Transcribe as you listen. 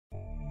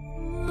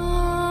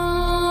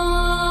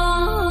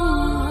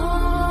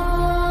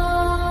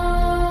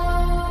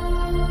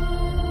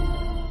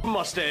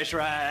Stage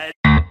Right.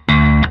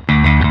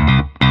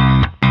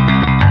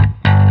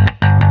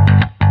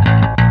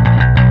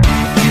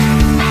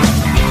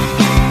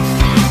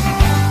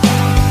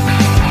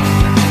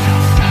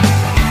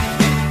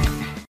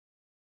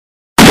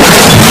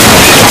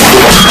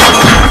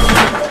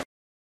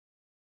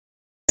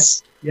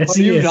 Yes,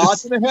 Are you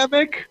not in a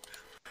hammock?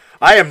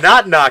 I am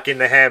not knocking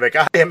the hammock.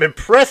 I am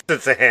impressed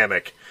it's a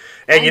hammock.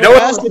 And you know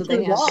what? Asked if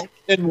you're not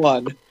in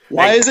one.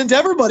 Why isn't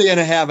everybody in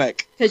a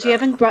hammock? Because you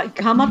haven't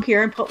come up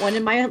here and put one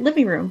in my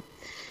living room.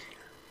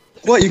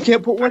 What, you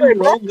can't put one in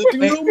your own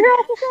living room?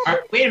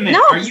 Wait a minute.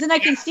 No, are because you then I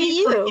can see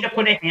asking for you. me to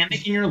put a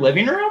hammock in your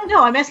living room?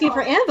 No, I'm asking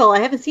for Anvil. I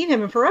haven't seen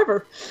him in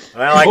forever.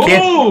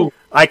 Well,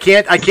 I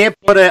can't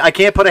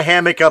put a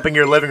hammock up in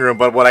your living room.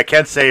 But what I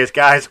can say is,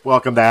 guys,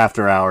 welcome to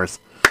After Hours.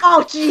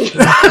 Oh, gee.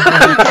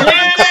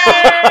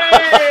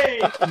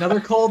 Another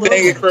cold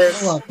Dang it,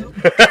 Chris.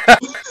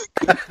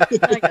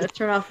 I gotta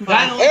turn off my...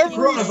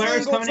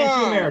 Coronavirus coming into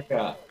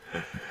America.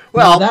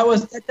 Well,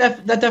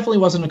 that definitely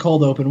wasn't a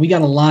cold open. We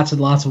got lots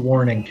and lots of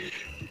warning.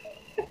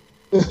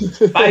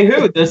 By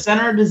who? The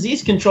Center of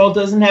Disease Control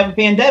doesn't have a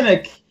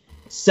pandemic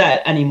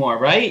set anymore,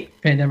 right?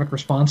 Pandemic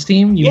response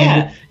team? You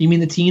mean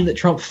the team that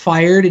Trump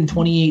fired in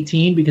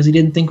 2018 because he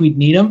didn't think we'd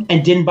need them?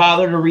 And didn't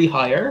bother to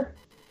rehire?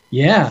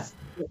 Yeah.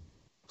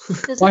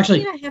 Does Well,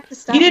 actually, I have to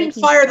stop he didn't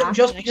making fire them stocks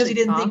just and because he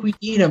actually didn't talk? think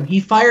we'd need them. He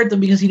fired them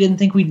because he didn't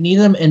think we'd need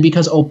them and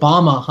because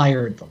Obama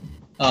hired them.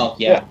 Oh,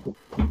 yeah.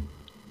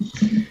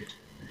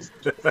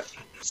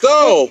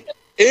 So,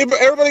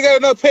 everybody got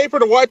enough paper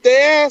to wipe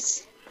their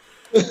ass?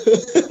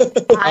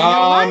 If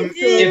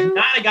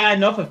not, I got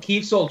enough of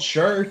Keith's old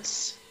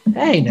shirts.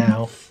 Hey,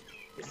 now.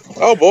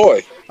 Oh,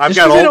 boy. Just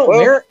because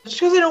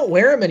I don't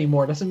wear them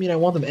anymore doesn't mean I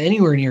want them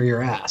anywhere near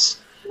your ass.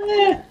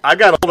 I've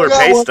got older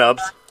pay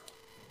stubs.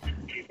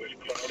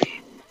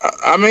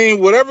 I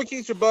mean, whatever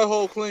keeps your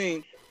butthole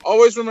clean,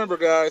 always remember,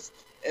 guys,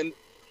 and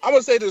I'm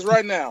going to say this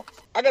right now.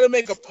 I got to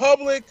make a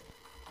public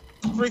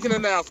freaking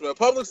announcement, a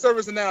public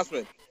service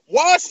announcement.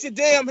 Wash your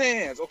damn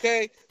hands,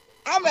 okay?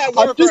 I'm at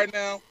work right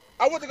now.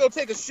 I went to go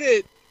take a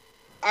shit.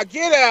 I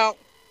get out,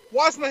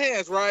 wash my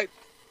hands, right?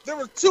 There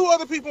were 2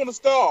 other people in the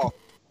stall.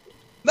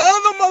 None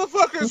of them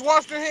motherfuckers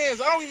washed their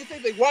hands. I don't even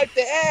think they wiped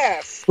their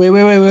ass.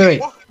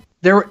 Wait.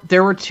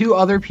 There were 2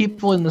 other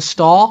people in the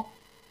stall?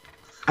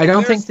 I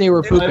don't think they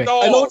were pooping. I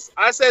don't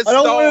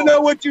want to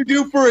know what you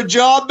do for a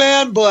job,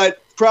 man,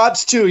 but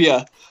props to you.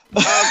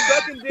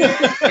 Sucking dick,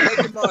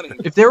 making money.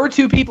 If there were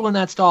 2 people in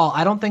that stall,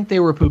 I don't think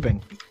they were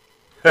pooping.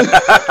 They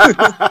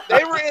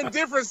were in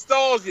different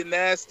stalls, you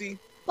nasty.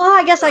 Well,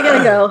 I guess I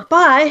gotta go.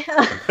 Bye.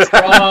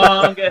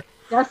 Wrong.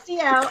 Dusty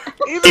out.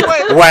 Either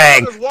way,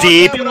 Wang.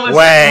 Deep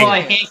Wang. I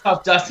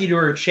handcuffed Dusty to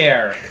her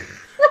chair.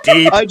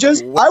 Deep I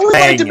would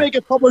like to make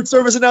a public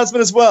service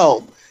announcement as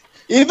well.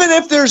 Even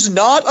if there's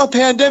not a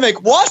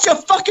pandemic, wash your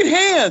fucking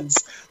hands.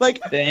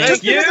 Like, just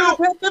because there's a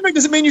pandemic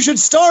doesn't mean you should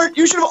start.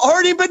 You should have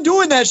already been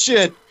doing that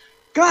shit.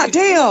 God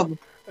damn.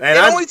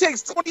 It only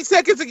takes 20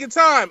 seconds of your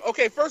time.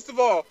 Okay, first of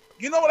all,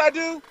 you know what I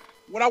do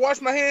when I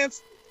wash my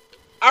hands?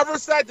 I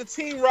recite the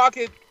Team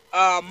Rocket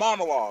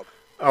monologue.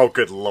 Oh,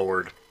 good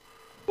lord.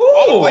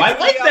 Ooh, I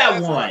like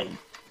that one.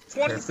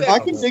 20 seconds. I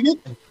can dig it.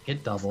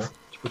 Get double.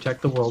 To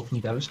protect the world from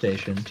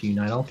devastation, to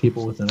unite all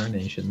people within our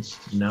nations,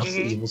 to denounce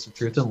the evils of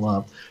truth and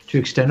love, to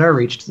extend our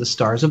reach to the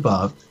stars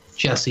above,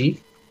 Jesse,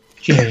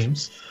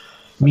 James,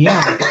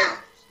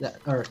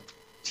 or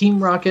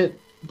Team Rocket,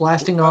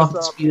 blasting off at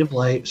the speed of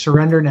light,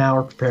 surrender now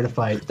or prepare to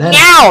fight. Then,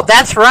 Now,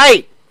 that's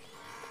right.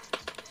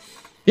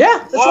 Yeah,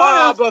 that's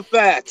wow, but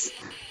facts.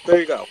 There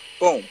you go.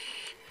 Boom.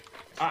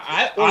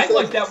 I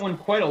like that one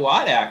quite a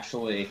lot,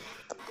 actually.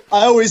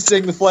 I always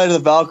sing the Flight of the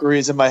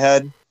Valkyries in my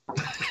head.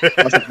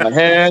 Washing my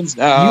hands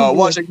now,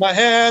 washing my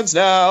hands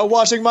now,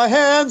 washing my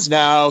hands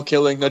now,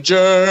 killing the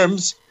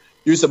germs.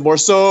 Use some more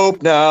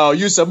soap now,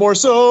 use some more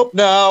soap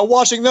now,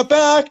 washing the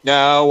back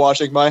now,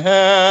 washing my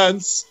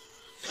hands.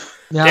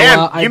 Now,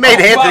 Damn, you made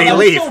Anthony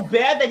leave. It was so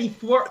bad that he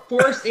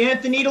forced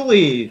Anthony to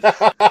leave.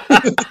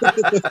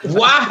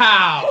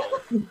 Wow.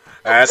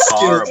 That's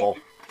horrible.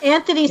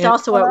 Anthony's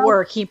also at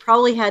work. He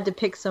probably had to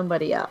pick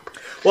somebody up.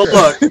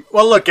 Well,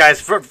 look,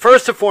 guys.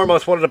 First and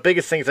foremost, one of the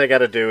biggest things I got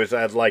to do is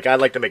I'd like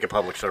to make a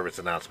public service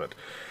announcement,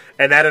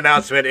 and that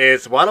announcement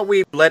is: why don't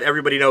we let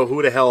everybody know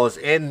who the hell is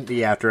in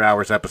the After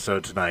Hours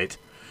episode tonight?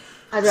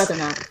 I'd rather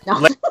not.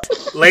 No.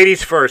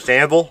 Ladies first,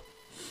 Anvil.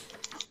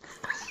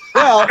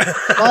 Well,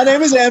 my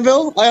name is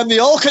Anvil. I am the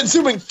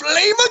all-consuming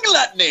flame of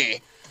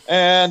gluttony,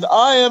 and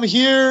I am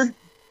here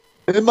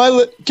in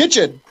my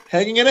kitchen,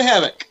 hanging in a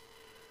hammock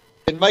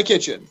in my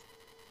kitchen.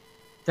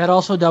 that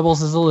also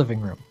doubles as a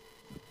living room.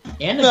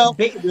 And a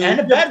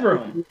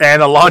bedroom.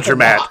 And a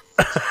laundromat. Well,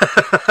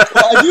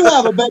 I do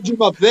have a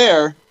bedroom up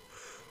there.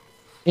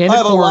 And I a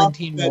have a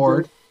quarantine loft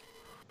ward.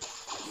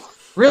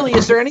 Really,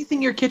 is there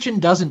anything your kitchen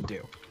doesn't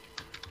do?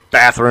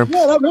 Bathroom.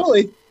 Yeah, not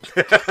really.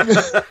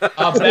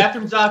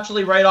 Bathroom's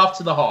actually right off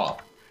to the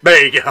hall.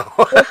 There you go.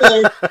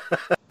 Okay.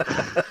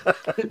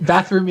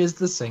 Bathroom is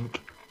the sink.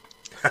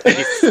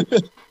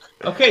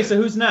 Okay, so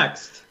who's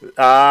next?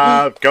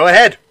 Go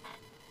ahead.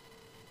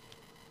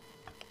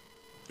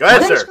 Go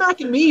ahead, Why are you sir.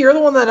 smacking me? You're the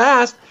one that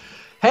asked.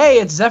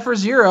 Hey, it's Zephyr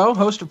Zero,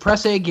 host of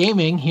Press A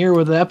Gaming, here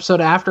with the episode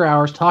After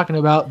Hours talking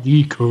about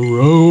the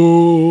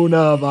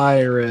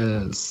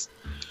coronavirus.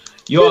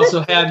 You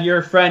also have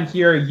your friend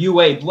here,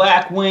 UA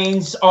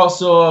Blackwings,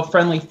 also a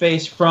friendly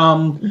face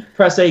from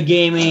Press A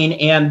Gaming,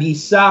 and the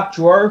Sock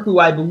Drawer, who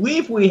I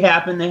believe we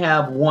happen to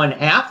have one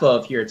half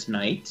of here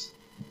tonight.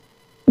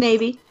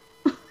 Maybe.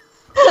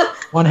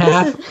 One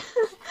half.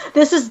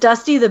 This is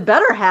Dusty, the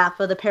better half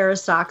of the pair of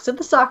socks in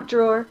the sock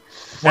drawer.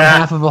 One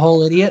half of a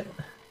whole idiot.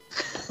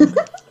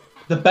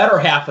 The better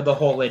half of the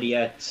whole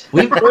idiot.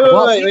 Wait. I have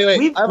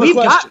a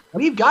question.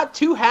 We've got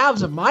two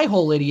halves of my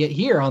whole idiot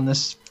here on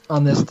this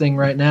thing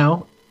right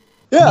now.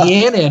 Yeah.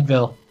 Me and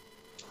Anvil.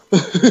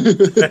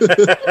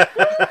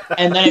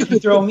 And then if you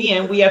throw me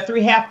in, we have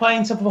 3 half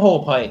pints of a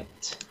whole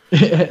pint.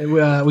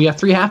 We have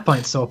 3 half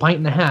pints, so a pint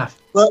and a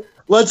half.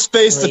 Let's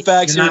face the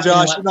facts You're here, not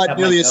gonna Josh. let You're not that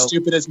nearly mic as go.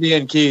 stupid as me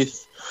and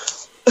Keith.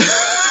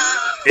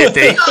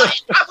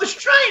 I was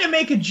trying to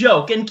make a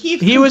joke, and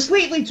Keith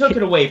completely took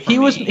it away from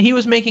me. He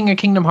was making a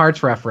Kingdom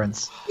Hearts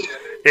reference.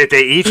 If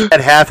they each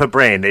had half a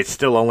brain, they'd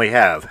still only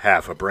have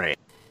half a brain.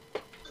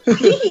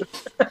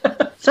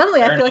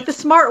 Suddenly, I feel like the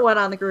smart one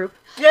on the group.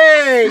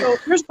 Yay! So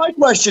here's my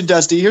question,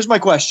 Dusty. Here's my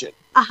question.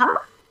 Uh-huh.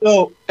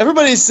 So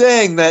everybody's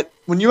saying that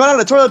when you run out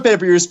of toilet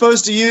paper, you're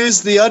supposed to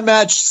use the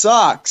unmatched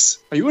socks.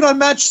 Are you in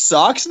unmatched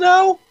socks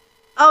now?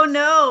 Oh,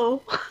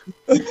 no.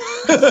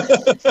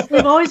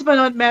 We've always been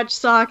unmatched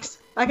socks.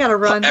 I gotta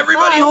run.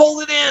 Everybody Bye.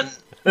 hold it in.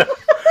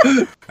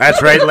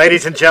 That's right,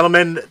 ladies and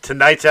gentlemen.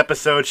 Tonight's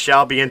episode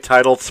shall be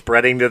entitled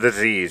Spreading the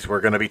Disease.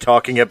 We're going to be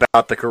talking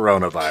about the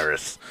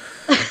coronavirus.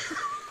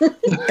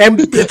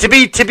 And to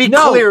be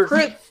clear...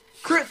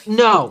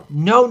 No.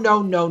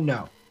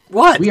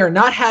 What? We are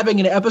not having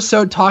an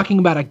episode talking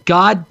about a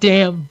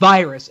goddamn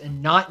virus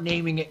and not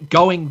naming it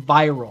Going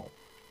Viral.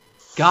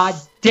 God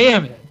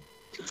damn it.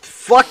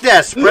 Fuck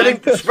that.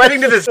 Spreading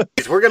the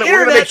disease. We're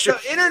gonna make sure...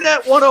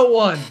 Internet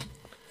 101.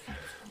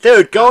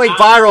 Dude, going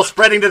viral,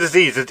 spreading the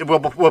disease.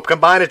 We'll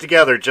combine it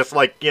together, just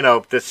like,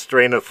 this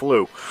strain of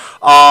flu.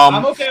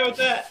 I'm okay with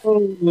that.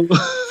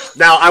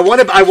 Now, I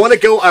want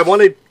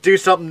to do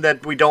something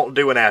that we don't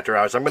do in After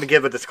Hours. I'm going to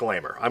give a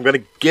disclaimer.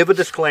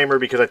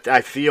 Because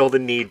I feel the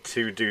need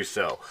to do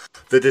so.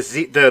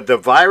 The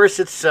virus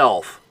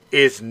itself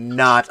is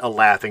not a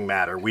laughing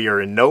matter. We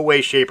are in no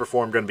way, shape, or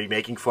form going to be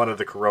making fun of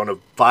the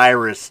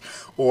coronavirus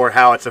or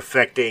how it's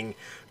affecting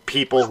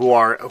people who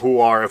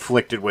are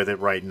afflicted with it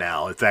right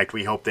now. In fact,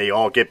 we hope they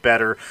all get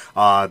better.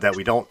 That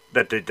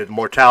the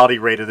mortality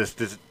rate of this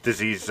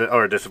disease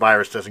or this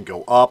virus doesn't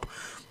go up.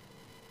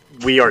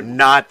 We are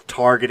not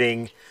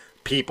targeting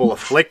people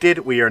afflicted.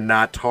 We are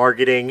not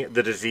targeting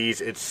the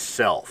disease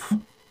itself.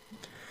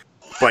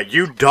 But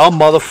you dumb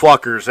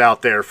motherfuckers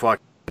out there,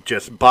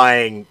 just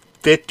buying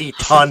 50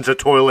 tons of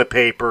toilet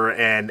paper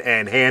and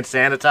hand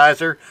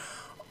sanitizer.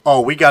 Oh,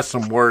 we got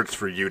some words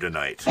for you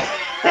tonight.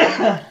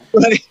 Not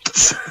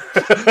just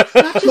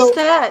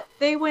that.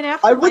 They went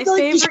after my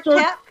favorite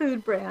cat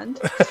food brand.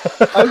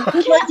 I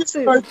would like to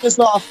start this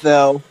off,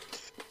 though,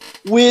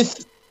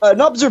 with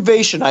an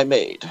observation I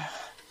made.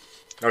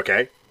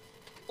 Okay.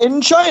 In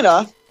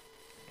China,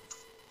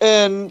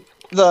 in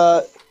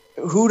the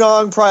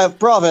Hudong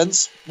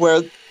province,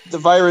 where the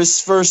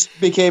virus first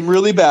became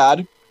really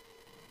bad,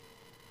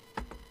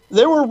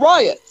 there were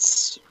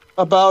riots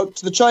about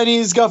the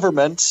Chinese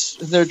government,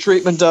 their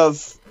treatment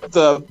of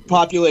the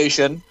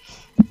population,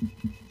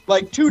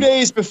 like 2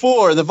 days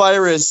before the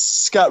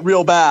virus got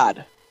real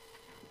bad.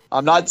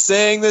 I'm not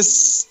saying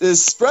this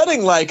is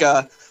spreading like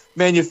a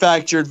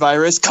manufactured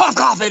virus. Cough,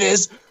 cough, it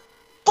is.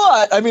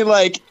 But, I mean,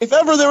 if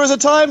ever there was a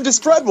time to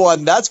spread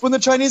one, that's when the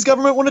Chinese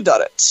government would have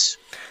done it.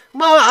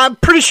 Well, I'm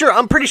pretty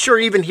sure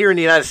even here in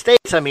the United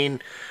States, I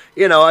mean,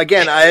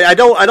 again, I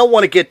don't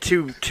want to get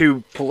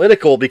too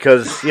political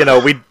because, we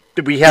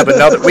have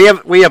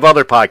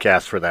other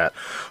podcasts for that.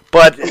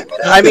 But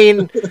I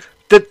mean,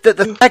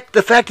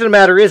 the fact of the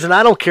matter is, and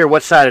I don't care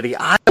what side of the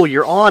aisle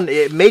you're on,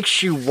 it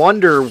makes you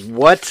wonder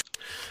what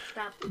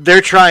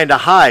they're trying to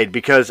hide.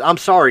 Because I'm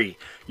sorry,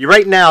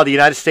 right now the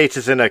United States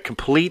is in a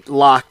complete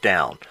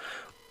lockdown.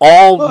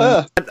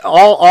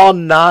 All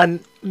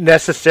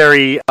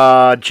non-necessary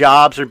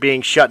jobs are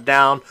being shut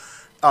down.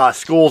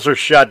 Schools are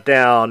shut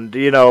down.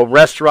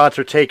 Restaurants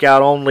are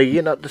takeout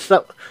only. The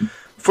stuff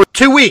for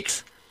 2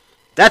 weeks.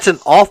 That's an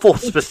awful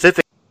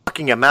specific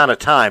fucking amount of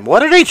time.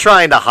 What are they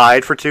trying to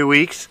hide for 2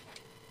 weeks?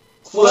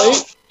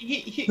 Well,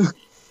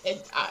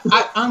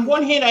 on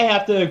one hand, I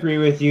have to agree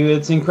with you.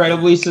 It's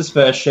incredibly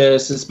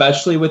suspicious,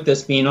 especially with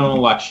this being an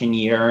election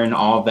year and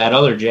all of that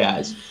other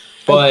jazz.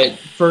 But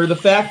for the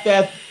fact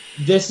that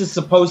this is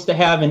supposed to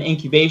have an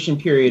incubation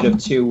period of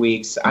 2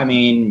 weeks, I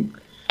mean,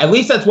 at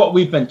least that's what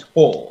we've been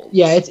told.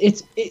 Yeah,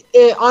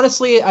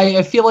 honestly,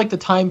 I feel like the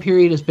time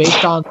period is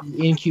based on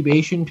the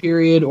incubation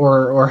period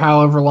or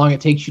however long it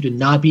takes you to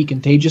not be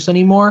contagious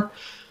anymore.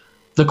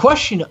 The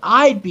question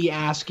I'd be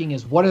asking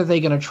is, what are they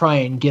going to try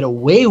and get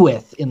away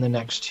with in the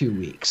next 2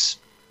 weeks?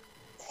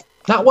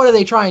 Not what are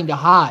they trying to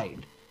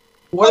hide.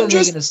 What are they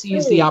going to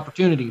seize the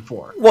opportunity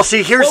for? Well,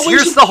 see, here's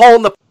the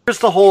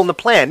hole in the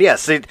plan.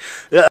 Yes,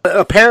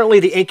 apparently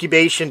the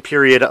incubation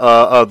period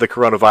of the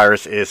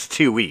coronavirus is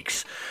 2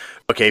 weeks.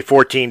 Okay,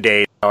 14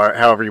 days, or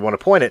however you want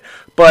to point it.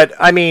 But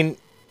I mean,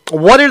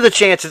 what are the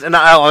chances? And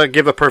I'll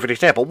give a perfect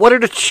example. What are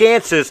the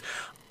chances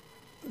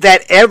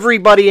that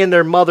everybody and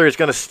their mother is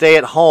going to stay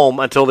at home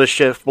until this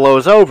shift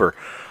blows over?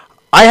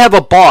 I have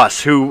a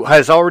boss who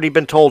has already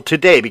been told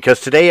today,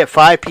 because today at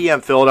 5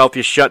 p.m.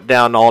 Philadelphia shut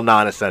down all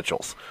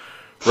non-essentials.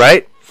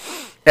 Right?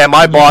 And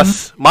my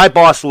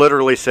boss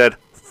literally said,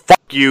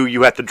 "Fuck you,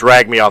 you have to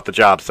drag me off the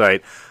job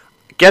site."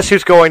 Guess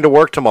who's going to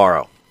work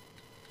tomorrow?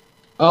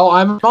 Oh,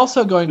 I'm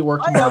also going to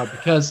work tomorrow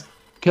because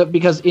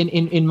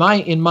in my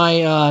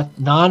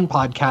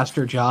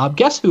non-podcaster job,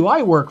 guess who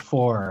I work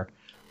for?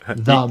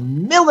 The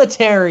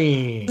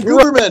military.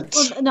 Government.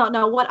 Well,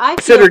 no. What I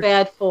feel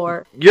bad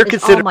for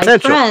is all my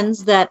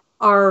friends that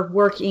are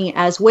working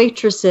as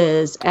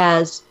waitresses,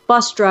 as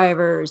bus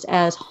drivers,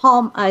 as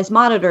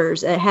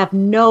monitors, that have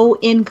no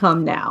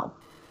income now.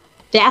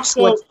 That's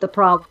what the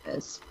problem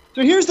is.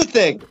 So here's the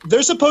thing.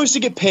 They're supposed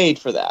to get paid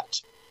for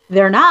that.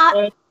 They're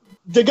not.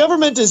 The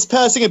government is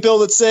passing a bill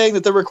that's saying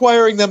that they're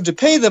requiring them to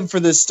pay them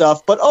for this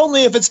stuff, but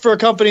only if it's for a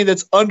company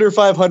that's under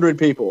 500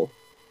 people.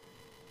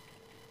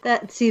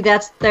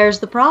 There's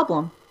the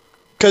problem.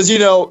 Because,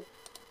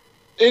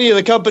 any of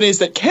the companies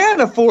that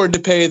can afford to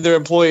pay their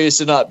employees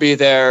to not be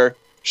there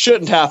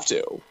shouldn't have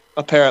to,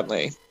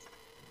 apparently.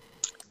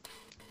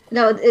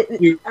 No,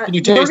 we're going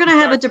to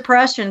have a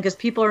depression because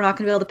people are not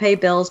going to be able to pay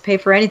bills, pay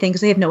for anything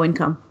because they have no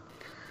income.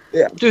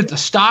 Yeah, dude, the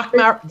stock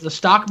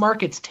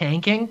market's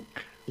tanking.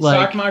 The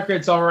stock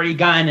market's already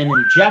gotten an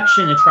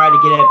injection to try to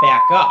get it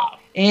back up,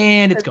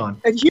 and it's gone.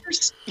 And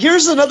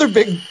here's another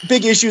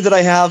big issue that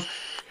I have.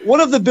 One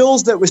of the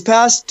bills that was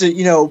passed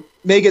to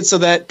make it so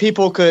that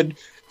people could,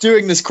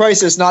 during this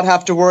crisis, not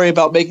have to worry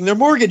about making their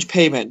mortgage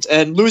payment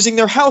and losing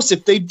their house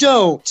if they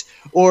don't,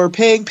 or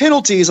paying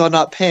penalties on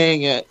not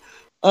paying it,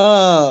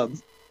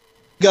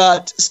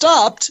 got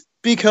stopped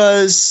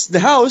because the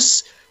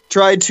House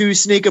tried to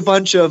sneak a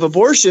bunch of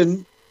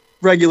abortion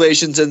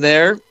regulations in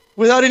there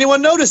without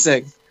anyone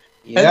noticing.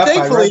 Yep, and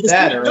thankfully, I read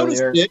that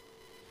earlier. it.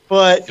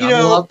 But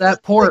I love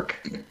that pork.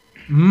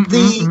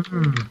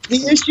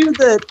 The issue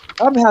that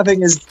I'm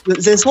having is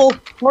this whole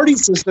party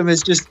system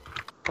is just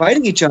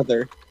fighting each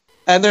other.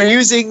 And they're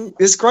using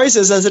this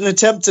crisis as an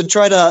attempt to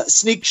try to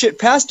sneak shit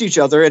past each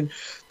other. And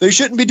they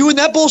shouldn't be doing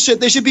that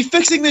bullshit. They should be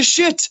fixing this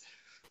shit.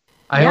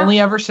 I only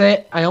ever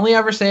say it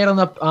on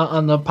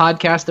the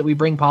podcast that we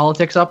bring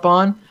politics up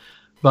on.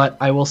 But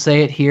I will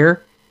say it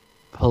here.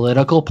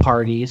 Political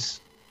parties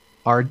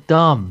are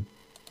dumb.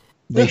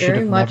 They should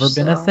have never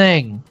been a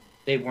thing.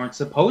 They weren't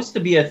supposed to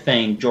be a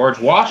thing. George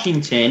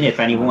Washington, if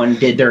anyone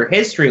did their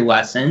history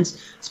lessons,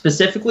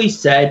 specifically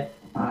said,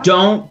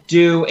 don't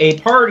do a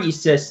party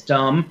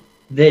system.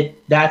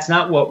 That's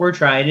not what we're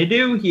trying to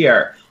do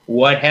here.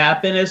 What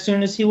happened as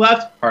soon as he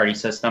left? Party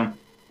system.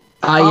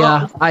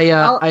 I'm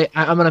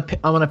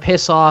gonna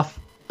piss off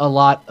a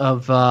lot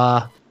of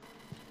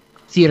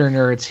theater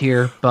nerds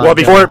here. But, well,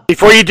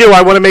 before you do,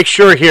 I want to make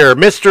sure here,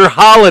 Mr.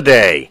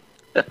 Holiday.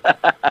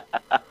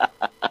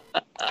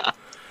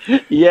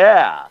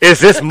 Yeah. Is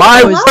this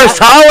my worst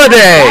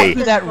holiday?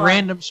 After that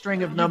random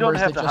string of numbers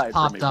that just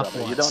popped up.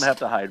 You don't have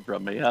to hide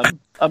from me.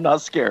 I'm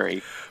not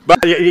scary.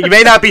 But you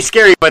may not be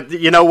scary, but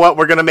you know what?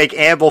 We're going to make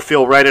Anvil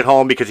feel right at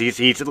home because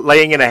he's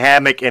laying in a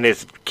hammock in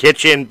his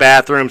kitchen,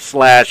 bathroom /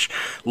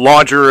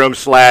 laundry room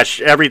 /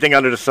 everything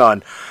under the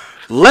sun.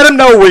 Let him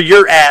know where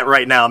you're at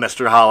right now,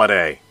 Mr.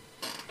 Holiday.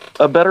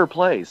 A better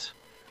place.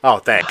 Oh,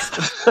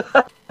 thanks.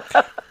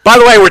 By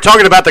the way, we're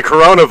talking about the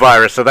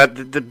coronavirus, so that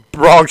the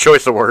wrong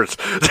choice of words.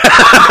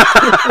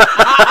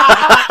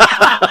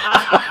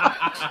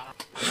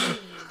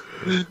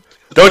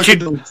 Don't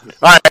you?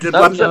 All right,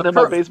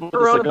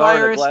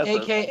 coronavirus,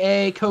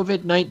 aka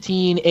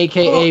COVID-19,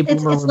 aka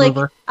boomer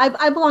remover. Like,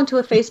 I belong to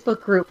a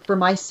Facebook group for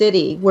my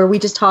city where we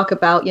just talk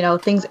about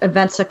things,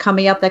 events are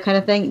coming up, that kind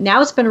of thing.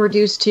 Now it's been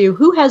reduced to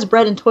who has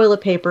bread and toilet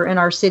paper in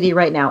our city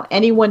right now.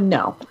 Anyone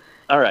know?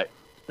 All right,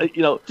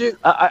 Dude,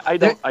 I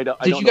don't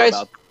know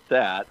about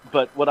that,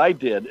 but what I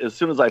did, as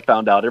soon as I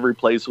found out every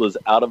place was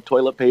out of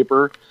toilet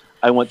paper,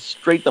 I went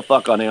straight the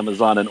fuck on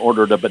Amazon and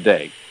ordered a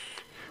bidet.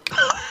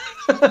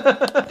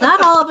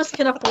 Not all of us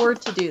can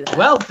afford to do that.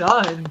 Well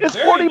done. It's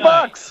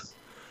 $40.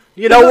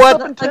 You know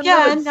what?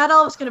 Again, not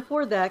all of us can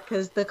afford that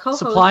because the co-host,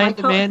 supply and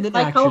demand in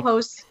action.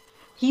 Co-host,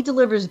 he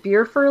delivers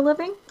beer for a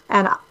living,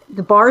 and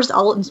the bars,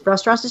 all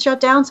restaurants, is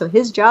shut down, so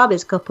his job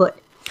is kaput.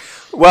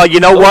 Well, you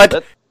know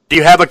what? Do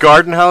you have a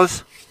garden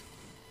hose?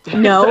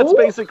 No. That's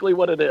basically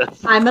what it is.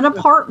 I'm an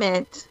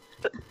apartment.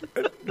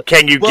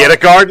 Can you get a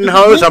garden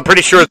hose? I'm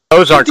pretty sure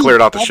those aren't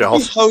cleared off the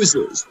shelves.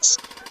 Hoses.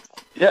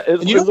 Yeah,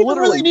 and you don't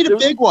really need a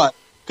big one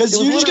because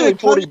you're just going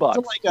to cut it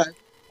to like a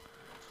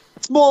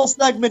small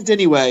segment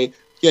anyway.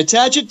 You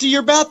attach it to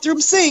your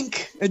bathroom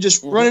sink and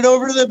just run it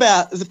over to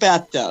the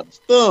bathtub.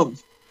 Boom,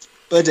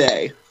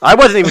 bidet. I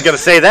wasn't even going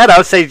to say that. I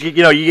would say you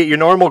get your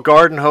normal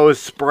garden hose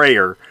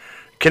sprayer.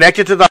 connect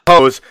it to the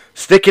hose,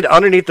 stick it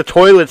underneath the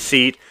toilet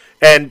seat,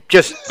 and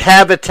just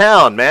have it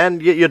down, man.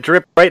 You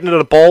drip right into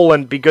the bowl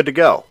and be good to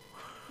go.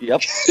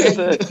 Yep.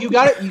 You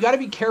got to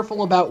be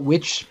careful about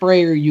which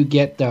sprayer you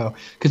get, though,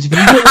 because if you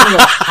get one of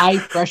those high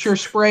pressure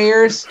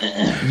sprayers,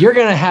 you're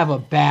gonna have a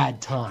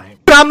bad time.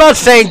 But I'm not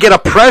saying get a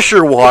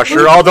pressure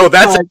washer, although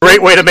that's a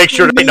great way to make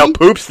sure there ain't no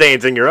poop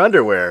stains in your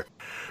underwear.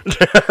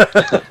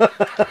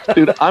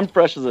 Dude, I'm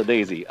fresh as a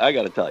daisy. I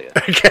gotta tell you.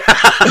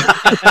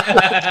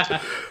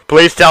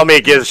 Please tell me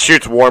it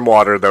shoots warm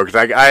water though,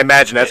 because I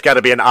imagine that's got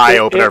to be an eye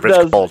opener if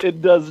it's cold.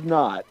 It does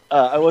not.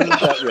 I wasn't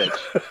that rich.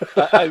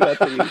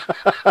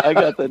 I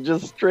got the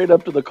just straight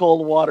up to the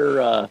cold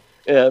water.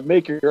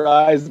 Make your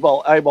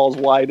eyeballs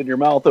wide and your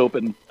mouth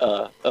open.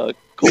 Cold.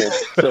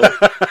 So.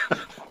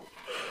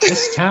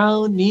 This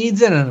town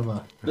needs an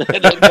enema.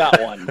 I got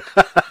one.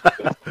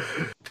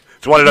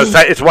 It's one of those.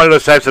 It's one of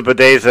those types of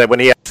bidets that when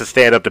he has to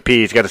stand up to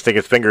pee, he's got to stick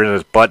his finger in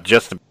his butt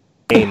just to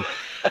pain.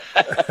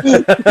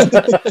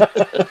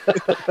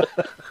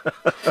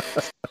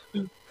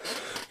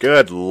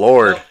 Good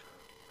Lord.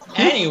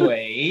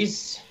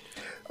 Anyways,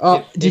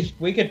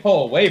 we could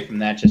pull away from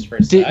that just for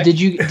a sec. Did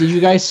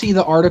you guys see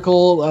the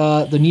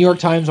article, the New York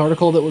Times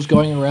article that was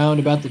going around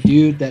about the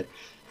dude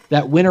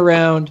that went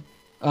around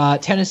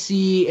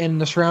Tennessee and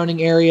the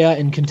surrounding area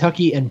in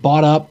Kentucky and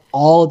bought up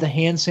all of the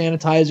hand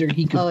sanitizer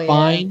he could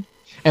find?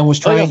 And was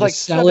trying to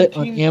sell it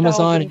on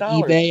Amazon and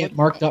eBay at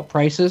marked up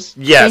prices.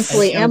 Yes.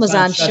 Thankfully,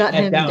 Amazon shut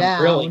him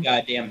down really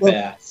goddamn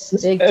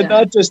fast. And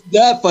not just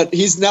that, but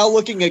he's now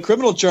looking at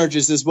criminal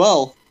charges as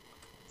well.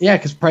 Yeah,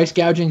 because price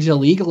gouging is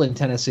illegal in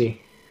Tennessee.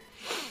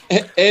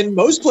 In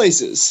most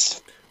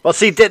places. Well,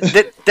 see, these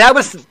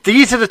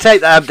are the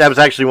type. That was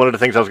actually one of the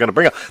things I was going to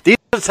bring up. These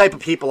are the type of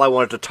people I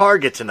wanted to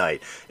target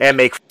tonight and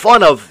make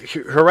fun of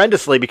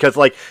horrendously because,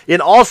 like, in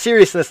all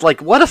seriousness,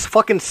 like, what a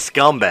fucking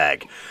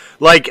scumbag.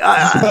 Like,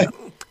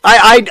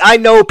 I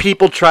know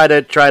people try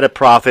to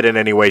profit in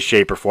any way,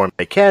 shape, or form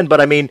they can, but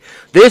I mean,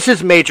 this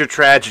is major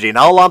tragedy, and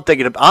all I'm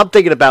thinking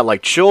about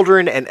like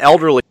children and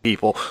elderly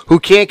people who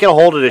can't get a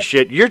hold of this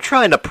shit. You're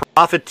trying to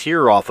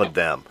profiteer off of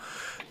them.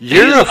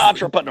 You're an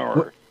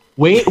entrepreneur.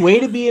 Way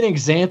to be an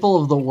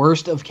example of the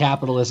worst of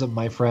capitalism,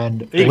 my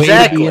friend. Exactly.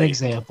 Way to be an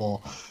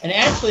example. And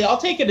actually, I'll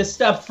take it a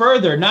step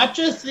further. Not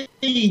just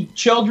the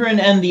children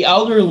and the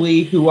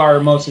elderly who are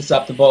most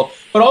susceptible,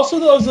 but also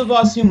those of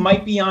us who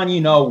might be on,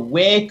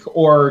 WIC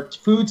or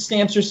food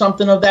stamps or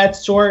something of that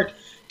sort.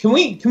 Can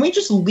we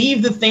just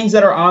leave the things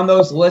that are on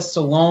those lists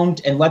alone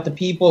and let the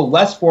people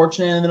less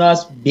fortunate than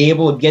us be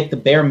able to get the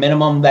bare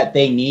minimum that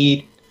they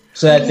need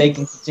so that they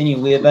can continue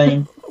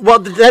living? Well,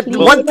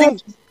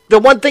 the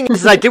one thing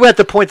is I do have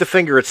to point the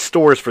finger at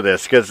stores for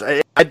this, because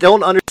I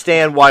don't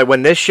understand why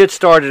when this shit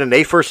started and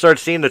they first started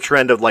seeing the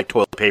trend of, like,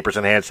 toilet papers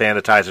and hand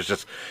sanitizers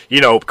just,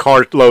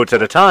 cart loads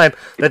at a time,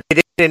 that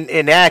they didn't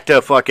enact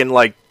a fucking,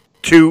 like,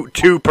 two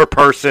per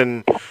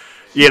person,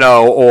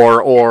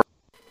 or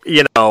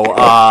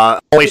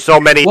only so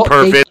many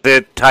per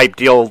visit type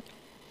deal.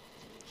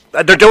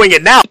 They're doing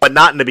it now, but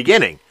not in the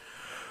beginning.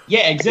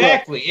 Yeah,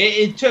 exactly.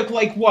 It took,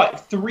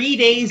 3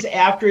 days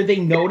after they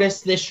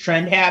noticed this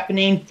trend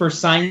happening for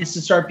signs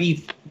to start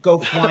go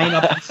flying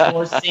up the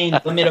store saying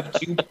limit of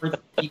 2 per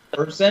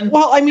person.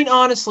 Well, I mean,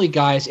 honestly,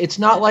 guys, it's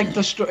not like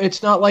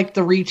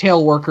the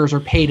retail workers are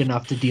paid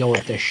enough to deal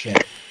with this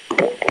shit.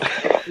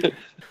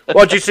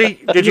 Well, did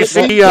you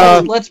see?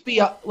 Let's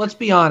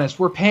be honest.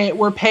 We're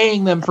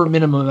paying them for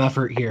minimum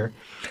effort here.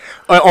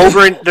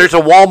 There's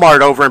a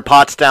Walmart over in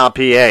Pottstown,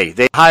 PA.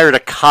 They hired a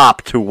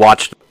cop to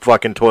watch the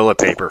fucking toilet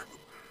paper.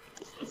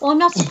 Well, I'm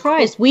not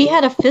surprised. We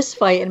had a fist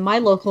fight in my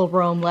local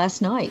Rome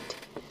last night.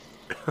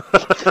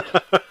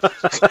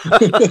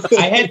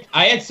 I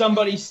had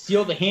somebody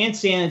steal the hand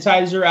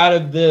sanitizer out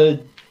of the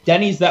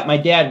Denny's that my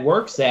dad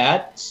works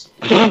at.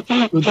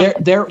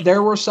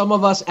 There were some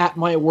of us at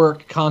my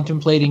work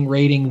contemplating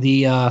raiding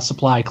the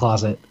supply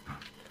closet.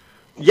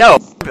 Yo,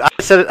 I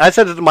said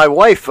it to my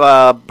wife.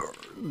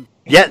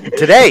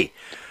 Today.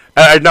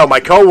 No,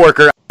 my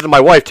coworker. To my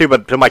wife too,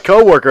 but to my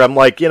coworker, I'm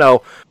like, we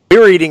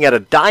were eating at a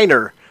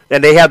diner,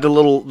 and they have the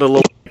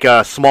little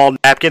small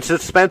napkin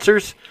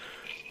dispensers.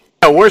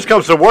 Worst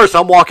comes to worst,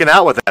 I'm walking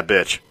out with that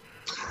bitch.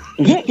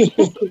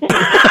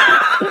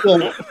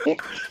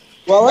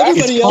 While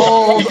everybody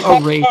else a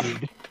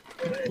raid.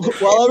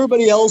 While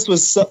everybody else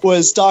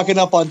was stocking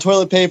up on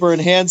toilet paper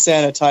and hand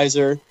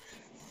sanitizer,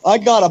 I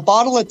got a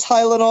bottle of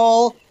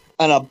Tylenol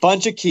and a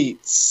bunch of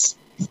Keats.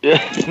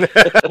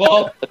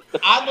 Well,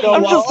 I'm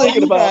just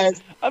thinking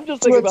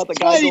about the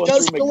guy going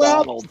through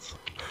McDonald's.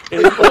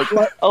 It's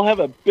like, I'll have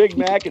a Big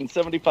Mac and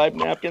 75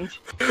 napkins.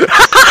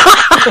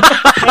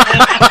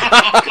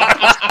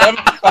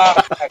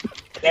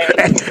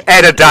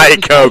 And a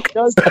Diet Coke.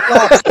 You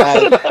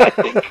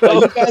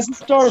guys are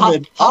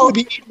starving. I would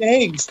be eating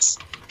eggs.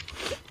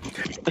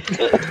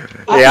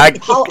 Yeah,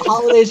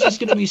 Holiday's just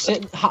gonna be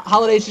sitting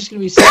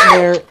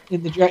there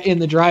in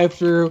the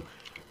drive-thru,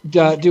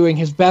 doing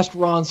his best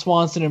Ron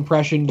Swanson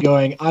impression,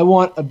 going, "I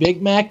want a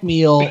Big Mac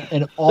meal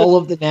and all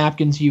of the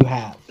napkins you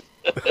have."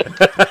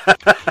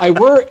 I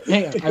worry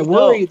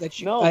that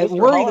you. No, I Mr.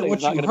 worry that Holiday's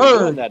what not you gonna be doing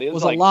heard that. It's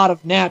was like, a lot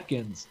of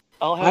napkins.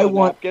 I'll have I a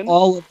want napkin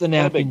all of the and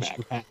a Big napkins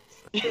you Mac.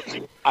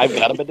 have. I've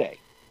got a bidet.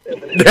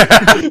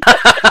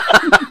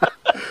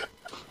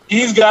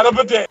 He's got a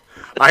bidet.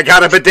 I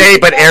got a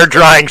bidet, but air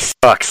drying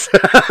sucks.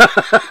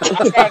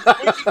 I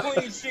got squeaky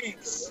clean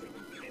sheets.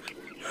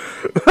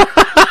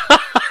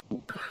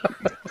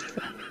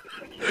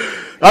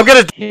 I'm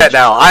gonna do that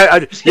now.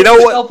 You know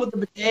what? With the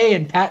bidet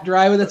and pat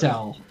dry with a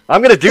towel.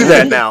 I'm gonna do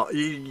that now.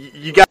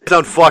 You guys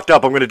sound fucked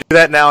up. I'm gonna do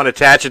that now and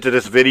attach it to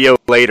this video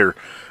later.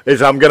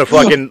 I'm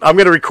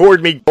gonna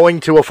record me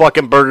going to a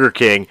fucking Burger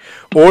King,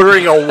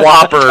 ordering a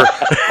Whopper,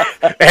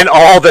 and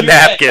all the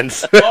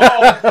napkins.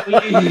 Oh,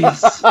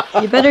 please.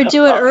 You better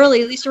do it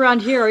early, at least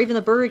around here, or even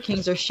the Burger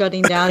Kings are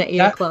shutting down at 8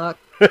 o'clock.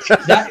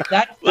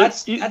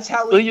 That's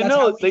how we. Well, you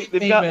know, they've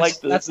got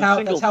like the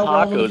single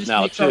tacos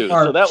now too,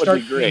 so that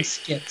would be great.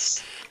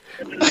 Skits.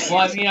 Well,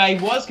 I mean, I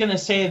was going to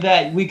say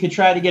that we could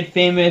try to get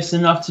famous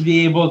enough to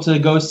be able to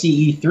go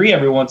see E3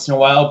 every once in a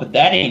while, but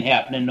that ain't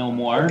happening no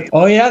more.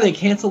 Oh yeah, they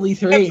canceled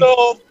E3.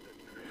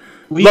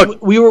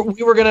 We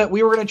were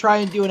gonna try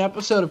and do an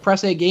episode of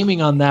Press A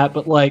Gaming on that,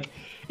 but like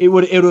it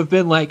would have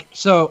been like,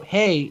 so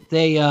hey,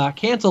 they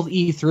canceled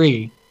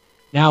E3.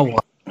 Now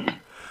what?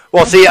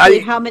 Well, see,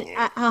 how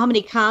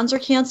many cons are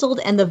canceled,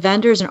 and the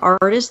vendors and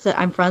artists that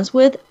I'm friends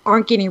with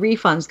aren't getting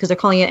refunds because they're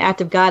calling it act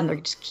of God, and they're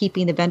just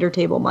keeping the vendor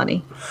table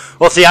money.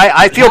 Well, see,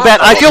 I feel bad.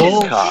 I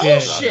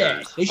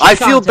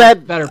feel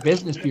bad. Better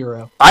Business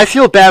Bureau. I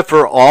feel bad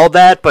for all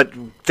that, but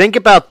think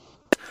about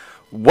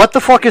what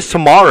the fuck is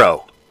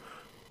tomorrow?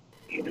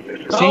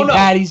 St.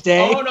 Patty's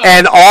Day,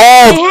 and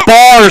all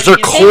bars are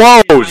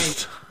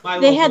closed.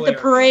 They had the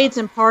parades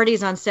and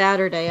parties on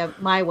Saturday,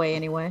 my way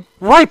anyway.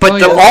 Right, but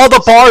all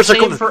the bars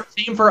are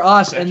same for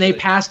us, and they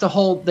passed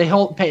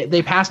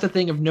they passed a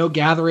thing of no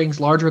gatherings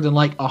larger than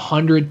like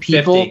 100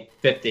 people.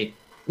 50.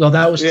 Well,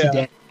 that was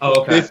today.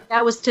 Oh, okay.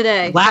 That was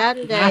today.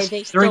 Saturday,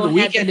 they still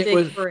had the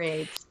big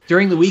parades.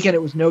 During the weekend,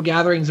 it was no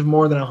gatherings of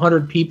more than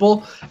 100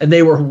 people, and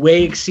they were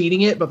way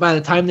exceeding it. But by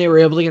the time they were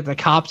able to get the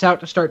cops out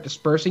to start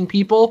dispersing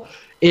people,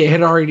 it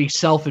had already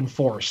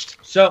self-enforced.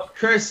 So,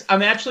 Chris,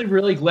 I'm actually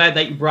really glad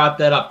that you brought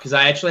that up, because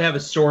I actually have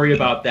a story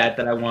about that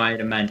I wanted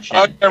to mention.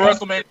 Okay,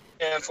 WrestleMania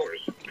canceled.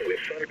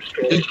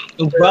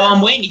 Well,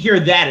 I'm waiting to hear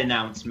that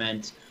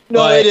announcement.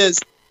 No, it is,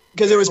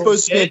 because it was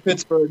supposed to be in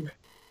Pittsburgh.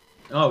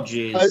 Oh,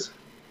 jeez.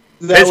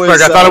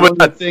 Pittsburgh. I thought it was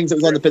one of the things that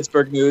was on the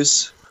Pittsburgh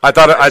news. I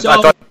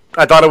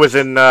thought it was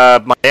in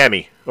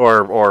Miami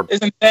or.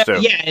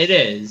 Yeah, it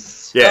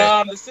is.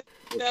 Yeah. The city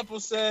example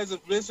says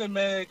if Vince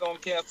McMahon ain't gonna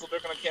cancel, they're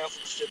gonna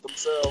cancel the shit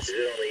themselves. So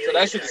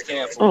that shit is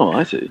canceled. Oh,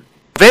 I see.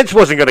 Vince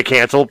wasn't going to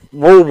cancel.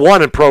 Rule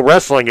 1 in pro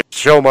wrestling is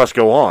show must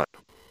go on.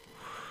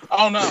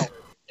 Oh no,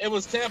 it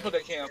was Tampa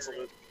that canceled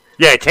it.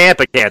 Yeah,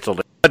 Tampa canceled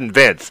it. It wasn't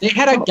Vince. They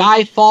had a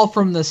guy fall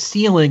from the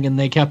ceiling and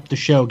they kept the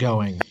show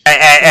going.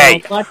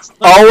 Hey.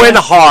 Owen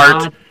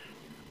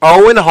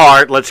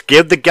Hart, let's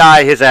give the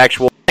guy his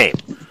actual name.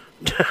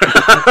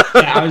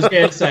 Yeah, I was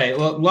going to say,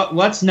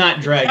 let's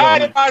not drag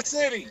on. In my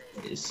city.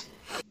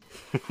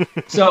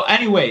 So,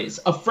 anyways,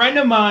 a friend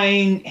of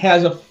mine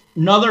has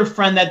another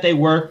friend that they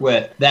work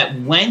with that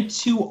went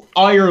to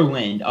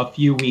Ireland a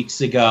few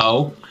weeks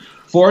ago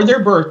for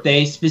their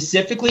birthday,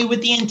 specifically with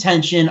the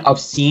intention of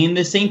seeing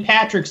the St.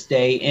 Patrick's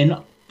Day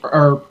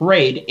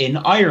parade in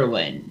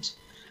Ireland.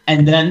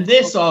 And then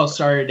this all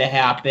started to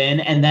happen,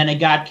 and then it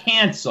got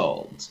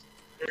canceled.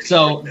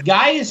 So,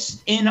 guy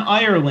is in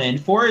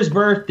Ireland for his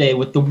birthday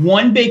with the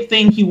one big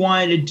thing he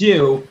wanted to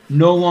do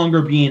no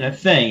longer being a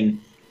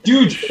thing.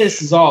 Dude,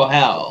 this is all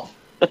hell.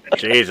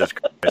 Jesus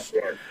Christ.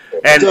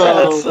 And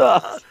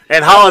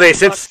Holiday,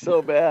 since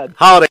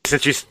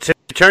you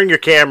turn your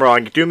camera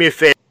on, do me a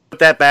favor, put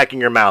that back in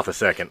your mouth a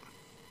second.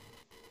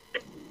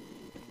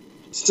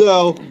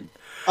 So,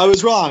 I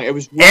was wrong. It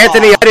was wrong.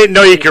 Anthony, I didn't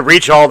know you could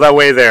reach all that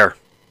way there.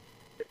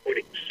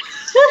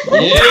 Are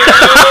we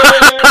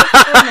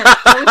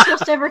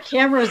supposed to have our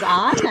cameras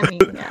on? I mean,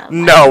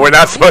 no, we're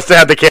not supposed to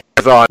have the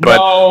cameras on. But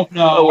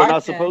no, we're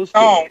not supposed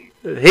to.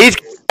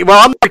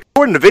 I'm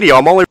recording the video.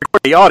 I'm only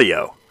recording the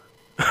audio.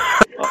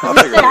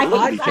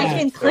 I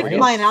can click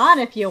mine on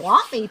if you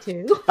want me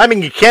to. I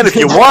mean, you can if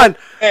you want,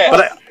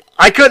 but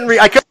I couldn't.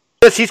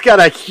 He's got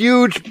a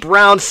huge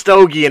brown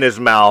stogie in his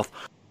mouth,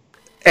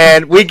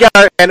 and we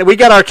got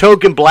our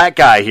token black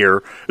guy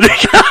here.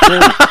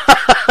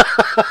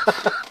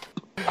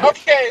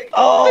 Okay.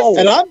 Oh,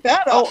 and I'm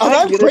bad.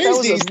 I'm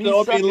crazy.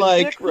 So I mean,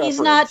 like, he's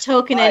not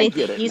token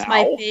anything. He's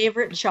my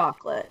favorite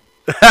chocolate.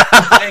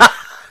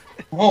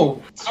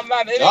 Oh, I'm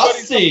not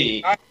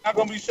anybody. I'm not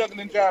gonna be shucking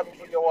and jiving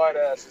for your white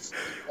asses.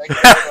 Thank you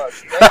very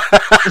much.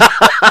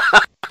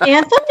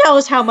 Anthem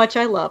knows how much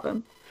I love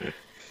him.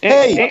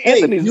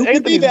 Anthony's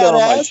been on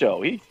my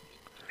show.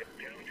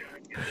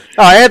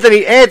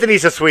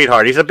 Anthony's a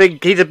sweetheart. He's a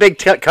big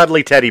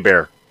cuddly teddy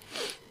bear.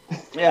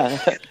 Yeah,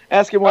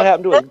 ask him what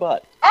happened to his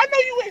butt. I know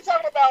you ain't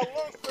talking about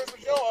Ludacris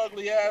with your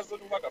ugly ass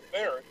looking like a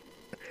ferret.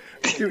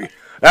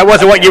 That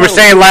wasn't what you were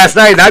saying last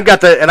night, and I've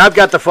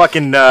got the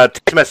fucking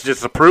text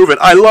messages to prove it.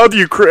 I love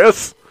you,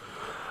 Chris.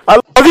 I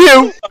love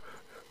you.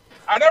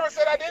 I never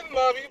said I didn't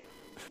love you.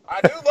 I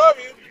do love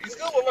you. You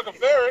still look like a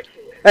ferret.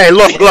 Hey,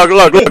 look.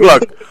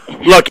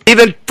 Look,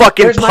 even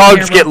fucking Where's my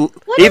pugs camera?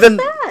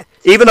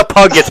 even a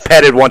pug gets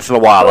petted once in a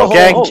while,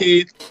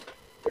 okay?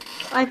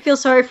 I feel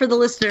sorry for the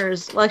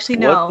listeners. Well, actually,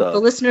 no. What the The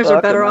listeners fuck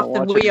are better am I off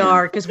than watching we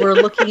are because we're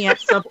looking at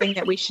something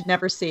that we should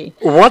never see.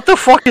 What the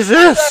fuck is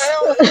this?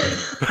 What the hell?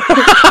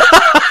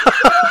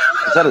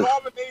 Is that a-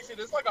 Abomination.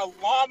 It's like a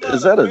llama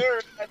Is that and a- a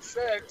ferret had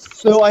sex.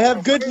 So I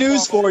have good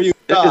news for you. Is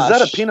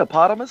that a Josh.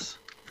 penipotamus?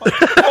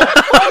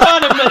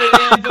 Hold on a minute,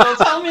 Anvil.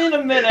 Tell me in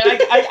a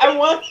minute. I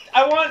want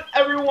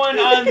everyone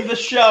on the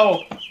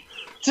show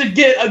to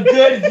get a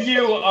good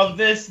view of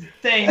this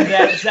thing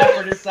that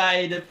Zephyr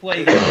decided to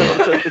play.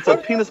 It's a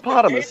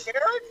penipotamus.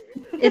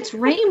 It's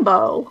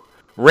Rainbow.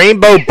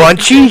 Rainbow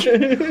Bunchy?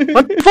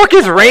 What the fuck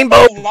is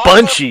Rainbow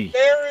Bunchy?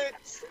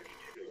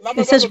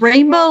 It says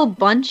Rainbow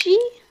Bunchy?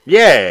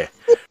 Yeah.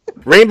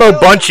 Rainbow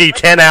Bunchy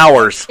 10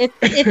 hours.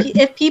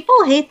 If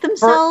people hate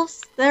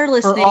themselves, they're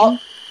listening. all-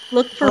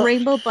 Look for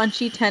Rainbow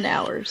Bunchy 10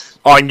 hours.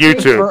 On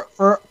YouTube.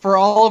 For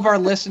all of our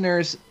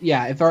listeners,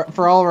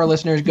 for all of our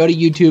listeners, go to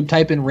YouTube,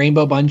 type in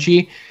Rainbow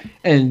Bunchy,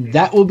 and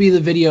that will be the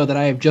video that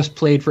I have just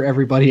played for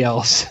everybody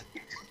else.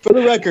 For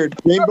the record,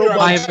 Rainbow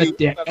I am a Bunchy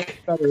dick.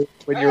 better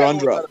when you're on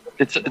drugs.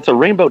 It's a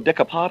rainbow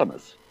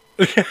dickopotamus.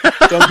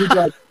 Don't do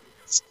drugs.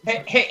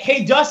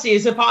 Hey, Dusty,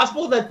 is it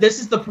possible that this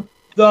is the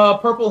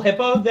purple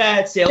hippo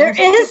that Salem?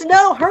 There is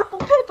no purple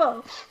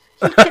hippo.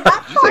 You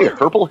cannot Did you say find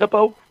herpal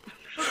hippo?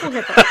 purple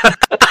hippo.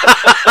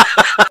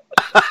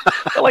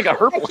 Like a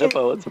herpal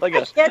hippo. It's like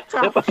a Can't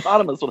tell.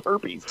 hippopotamus with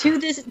herpes. To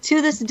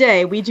this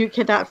day, we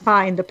cannot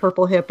find the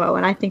purple hippo,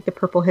 and I think the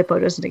purple hippo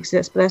doesn't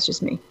exist, but that's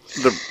just me.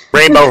 The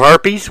Rainbow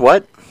Herpes?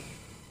 What?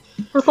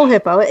 Purple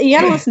hippo. You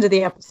gotta listen to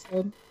the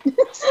episode.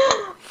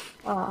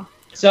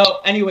 So,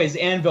 anyways,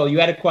 Anvil, you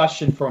had a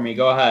question for me.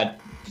 Go ahead.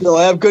 No,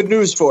 I have good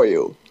news for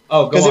you.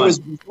 Oh, go Because on. it was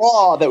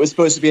Raw that was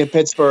supposed to be in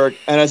Pittsburgh,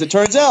 and as it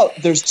turns out,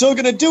 they're still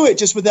going to do it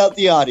just without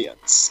the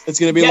audience. It's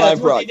going to be live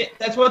broadcast.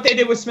 That's what they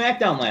did with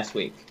SmackDown last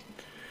week.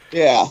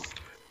 Yeah.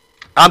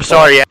 I'm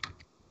sorry,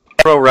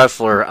 pro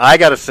wrestler. I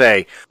gotta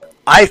say,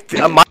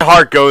 my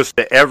heart goes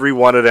to every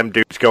one of them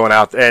dudes going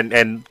out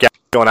and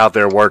going out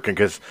there working,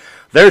 because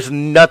there's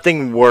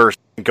nothing worse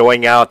than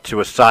going out to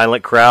a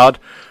silent crowd,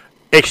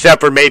 except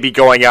for maybe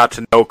going out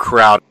to no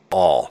crowd at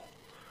all.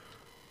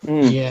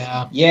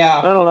 Yeah.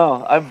 I don't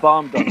know. I've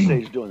bombed on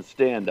stage doing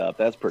stand-up.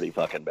 That's pretty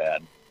fucking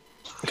bad.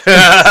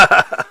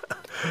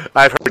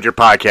 I've heard your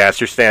podcast.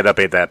 Your stand-up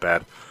ain't that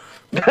bad.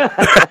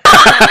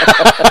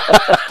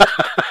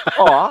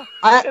 Aw,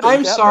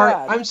 I'm that sorry.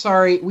 bad. I'm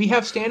sorry. We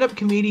have stand-up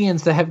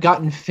comedians that have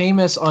gotten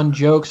famous on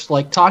jokes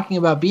like talking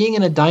about being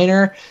in a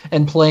diner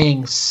and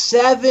playing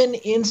 7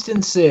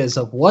 instances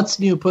of "What's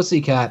New,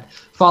 Pussycat,"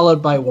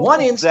 followed by 1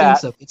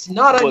 instance of "It's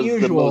not was the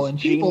unusual," most and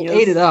people genius-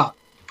 ate it up.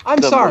 I'm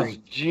the sorry.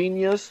 most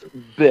genius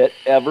bit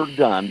ever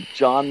done,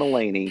 John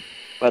Mulaney.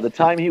 By the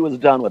time he was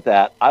done with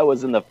that, I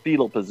was in the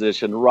fetal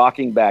position,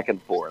 rocking back and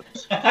forth.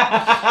 If you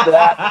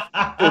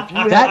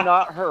have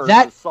not heard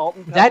the Salt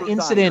and Pepper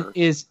Diner,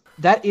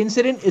 That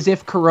incident is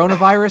if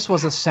coronavirus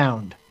was a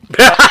sound.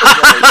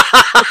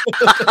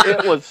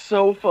 it was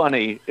so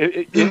funny.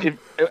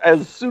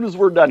 As soon as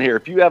we're done here,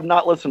 if you have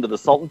not listened to the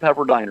Salt and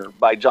Pepper Diner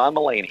by John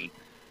Mulaney,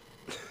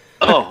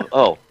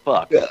 oh,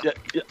 fuck. Yeah.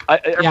 I'm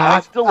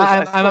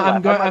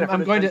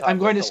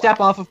going to step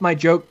off of my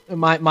joke,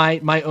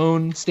 my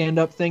own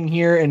stand-up thing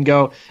here, and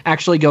go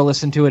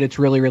listen to it. It's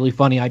really, really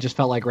funny. I just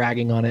felt like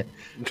ragging on it.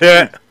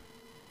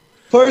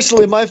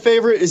 Personally, my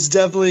favorite is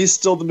definitely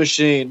still The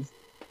Machine.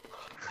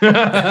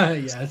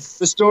 Yes.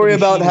 The story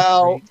about Machine is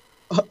how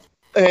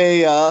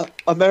great. a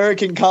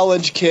American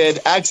college kid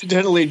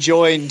accidentally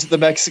joined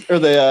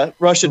the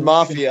Russian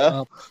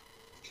mafia.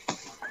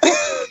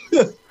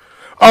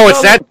 Oh,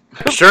 it's that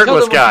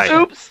shirtless guy.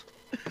 Oops.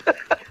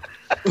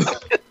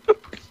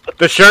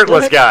 The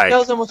shirtless guy.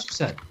 Tell them what you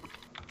said.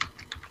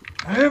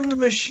 I am the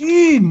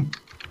machine.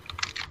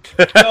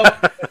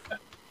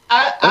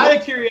 Out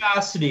of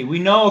curiosity, we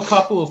know a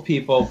couple of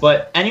people,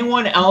 but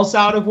anyone else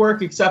out of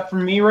work except for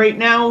me right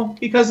now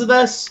because of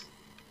this?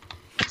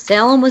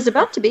 Salem was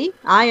about to be.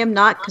 I am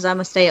not because I'm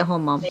a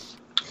stay-at-home mom.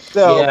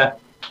 So, Yeah.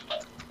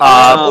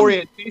 I have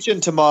orientation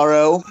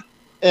tomorrow,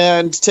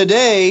 and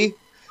today,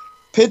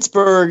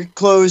 Pittsburgh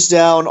closed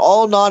down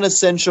all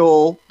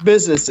non-essential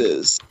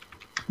businesses.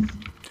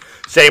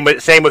 Same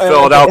with They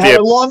Philadelphia. had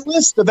a long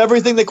list of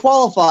everything that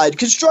qualified.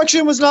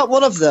 Construction was not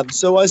one of them,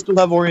 so I still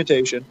have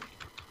orientation.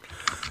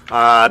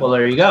 Well,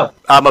 there you go.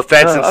 I'm a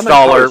fence I'm in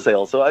car installer.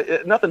 sales,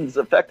 so nothing's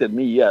affected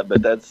me yet,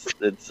 but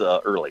it's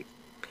early.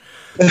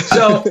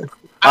 So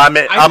I'm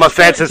a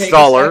fence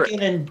installer.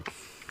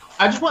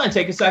 I just want to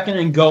take a second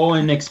and go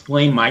and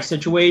explain my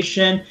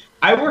situation.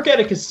 I work at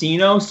a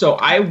casino, so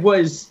I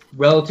was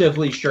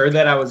relatively sure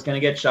that I was going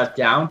to get shut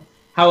down.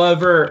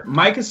 However,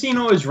 my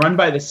casino is run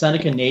by the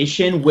Seneca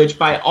Nation, which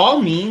by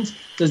all means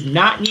does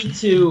not need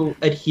to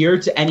adhere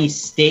to any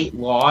state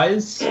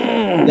laws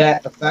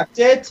that affect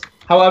it.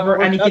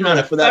 However, anything on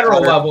a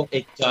federal level,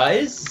 it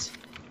does.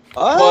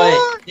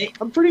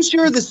 I'm pretty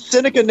sure the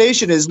Seneca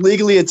Nation is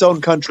legally its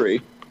own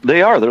country.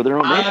 They are. They're their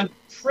own nation. I'm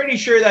pretty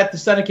sure that the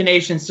Seneca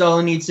Nation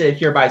still needs to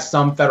adhere by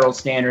some federal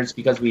standards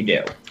because we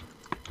do.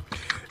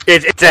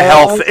 It's a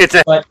health. It's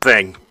a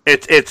thing.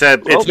 It's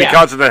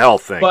because of the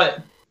health thing.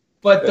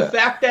 But the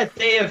fact that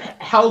they have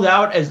held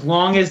out as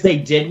long as they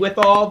did with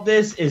all of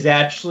this is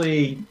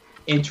actually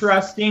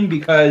interesting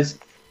because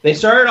they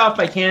started off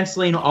by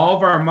canceling all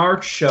of our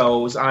March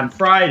shows on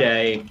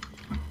Friday,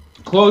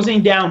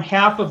 closing down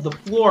half of the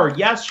floor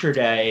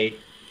yesterday,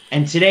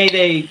 and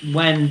today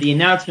when the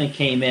announcement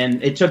came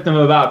in, it took them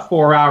about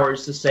 4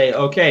 hours to say,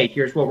 okay,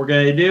 here's what we're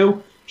going to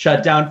do,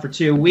 shut down for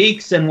 2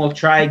 weeks, and we'll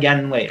try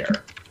again later.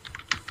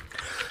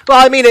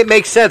 Well, I mean, it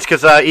makes sense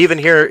because even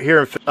here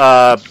in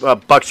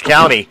Bucks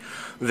County,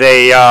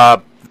 they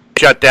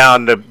shut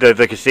down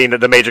the casino,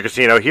 the major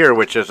casino here,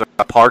 which is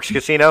Parks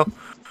Casino,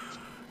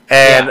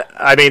 and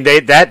I mean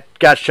that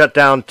got shut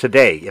down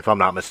today, if I'm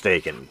not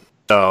mistaken.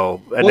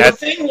 So, the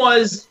thing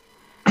was,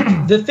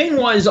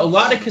 a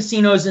lot of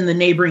casinos in the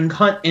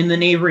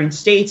neighboring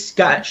states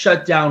got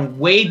shut down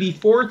way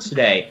before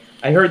today.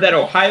 I heard that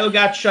Ohio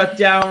got shut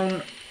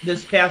down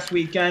this past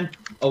weekend.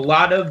 A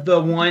lot of the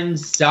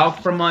ones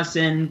south from us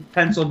in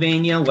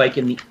Pennsylvania, like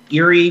in the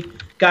Erie,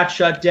 got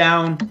shut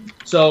down.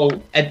 So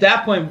at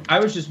that point, I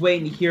was just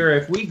waiting to hear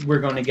if we were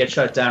going to get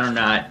shut down or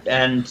not,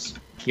 and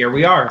here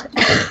we are.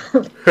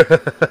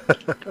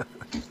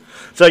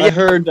 So I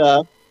heard.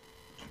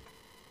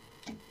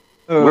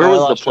 Where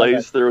was the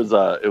place?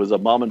 It was a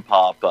mom and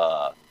pop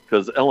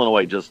because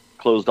Illinois just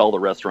closed all the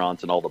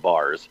restaurants and all the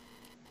bars,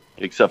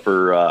 except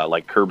for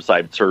like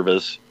curbside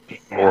service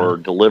or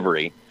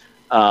delivery.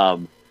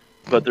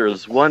 But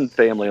there's one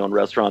family-owned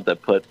restaurant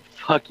that put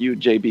 "fuck you,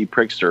 JB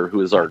Pritzker,"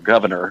 who is our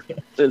governor.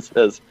 It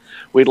says,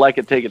 "We'd like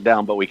it taken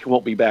down, but we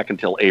won't be back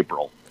until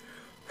April."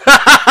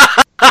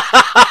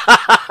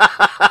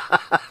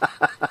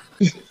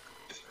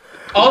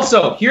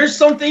 Also, here's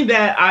something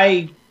that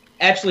I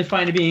actually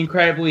find to be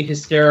incredibly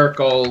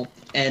hysterical,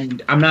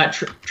 and I'm not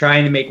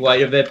trying to make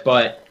light of it,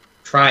 but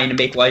trying to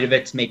make light of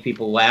it to make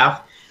people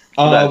laugh.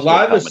 A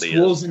lot of the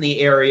schools in the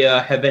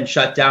area have been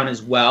shut down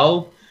as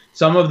well.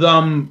 Some of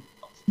them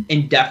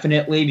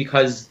indefinitely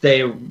because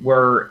they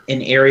were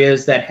in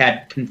areas that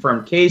had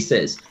confirmed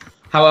cases.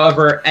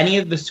 However, any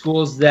of the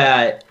schools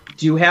that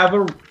do have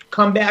a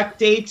comeback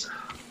date,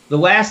 the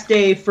last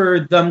day for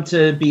them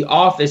to be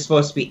off is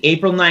supposed to be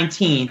April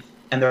 19th,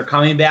 and they're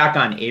coming back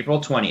on April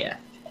 20th.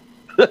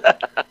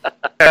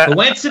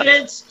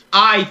 Coincidence?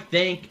 I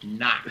think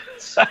not.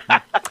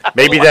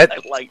 Maybe I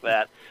like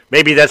that.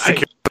 Maybe that's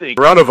the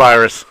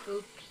coronavirus.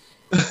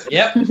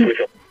 Yep.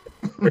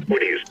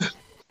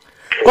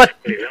 What?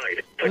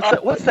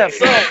 What's that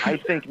song? I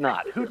think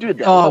not. Who did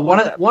that?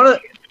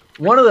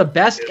 One of the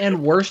best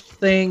and worst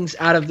things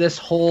out of this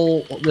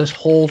whole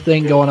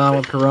thing going on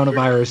with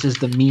coronavirus is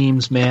the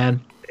memes, man.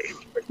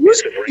 He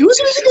was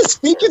using a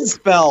speak and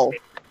spell.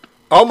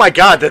 Oh my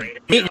God!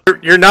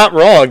 You're not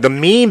wrong. The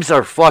memes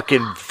are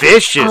fucking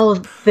vicious. Oh,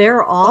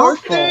 they're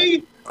awful.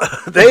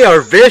 They are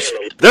vicious.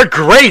 They're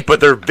great, but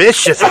they're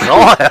vicious as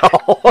all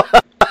hell.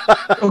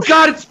 Oh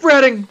God, it's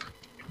spreading.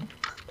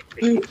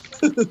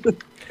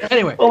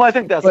 Anyway, well, I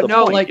think that's the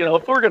point. Like,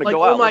 if we're gonna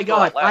go out, oh my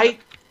God,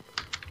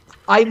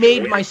 I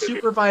made my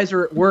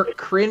supervisor at work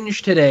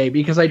cringe today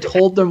because I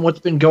told them what's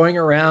been going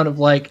around of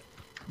like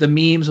the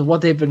memes of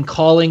what they've been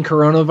calling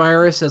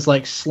coronavirus as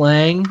like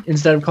slang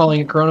instead of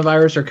calling it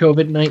coronavirus or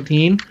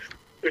COVID-19.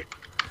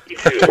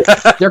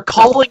 They're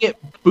calling it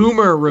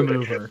boomer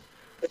remover.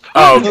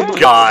 Oh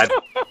God.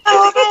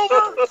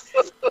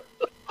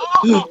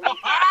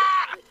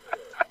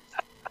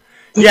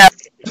 Yeah,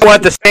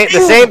 what the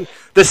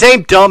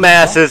same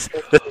dumbasses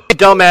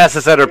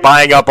that are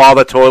buying up all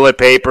the toilet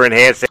paper and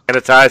hand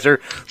sanitizer,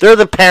 they're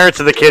the parents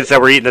of the kids that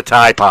were eating the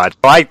Tide Pods.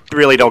 So I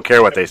really don't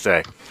care what they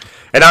say.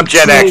 And I'm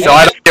Gen X, so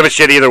I don't give a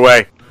shit either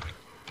way.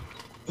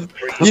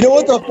 You know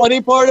what the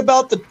funny part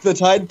about the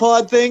Tide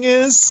Pod thing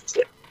is?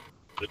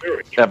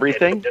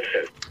 Everything?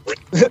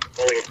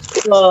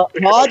 The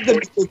pod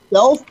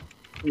itself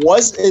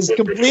is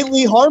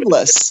completely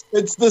harmless.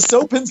 It's the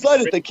soap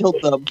inside it that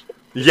killed them.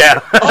 Yeah.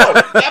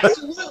 Oh,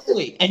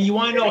 absolutely. And you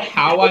want to know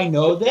how I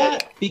know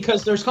that?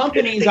 Because there's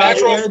companies out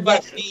there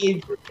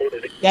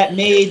that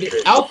made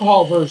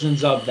alcohol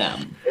versions of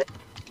them.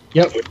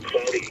 Yep.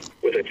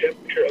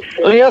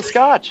 Oh yeah,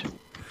 Scotch.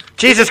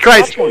 Jesus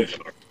Christ.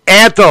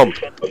 Anthem,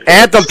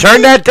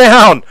 turn that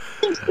down.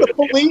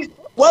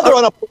 They're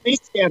on a police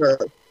scanner.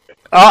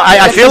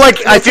 I feel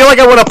like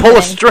I want to pull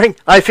a string.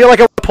 I feel like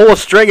I want to pull a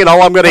string, and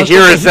all I'm going to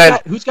hear is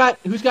that. Who's got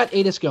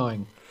ATIS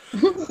going?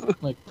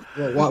 Like,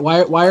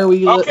 why are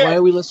we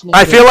listening?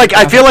 I feel like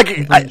I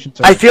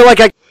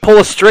can pull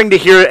a string to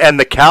hear it, and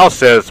the cow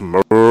says.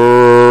 Moo.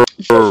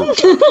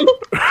 Alright.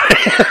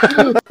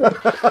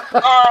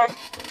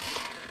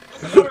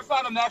 Let's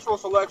find a natural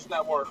selection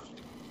that works.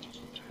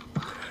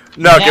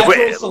 No,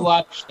 natural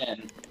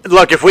selection.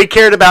 Look, if we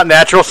cared about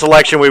natural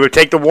selection, we would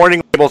take the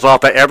warning labels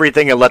off of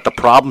everything and let the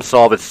problem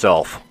solve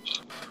itself.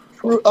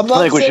 I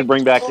think we should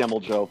bring back Camel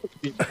Joe.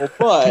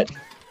 But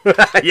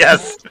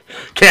yes,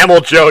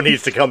 Camel Joe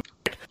needs to come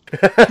back.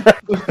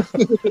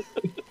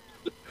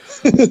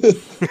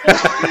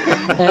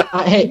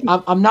 Hey,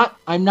 I'm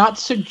not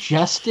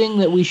suggesting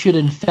that we should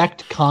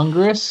infect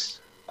Congress.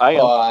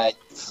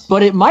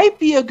 But it might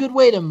be a good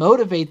way to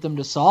motivate them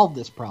to solve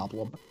this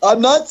problem.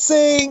 I'm not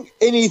saying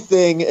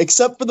anything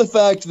except for the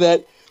fact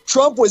that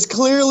Trump was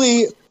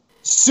clearly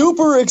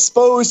super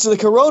exposed to the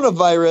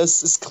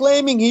coronavirus, is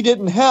claiming he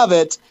didn't have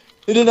it.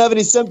 He didn't have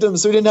any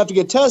symptoms, so he didn't have to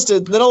get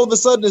tested. And then all of a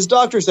sudden his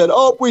doctor said,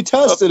 "Oh, we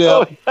tested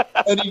him,"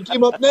 and he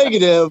came up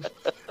negative.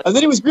 And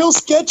then he was real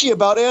sketchy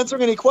about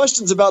answering any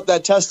questions about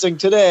that testing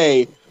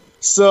today.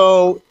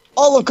 So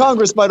all of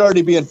Congress might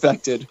already be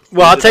infected.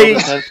 Well, I'll tell you.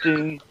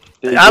 Testing,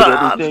 they did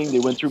everything. They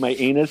went through my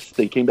anus.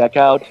 They came back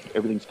out.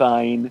 Everything's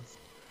fine.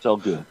 It's all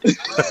good.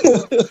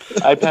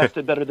 I passed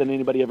it better than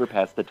anybody ever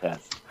passed the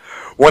test.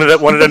 One of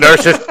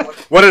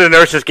the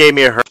nurses gave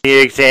me a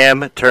hernia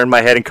exam, turned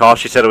my head and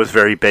coughed. She said it was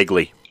very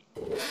bigly.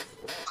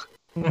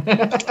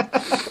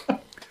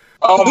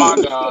 Oh my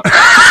god!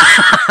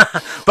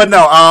 But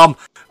no,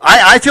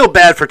 I feel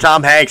bad for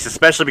Tom Hanks,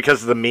 especially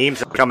because of the memes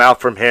that come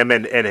out from him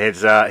and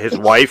his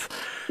wife.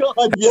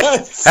 God,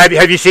 yes.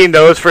 Have you seen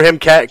those for him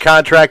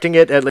contracting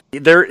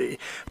it?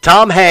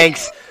 Tom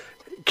Hanks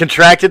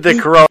contracted the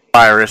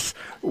coronavirus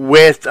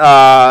with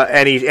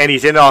and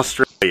he's in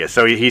Australia,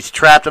 so he's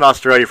trapped in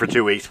Australia for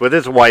 2 weeks with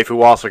his wife,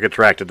 who also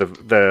contracted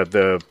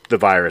the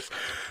virus.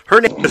 Her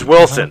name is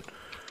Wilson.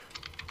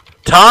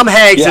 Tom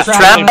Hanks is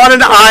trapped on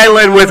an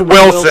island with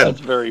Wilson. That's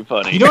very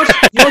funny. You know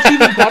what's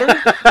even better?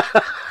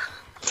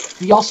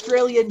 The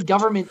Australian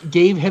government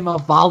gave him a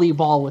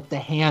volleyball with the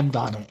hand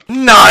on it.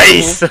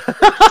 Nice! So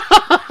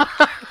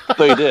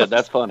he did.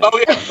 That's funny.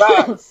 Oh, yeah,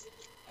 facts.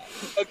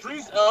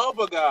 Idris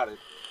Elba got it.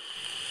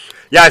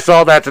 Yeah, I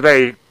saw that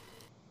today.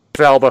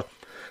 Elba.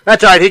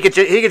 That's all right. He could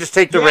just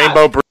take the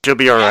Rainbow Bridge. He'll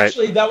be all right.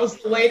 Actually, that was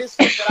the latest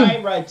one that I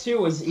read, too,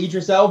 was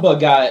Idris Elba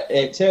got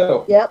it,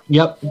 too. Yep.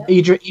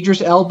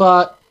 Idris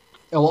Elba...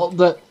 Well,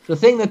 the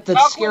thing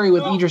that's scary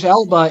with Idris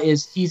Elba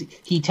is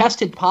he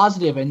tested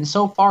positive, and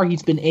so far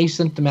he's been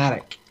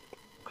asymptomatic.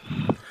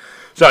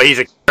 So he's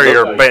a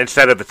carrier, but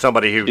instead of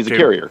somebody who... He's a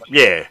carrier.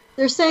 Yeah.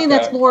 They're saying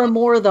that's more and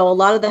more, though. A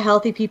lot of the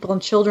healthy people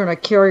and children are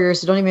carriers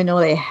who don't even know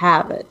they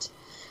have it.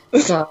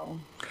 So,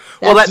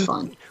 that's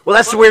fun. Well,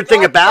 that's the weird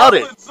thing about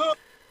it.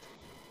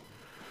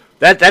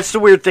 That's the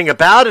weird thing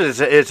about it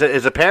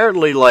is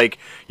apparently, like,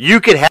 you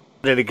could have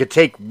it and it could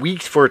take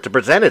weeks for it to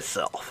present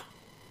itself.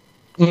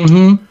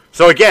 Mm-hmm.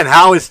 So again,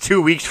 how is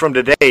 2 weeks from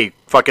today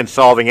fucking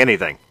solving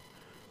anything?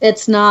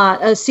 It's not.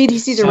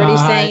 CDC's already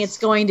saying it's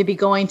going to be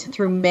going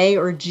through May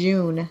or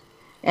June.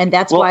 And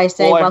that's why I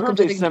say welcome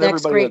to the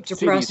next Great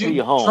Depression.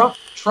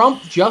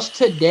 Trump just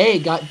today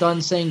got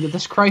done saying that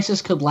this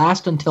crisis could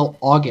last until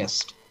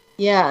August.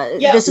 Yeah,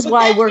 this is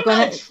why we're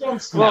going to...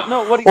 Well,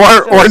 no, what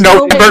or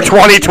November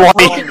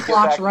 2020.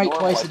 Clock's right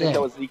twice a day.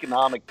 That was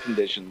economic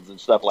conditions and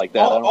stuff like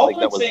that.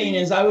 All I'm saying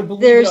is I would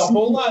believe it a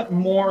whole lot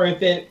more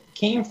if it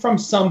came from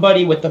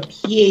somebody with a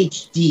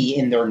PhD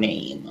in their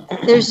name.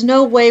 There's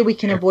no way we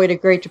can avoid a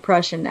Great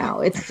Depression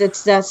now.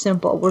 It's that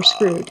simple. We're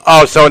screwed.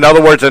 Oh, so in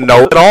other words, a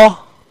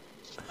know-it-all?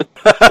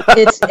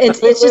 It's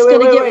just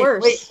going to get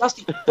worse. Wait,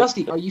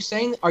 Dusty, are you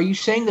saying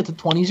that the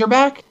 20s are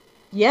back?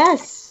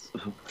 Yes.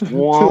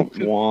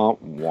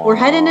 We're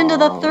heading into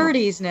the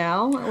 30s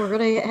now. We're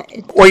gonna.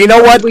 Well, you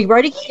know what? We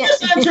already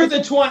Let's enter the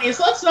 20s.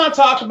 Let's not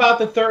talk about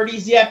the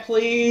 30s yet,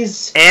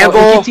 please. It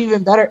gets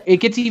even better.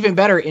 It gets even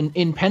better.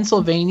 In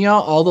Pennsylvania,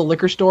 all the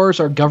liquor stores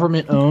are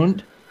government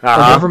owned or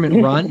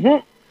government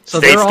run,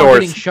 so they're all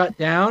getting shut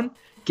down.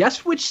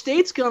 Guess which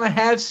state's gonna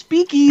have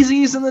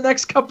speakeasies in the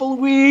next couple of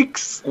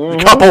weeks? A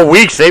couple of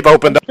weeks? They've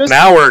opened up an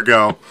hour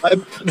ago.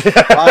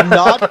 I'm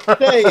not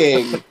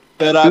saying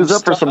that I'm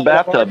up for some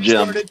bathtub,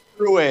 Jim.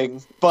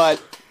 Brewing, but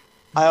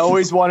I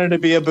always wanted to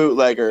be a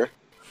bootlegger.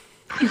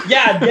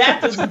 Yeah, that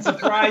doesn't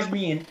surprise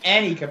me in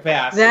any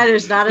capacity. That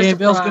is not a surprise.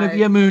 Bill's going to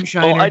be a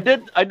moonshiner.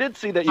 Oh, I did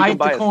see that you can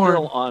buy a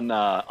still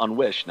on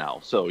Wish now.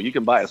 So you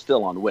can buy a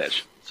still on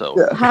Wish. So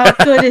how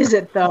good is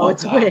it though?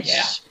 It's Wish.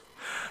 Yeah.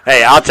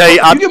 Hey, I'll tell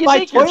you. You can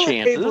buy toilet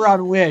paper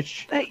on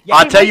Wish. Hey,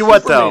 I'll tell you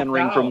what though. Superman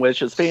ring from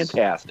Wish is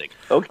fantastic.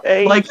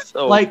 Okay,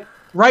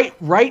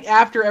 Right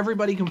after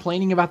everybody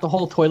complaining about the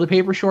whole toilet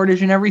paper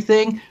shortage and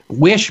everything,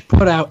 Wish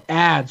put out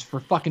ads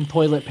for fucking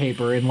toilet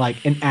paper in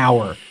like an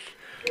hour.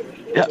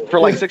 Yeah, for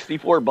like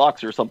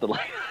 $64 or something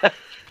like that.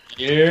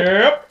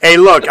 Yep. Hey,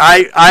 look,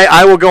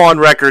 I will go on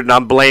record and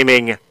I'm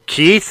blaming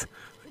Keith,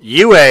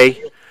 UA,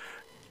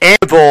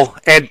 Anvil,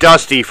 and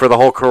Dusty for the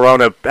whole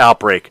corona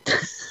outbreak.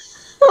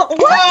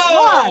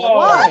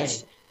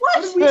 What?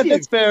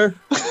 That's fair.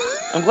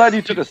 I'm glad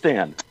you took a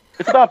stand.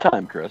 It's about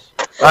time, Chris.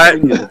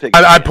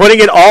 I'm putting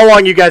it all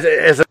on you guys.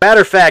 As a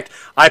matter of fact,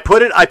 I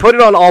put it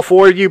on all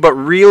four of you, but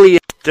really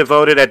it's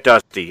devoted at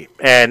Dusty,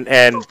 and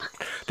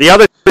the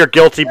other are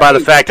guilty by the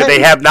fact that they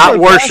have not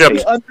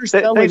worshipped.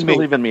 Thanks for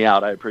leaving me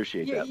out. I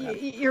appreciate that, man.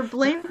 You're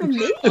blaming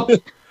me.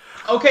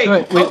 Okay,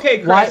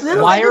 okay,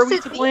 why are we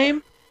to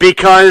blame?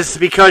 Because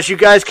you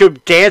guys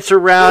could dance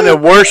around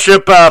and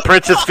worship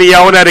Princess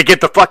Fiona to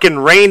get the fucking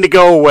rain to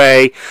go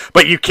away,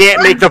 but you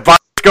can't make the virus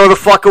go the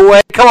fuck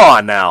away. Come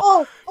on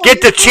now,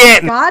 get the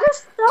chanting.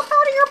 Goddess stuff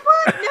out of your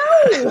butt?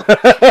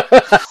 No.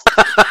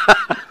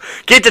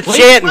 Get to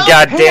chanting,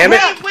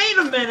 goddammit. Wait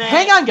a minute.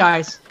 Hang on,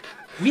 guys.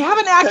 We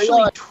haven't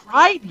actually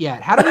tried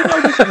yet. How do we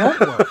know this won't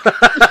work?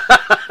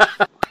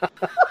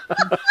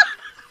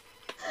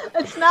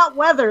 It's not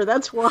weather,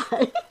 that's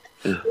why.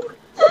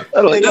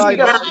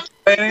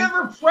 I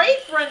never prayed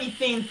for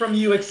anything from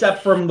you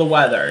except from the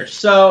weather,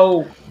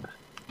 so...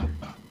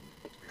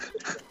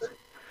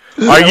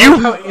 Are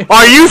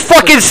you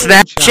fucking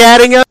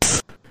Snapchatting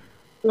us?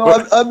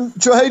 No, I'm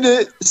trying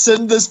to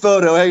send this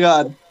photo. Hang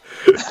on.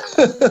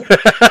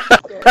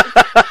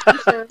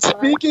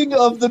 Speaking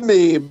of the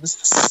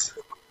memes,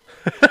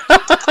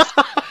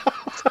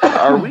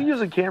 are we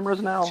using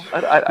cameras now?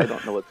 I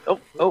don't know what.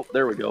 Oh,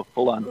 there we go.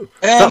 Hold on.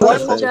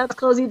 Chat's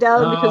closing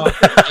down because.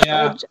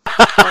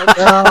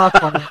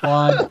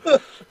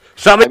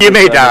 Some of you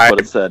may die. What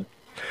it said.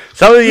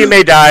 Some of you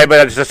may die,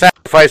 but it's a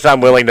sacrifice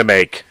I'm willing to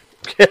make.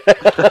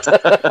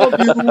 Some of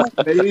you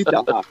may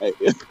die.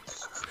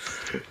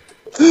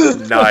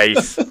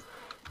 Nice.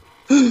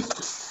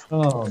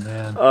 Oh,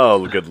 man.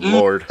 Oh, good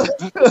lord.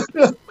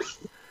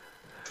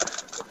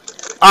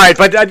 All right,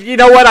 but you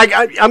know what?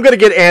 I'm going to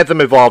get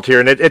Anthem involved here,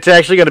 and it's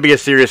actually going to be a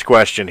serious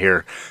question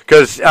here.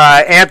 Because,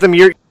 Anthem,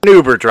 you're an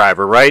Uber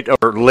driver, right?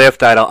 Or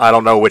Lyft? I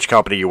don't know which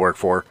company you work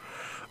for.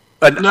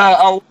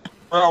 No,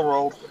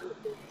 railroad.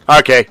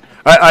 Okay.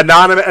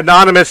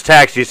 Anonymous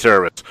taxi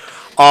service.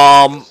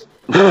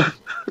 They're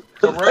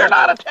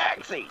not a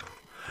taxi.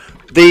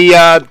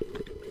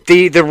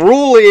 The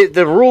rule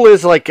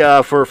is like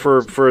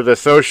for the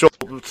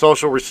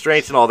social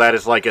restraints and all that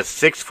is like a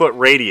 6-foot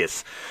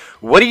radius.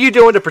 What are you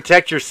doing to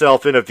protect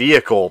yourself in a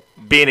vehicle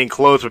being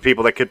enclosed with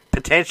people that could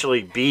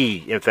potentially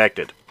be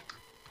infected?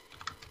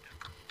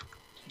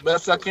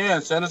 Best I can.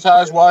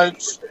 Sanitize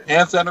wipes,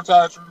 hand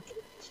sanitizer,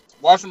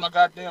 washing my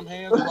goddamn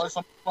hands like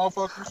some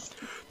motherfuckers.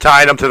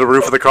 Tying them to the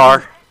roof of the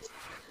car?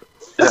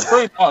 That's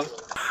pretty much.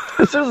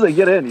 As soon as they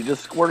get in, you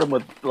just squirt them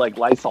with like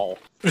Lysol.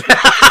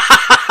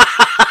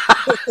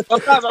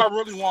 Sometimes I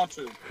really want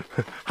to.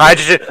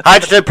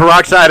 Hydrogen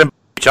peroxide and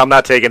bleach. I'm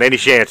not taking any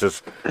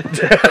chances.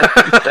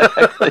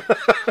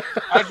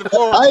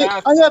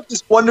 I have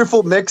this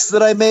wonderful mix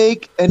that I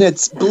make, and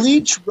it's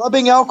bleach,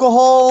 rubbing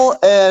alcohol,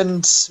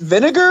 and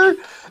vinegar,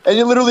 and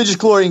you literally just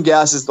chlorine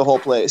gases the whole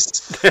place.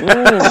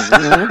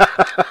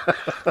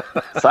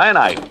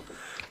 Cyanide.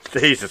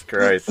 Jesus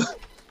Christ.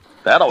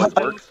 That always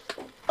works.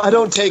 I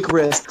don't take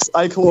risks.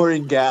 I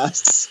chlorine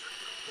gas.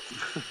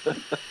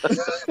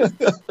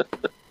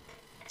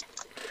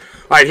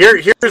 All right,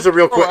 here's a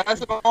real quick.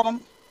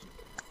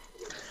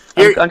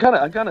 I'm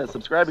kind of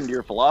subscribing to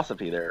your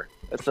philosophy there.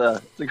 It's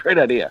a great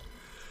idea.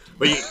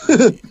 But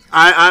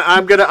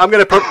I'm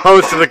gonna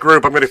propose to the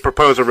group. I'm gonna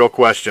propose a real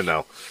question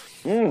though.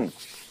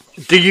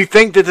 Do you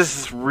think that this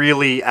is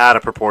really out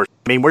of proportion?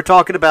 I mean, we're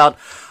talking about,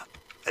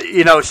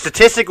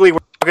 statistically, we're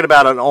talking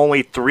about an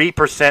only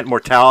 3%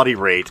 mortality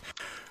rate.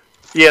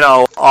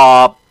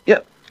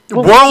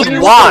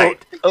 Worldwide.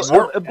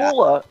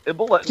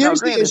 Ebola. Now,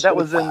 granted, that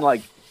was in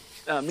like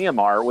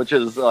Myanmar, which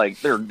is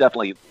like they're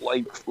definitely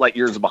light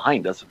years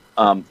behind us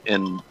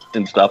in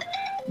stuff.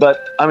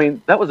 But I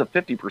mean, that was a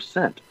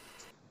 50%.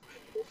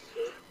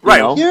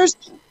 Right.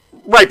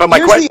 Right, but my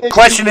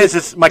question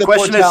is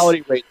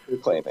mortality rate you're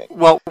claiming.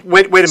 Well,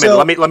 wait a minute. So,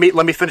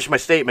 let me finish my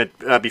statement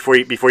before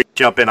you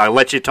jump in. I'll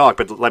let you talk,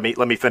 but let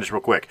me finish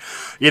real quick.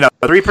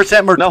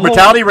 3%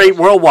 mortality rate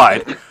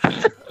worldwide.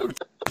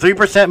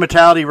 3%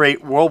 mortality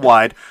rate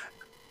worldwide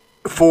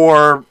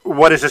for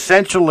what is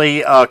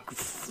essentially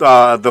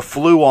the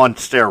flu on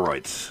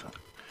steroids.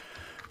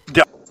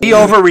 Are we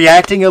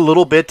overreacting a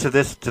little bit to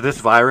this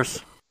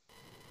virus?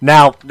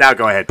 Now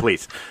go ahead,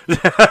 please.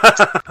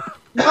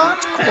 Not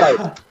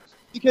quite.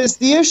 Because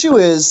the issue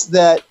is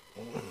that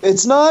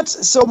it's not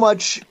so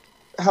much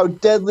how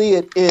deadly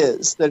it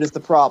is that is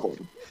the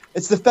problem.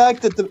 It's the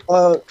fact that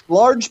the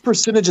large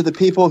percentage of the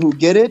people who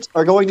get it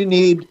are going to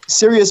need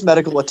serious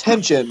medical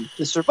attention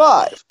to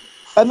survive.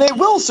 And they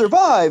will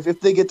survive if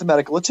they get the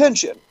medical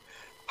attention.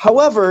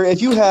 However,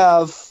 if you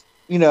have,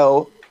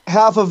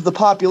 half of the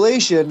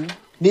population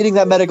needing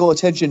that medical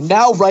attention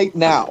right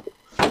now,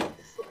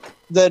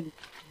 then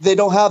they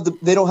don't have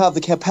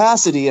the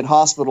capacity in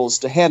hospitals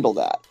to handle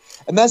that.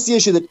 And that's the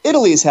issue that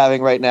Italy is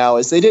having right now,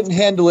 is they didn't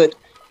handle it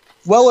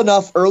well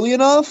enough early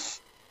enough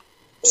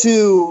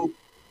to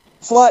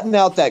flatten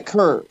out that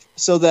curve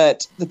so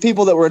that the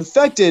people that were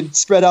infected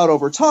spread out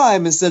over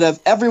time instead of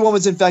everyone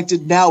was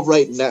infected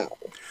right now.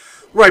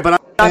 Right, but I'm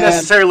not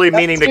necessarily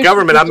meaning the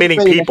government, I'm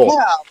meaning people.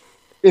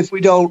 If we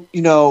don't,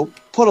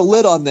 put a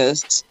lid on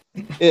this,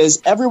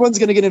 is everyone's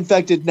going to get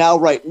infected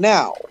right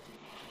now.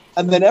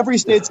 And then every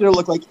state's going to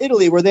look like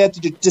Italy, where they have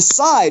to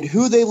decide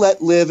who they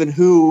let live and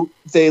who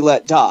they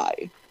let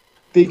die.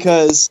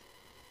 Because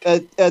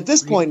at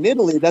this point in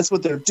Italy, that's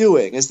what they're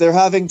doing, is they're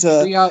having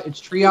to...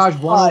 It's triage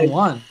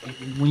 101.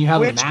 When you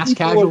have a mass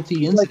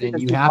casualty incident,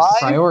 you have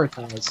to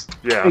prioritize.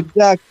 Yeah.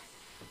 Exactly.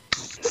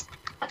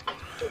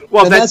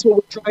 Well, and that's what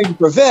we're trying to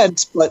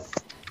prevent, but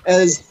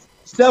as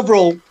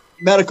several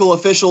medical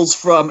officials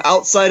from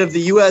outside of the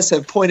U.S.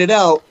 have pointed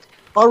out,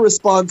 our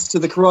response to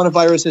the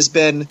coronavirus has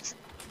been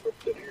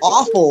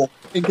awful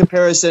in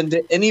comparison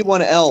to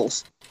anyone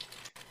else.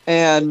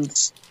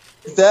 And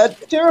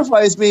that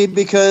terrifies me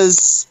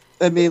because,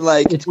 I mean,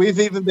 like, we've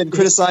even been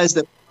criticized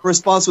that our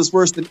response was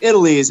worse than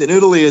Italy's, and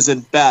Italy is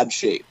in bad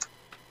shape.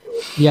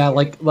 Yeah,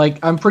 like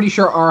I'm pretty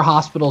sure our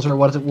hospitals are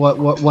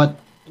what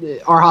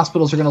our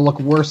hospitals are going to look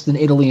worse than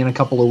Italy in a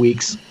couple of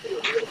weeks.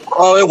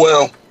 Oh, it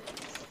will.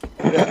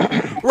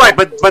 Right,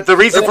 but the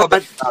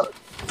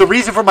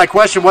reason for my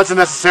question wasn't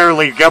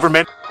necessarily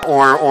government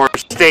or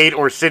state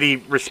or city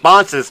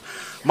responses.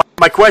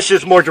 My question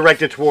is more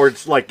directed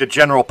towards like the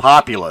general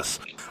populace.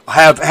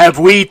 Have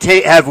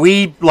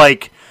we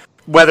like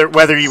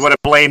whether you want to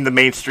blame the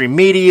mainstream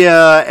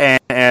media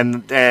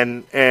and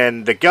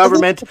the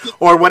government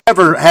or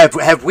whatever,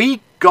 have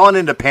we gone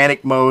into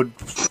panic mode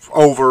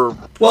over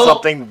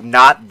something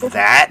not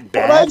that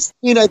bad? What I've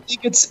seen, I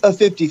think it's a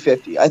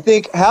 50-50. I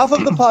think half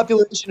of the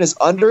population is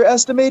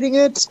underestimating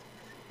it,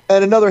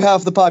 and another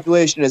half of the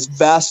population is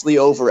vastly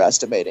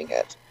overestimating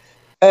it.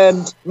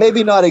 And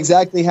maybe not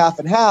exactly half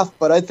and half,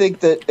 but I think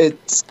that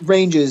it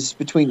ranges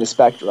between the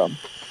spectrum.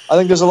 I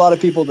think there's a lot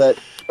of people that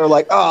are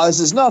like, oh, this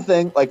is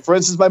nothing. Like, for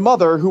instance, my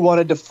mother, who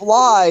wanted to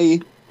fly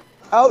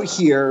out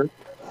here,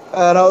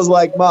 and I was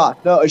like, Ma,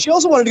 no. She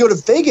also wanted to go to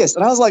Vegas,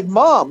 and I was like,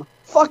 Mom,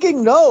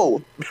 fucking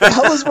no. What the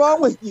hell is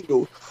wrong with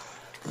you?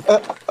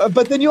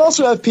 But then you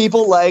also have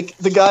people like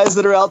the guys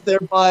that are out there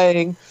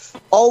buying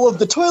all of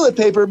the toilet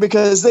paper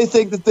because they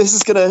think that this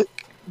is going to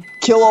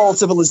kill all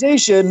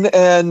civilization,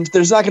 and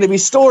there's not going to be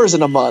stores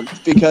in a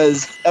month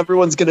because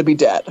everyone's going to be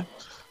dead.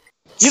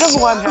 You know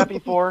who I'm happy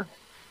for?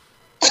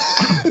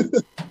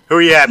 Who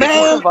are you happy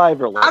for?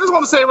 Survivalist. I just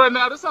want to say right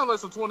now, this sounds like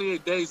some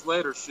 28 Days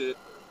Later shit.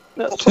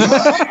 No,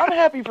 I'm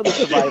happy for the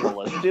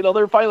survivalists. You know,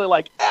 they're finally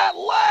like, at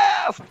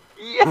last!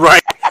 Yeah.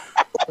 Right.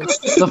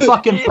 The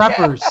fucking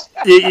preppers.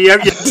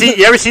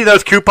 You ever see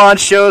those coupon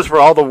shows where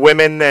all the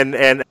women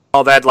and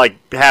all that like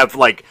have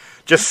like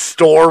just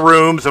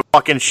storerooms of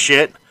fucking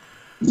shit?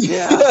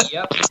 Yeah.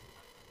 Yep.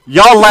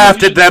 Y'all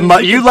laughed at them.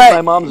 You my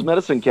let mom's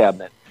medicine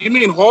cabinet. You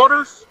mean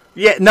hoarders?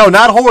 Yeah, no,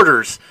 not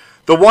hoarders.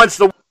 The ones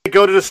that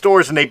go to the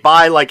stores and they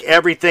buy like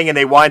everything and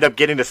they wind up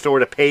getting the store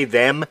to pay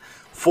them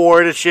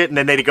for it and shit, and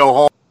then they go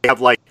home. They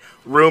have like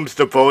rooms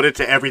devoted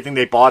to everything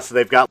they bought, so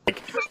they've got like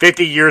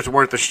 50 years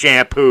worth of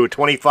shampoo,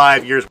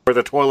 25 years worth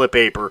of toilet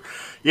paper,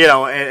 you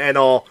know, and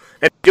all.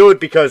 And do it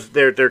because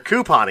they're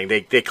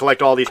couponing. They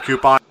collect all these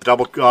coupons,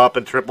 double up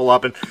and triple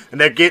up, and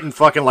they're getting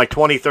fucking like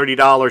 $20,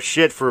 $30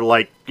 shit for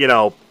like, you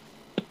know,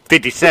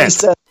 50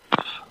 cents.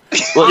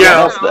 Well,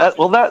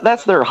 yeah,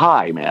 that's their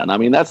high, man. I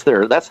mean, that's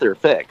their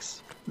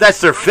fix.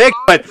 That's their fix,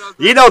 but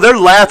you know they're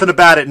laughing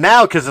about it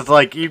now because it's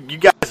like you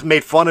guys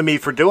made fun of me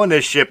for doing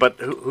this shit, but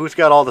who's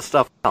got all the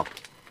stuff now?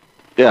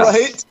 Yeah.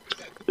 Right?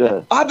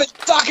 Yeah. I've been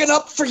stocking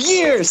up for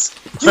years.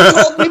 You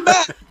told me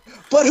back.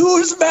 But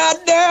who's mad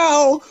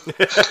now?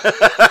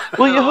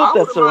 Well, you hope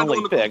that's their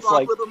only fix.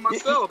 Like,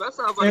 that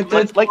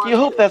sounds like you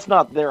hope that's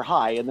not their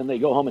high, and then they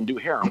go home and do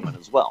heroin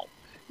as well.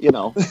 You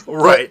know,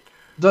 right?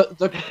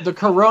 The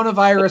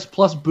coronavirus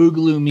plus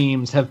Boogaloo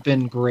memes have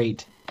been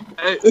great.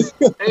 Hey, yo,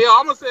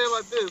 I'm gonna say it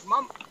like this.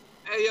 My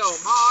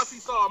auntie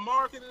saw a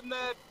market in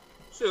that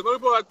shit. Let me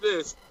put it like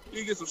this: you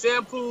can get some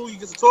shampoo, you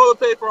get some toilet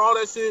paper, all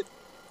that shit.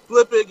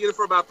 Flip it, get it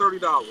for about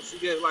 $30. You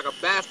get like a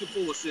basket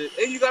full of shit,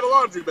 and you got a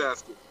laundry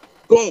basket.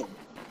 Boom.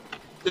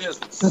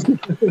 Business.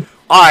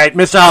 All right,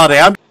 Mr.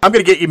 Holiday, I'm going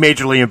to get you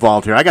majorly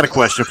involved here. I got a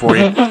question for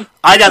you.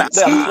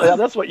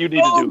 That's what you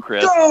need to do,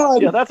 Chris.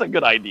 God. Yeah, that's a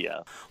good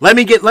idea. Let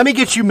me get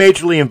you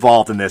majorly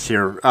involved in this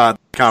here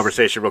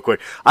conversation real quick.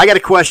 I got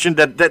a question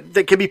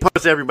that can be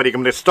posed to everybody. I'm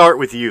going to start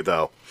with you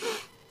though.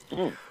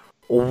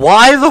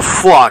 Why the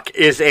fuck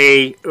is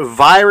a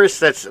virus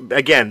that's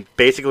again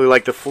basically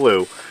like the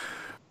flu?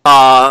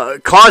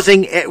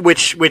 Causing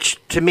which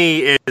to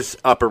me is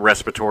upper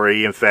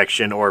respiratory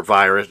infection or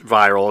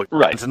viral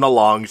right. in the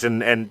lungs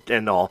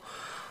and all.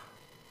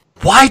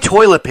 Why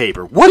toilet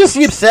paper? What is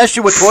the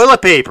obsession with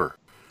toilet paper?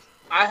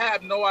 I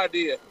have no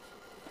idea.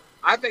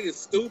 I think it's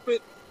stupid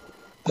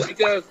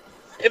because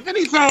if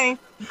anything,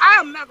 I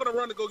am not going to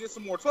run to go get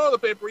some more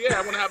toilet paper. Yeah,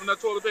 I want to have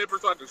enough toilet paper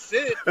so I can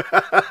shit.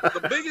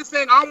 The biggest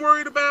thing I'm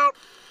worried about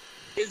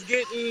is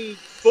getting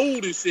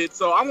food and shit.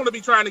 So I'm going to be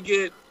trying to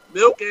get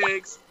milk,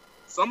 eggs,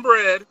 some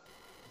bread,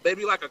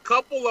 maybe like a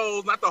couple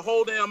loaves, not the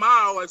whole damn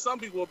aisle like some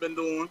people have been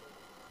doing.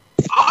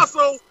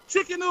 Also,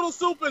 chicken noodle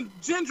soup and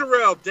ginger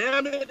ale,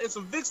 damn it, and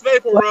some Vicks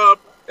Vapor Rub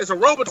and some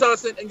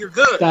Robitussin, and you're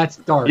good. That's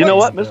dark. You know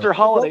what? Mr.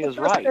 Holiday is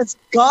right. That's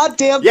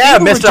goddamn. Yeah,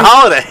 Mr.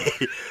 Holiday.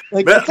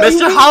 Like,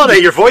 Mr. Holiday,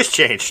 your voice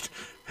changed.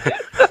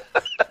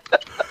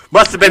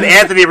 Must have been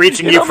Anthony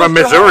reaching you from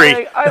Mr. Missouri.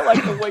 Holiday, I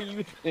like the way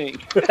you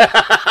think.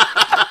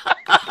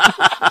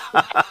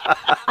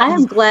 I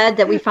am glad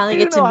that we finally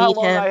get to meet how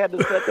long him. I had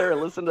to sit there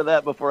and listen to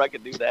that before I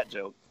could do that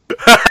joke.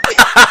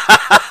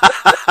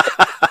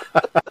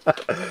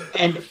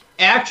 And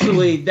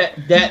actually,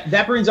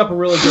 that brings up a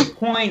really good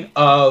point.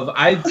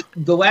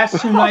 The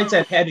last 2 nights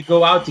I've had to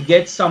go out to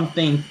get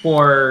something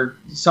for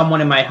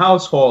someone in my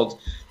household,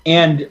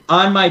 and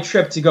on my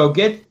trip to go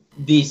get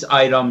these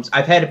items,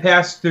 I've had to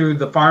pass through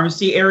the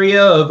pharmacy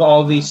area of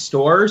all these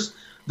stores.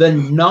 The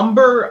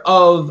number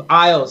of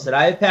aisles that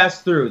I've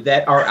passed through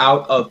that are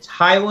out of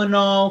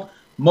Tylenol,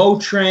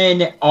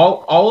 Motrin,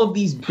 all of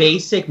these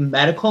basic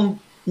medical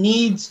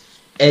needs,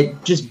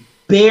 just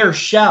bare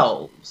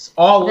shelves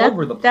all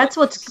over the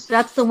place.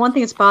 That's the one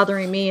thing that's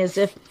bothering me is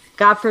if,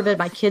 God forbid,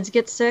 my kids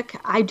get sick,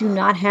 I do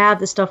not have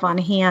the stuff on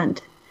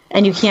hand,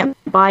 and you can't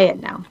buy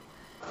it now.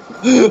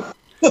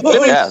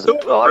 Yeah,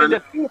 well, I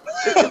mean,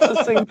 it's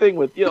the same thing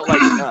with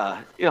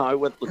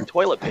with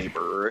toilet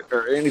paper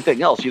or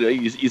anything else.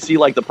 You see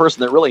like the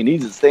person that really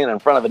needs it standing in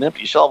front of an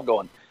empty shelf,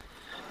 going,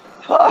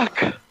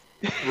 "Fuck,"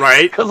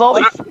 right? Because all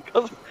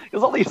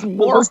these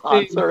morons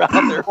are out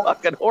there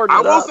fucking hoarding.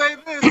 I will say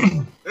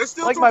this: there's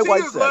still like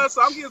tortillas left,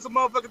 so I'm getting some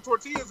motherfucking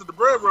tortillas if the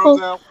bread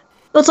runs out.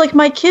 It's like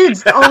my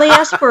kids. All they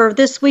asked for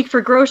this week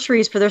for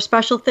groceries for their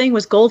special thing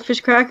was goldfish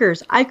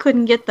crackers. I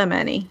couldn't get them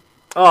any.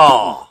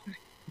 Oh.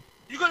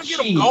 You gonna get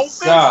them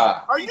goldfish?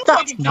 Are you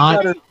fucking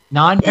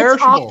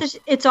non-perishable?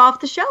 It's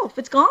off the shelf.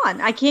 It's gone.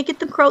 I can't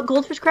get the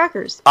goldfish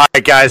crackers. All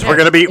right, guys, we're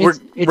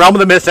Realm of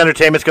the Mist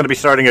Entertainment's going to be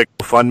starting a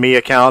GoFundMe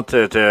account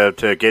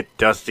to get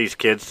Dusty's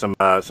kids some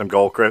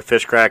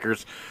goldfish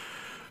crackers.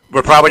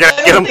 We're probably going to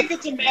get them. I don't think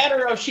it's a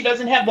matter of she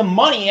doesn't have the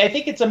money. I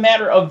think it's a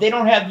matter of they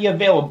don't have the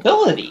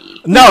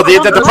availability. No,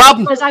 the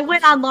problem because I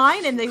went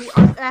online and they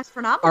asked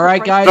for All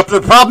right, guys.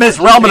 The problem is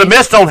Realm of the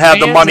Mist don't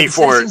have the money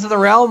for it. Citizens of the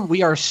Realm,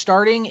 we are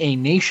starting a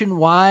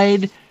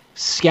nationwide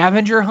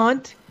scavenger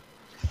hunt.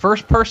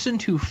 First person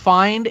to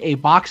find a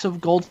box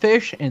of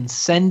goldfish and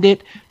send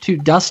it to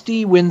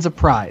Dusty wins a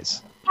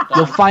prize.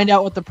 You'll find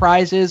out what the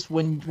prize is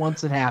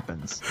once it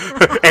happens.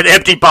 An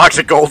empty box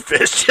of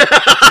goldfish.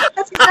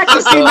 That's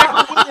exactly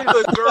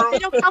They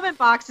don't come in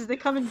boxes; they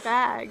come in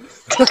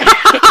bags.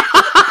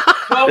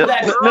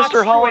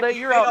 Mr. Holiday,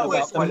 you're out and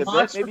about quite a bit.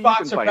 Monster Maybe box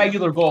you of can find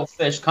regular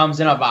goldfish comes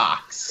in a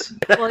box.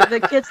 Well, the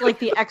kids like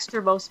the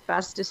extra most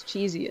bestest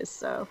cheesiest,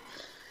 so.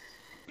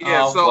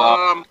 Yeah.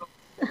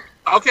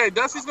 Okay,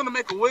 Dusty's gonna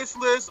make a wish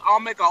list.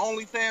 I'll make an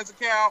OnlyFans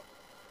account.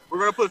 We're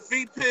gonna put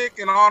feet pic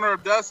in honor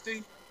of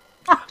Dusty.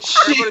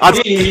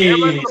 Everybody's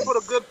gonna put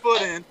a good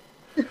foot in.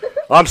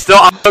 I'm still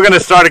going to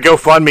start a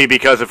GoFundMe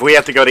because if we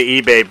have to go to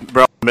eBay,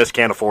 bro, Miss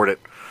can't afford it.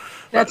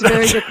 That's a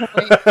very good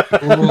point.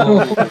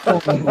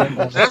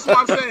 That's what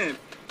I'm saying.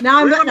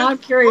 Now I'm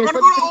curious. We're gonna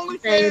go to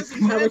OnlyFans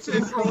and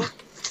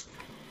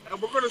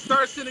we're gonna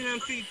start sending in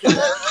feet pics.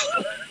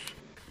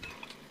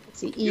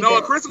 You know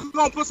what? Chris is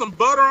gonna put some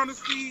butter on his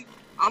feet.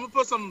 I'm gonna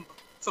put some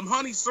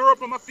honey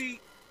syrup on my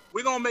feet.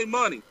 We're gonna make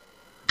money.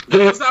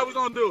 That's how we're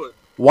gonna do it.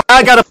 Why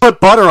I gotta put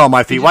butter on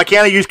my feet? Why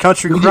can't I use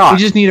Country Crock? We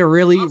just need a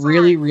really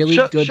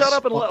good. Shut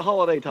up and let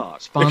Holiday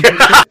talk. Well,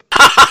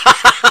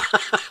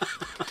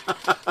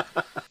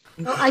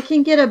 I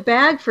can get a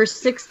bag for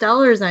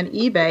 $6 on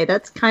eBay.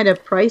 That's kind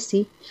of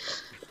pricey.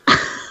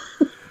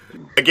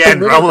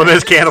 Again, Realm of the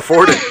Mist can't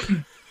afford it.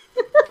 Some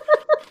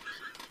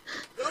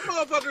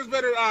motherfuckers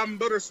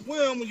better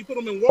swim when you put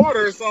them in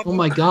water or something. Oh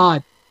my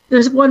god!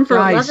 There's one for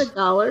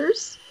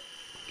 $11.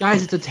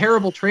 Guys, it's a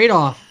terrible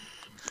trade-off.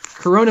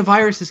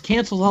 Coronavirus has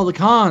canceled all the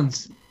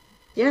cons.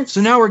 Yes.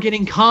 So now we're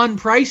getting con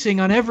pricing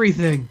on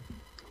everything.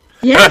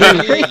 Yeah,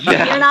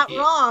 you're not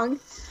wrong.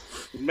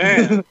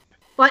 Man.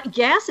 But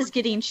gas is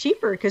getting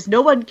cheaper because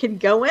no one can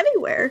go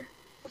anywhere.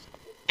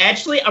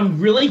 Actually, I'm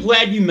really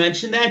glad you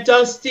mentioned that,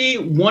 Dusty.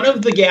 One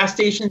of the gas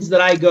stations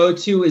that I go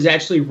to is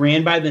actually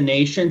ran by the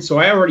nation, so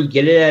I already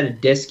get it at a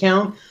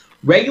discount.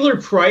 Regular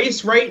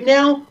price right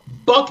now,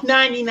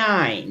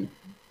 $1.99.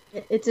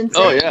 It's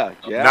insane. Oh yeah.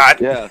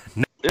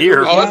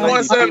 Here. Oh,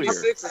 it's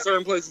 176 in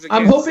certain places.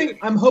 I'm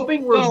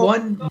hoping we're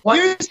one.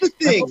 Here's the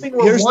thing.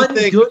 We're one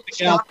good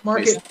stock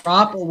market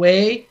drop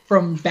away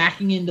from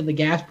backing into the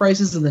gas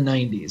prices of the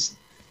 90s.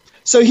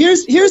 So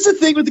here's the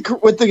thing with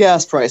the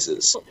gas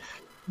prices.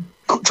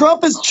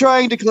 Trump is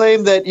trying to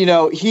claim that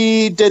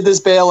he did this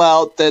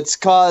bailout that's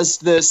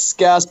caused this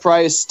gas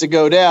price to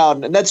go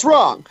down, and that's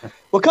wrong.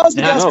 What caused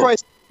the gas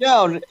price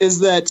down is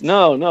that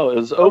no, it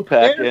was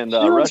OPEC and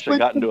Russia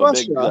got into a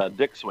big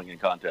dick swinging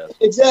contest.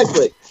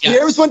 Exactly. Yes. The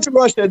Arabs went to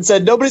Russia and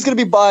said nobody's going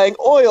to be buying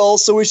oil,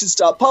 so we should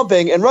stop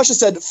pumping. And Russia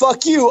said,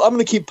 "Fuck you! I'm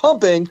going to keep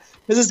pumping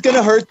because it's going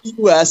to hurt the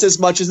U.S. as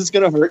much as it's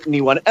going to hurt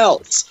anyone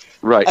else."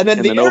 Right. And then,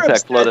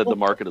 OPEC flooded the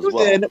market as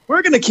well.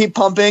 We're going to keep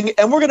pumping,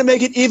 and we're going to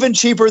make it even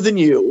cheaper than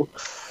you.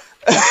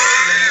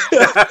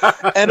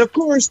 And of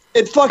course,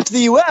 it fucked the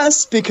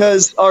U.S.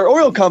 because our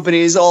oil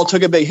companies all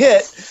took a big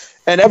hit.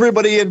 And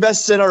everybody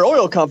invests in our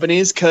oil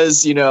companies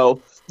because,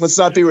 let's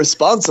not be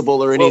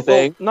responsible or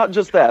anything. Well, not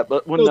just that,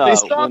 but when they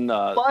stopped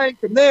buying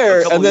from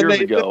there, and then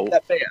they go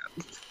that ban.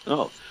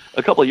 Oh,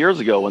 a couple of years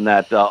ago when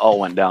that all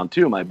went down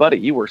too, my buddy,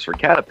 he works for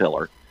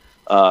Caterpillar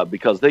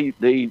because they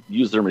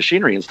use their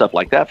machinery and stuff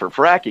like that for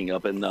fracking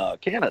up in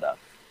Canada,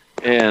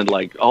 and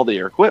like all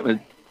their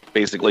equipment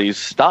basically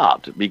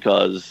stopped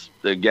because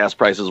the gas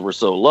prices were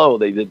so low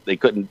they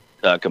couldn't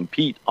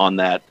compete on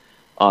that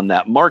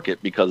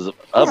market because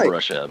of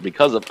Russia,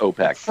 because of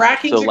OPEC.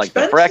 Fracking's so like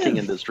expensive. the fracking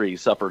industry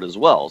suffered as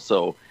well.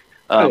 So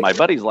my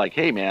buddy's like,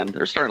 hey man,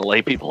 they're starting to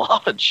lay people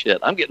off and shit.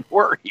 I'm getting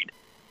worried.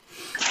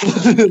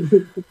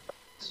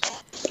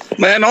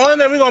 Man, the only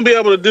thing we're gonna be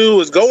able to do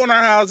is go in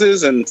our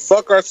houses and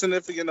fuck our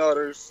significant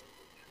others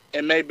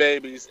and make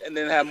babies and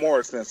then have more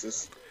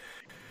expenses.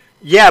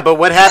 Yeah, but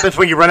what happens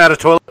when you run out of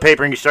toilet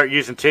paper and you start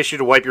using tissue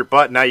to wipe your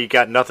butt? Now you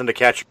got nothing to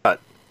catch your butt.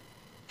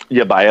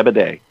 You buy a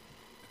bidet.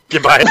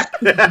 You buy it.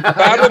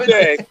 Buy a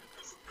bidet.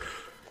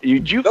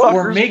 You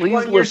fuckers, make please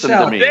one listen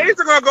yourself. to me. Bidets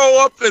are gonna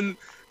go up and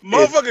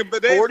motherfucking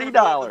bidets.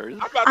 $40.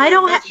 I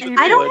don't have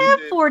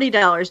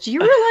 $40. Do you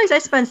realize I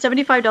spend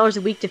 $75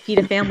 a week to feed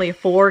a family of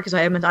 4 because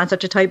I am on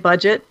such a tight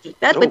budget?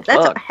 That's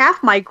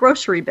half my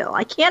grocery bill.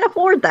 I can't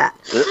afford that.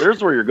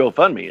 There's where your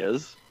GoFundMe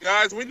is.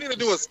 Guys, we need to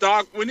do a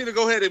stock. We need to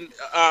go ahead and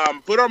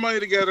put our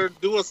money together,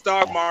 do a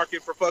stock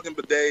market for fucking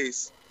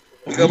bidets.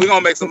 Because we're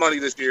gonna make some money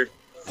this year.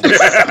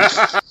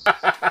 That's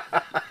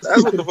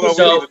what the fuck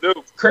we need to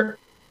do.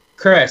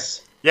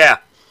 Chris. Yeah.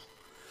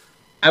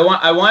 I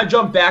want to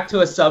jump back to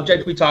a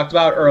subject we talked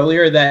about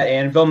earlier that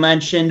Anvil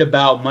mentioned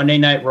about Monday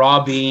Night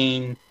Raw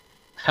being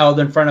held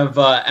in front of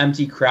an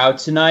empty crowd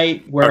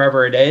tonight,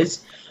 wherever it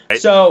is. Right.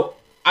 So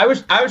I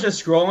was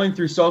just scrolling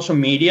through social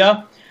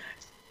media.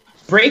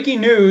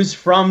 Breaking news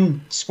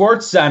from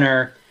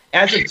SportsCenter.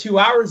 As of 2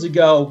 hours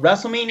ago,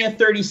 WrestleMania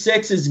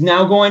 36 is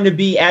now going to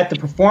be at the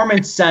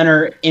Performance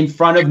Center in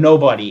front of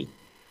nobody.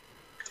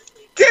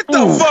 Get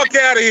the fuck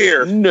out of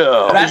here!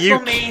 No.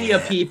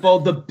 WrestleMania, people,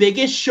 the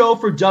biggest show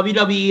for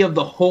WWE of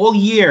the whole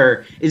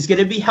year is going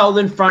to be held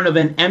in front of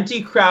an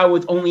empty crowd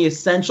with only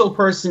essential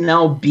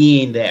personnel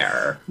being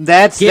there.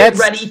 Get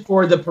ready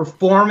for the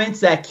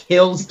performance that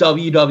kills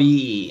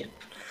WWE.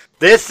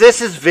 This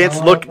is Vince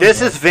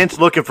Vince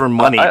looking for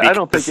money. I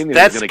don't think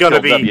anything's going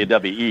to kill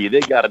WWE. They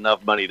got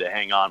enough money to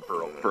hang on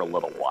for a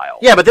little while.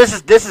 Yeah, but this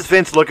is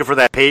Vince looking for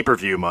that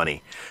pay-per-view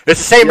money. It's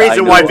the same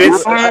reason why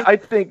Vince. I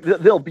think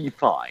they'll be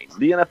fine.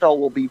 The NFL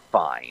will be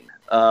fine.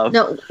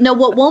 No.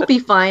 What won't be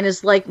fine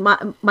is like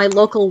my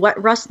local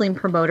wrestling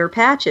promoter,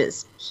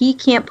 Patches. He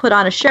can't put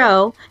on a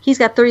show. He's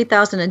got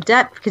 $30,000 in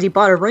debt because he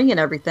bought a ring and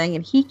everything,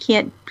 and he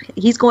can't.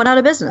 He's going out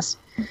of business.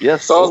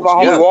 Yes. So is my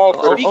homie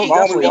Walter.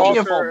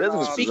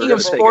 Speaking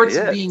of sports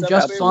and being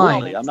just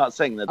fine, I'm not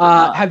saying that.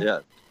 I'm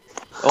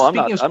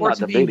not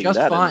debating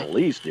that fine. in the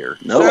least here.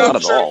 No, not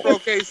at all.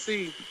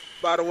 KC,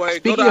 by the way.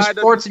 Speaking of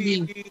sports and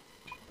being.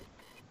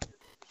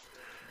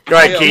 Go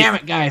ahead, Keith. Damn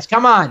it, guys!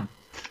 Come on.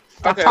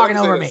 Stop talking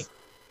over me.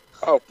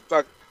 Oh,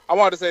 fuck. I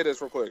wanted to say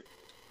this real quick.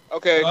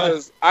 Okay,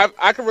 because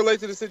I can relate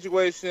to the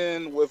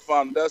situation with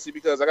Dusty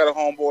because I got a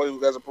homeboy who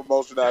has a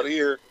promotion out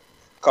here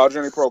called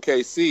Journey Pro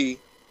KC,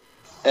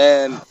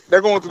 and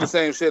they're going through the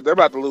same shit. They're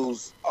about to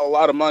lose a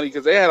lot of money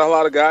because they had a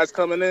lot of guys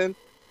coming in,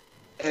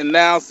 and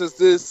now since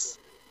this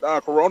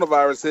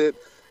coronavirus hit,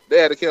 they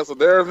had to cancel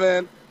their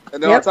event.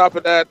 And then on top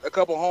of that, a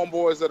couple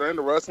homeboys that are in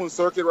the wrestling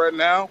circuit right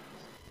now,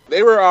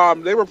 they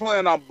were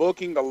planning on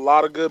booking a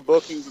lot of good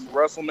bookings in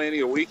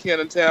WrestleMania weekend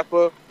in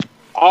Tampa.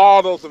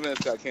 All those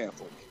events got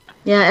canceled.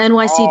 Yeah,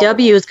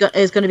 NYCW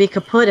is going to be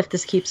kaput if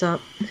this keeps up.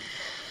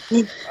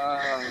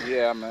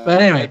 Yeah, man.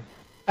 But anyway,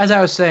 as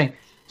I was saying,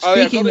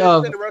 speaking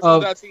of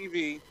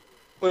TV,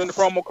 put in the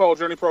promo code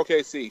Journey Pro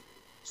KC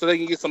so they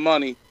can get some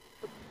money.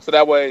 So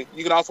that way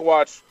you can also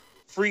watch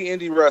free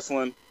indie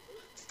wrestling,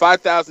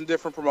 5,000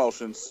 different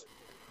promotions,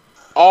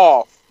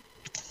 all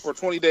for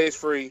 20 days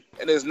free,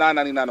 and it's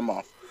 $9.99 a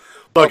month.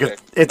 Look,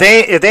 if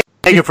they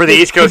take it for the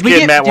East Coast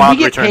kid, Matt Wild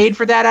return. Did we get paid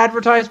for that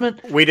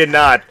advertisement? We did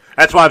not.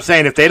 That's why I'm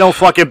saying if they don't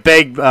fucking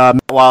beg Matt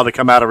Wild to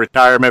come out of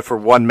retirement for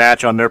one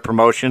match on their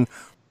promotion,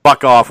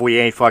 fuck off. We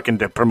ain't fucking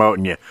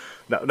promoting you.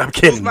 No, I'm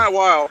kidding. Who's Matt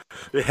Wild?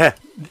 Yeah,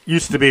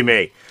 used to be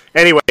me.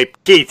 Anyway,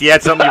 Keith, you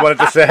had something you wanted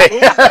to say?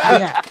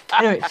 Yeah.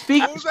 Anyway,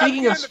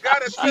 speaking of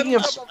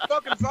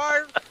fucking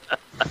fire.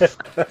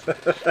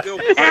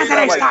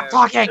 Anthony, stop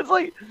talking.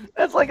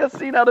 It's like a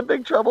scene out of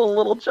Big Trouble in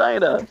Little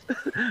China.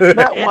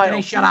 Matt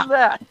Wild, shut up.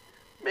 That?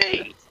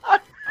 Me.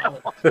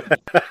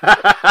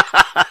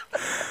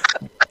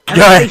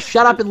 Anthony,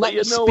 shut up and let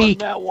me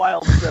speak. What Matt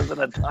Wild says in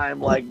a time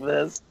like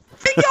this.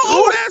 Can your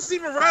old ass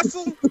even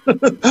wrestle?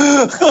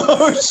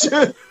 Oh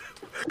shit!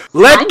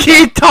 Let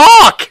Keith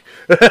talk.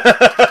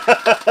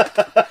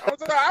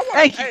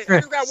 Thank you, Chris. I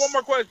just got one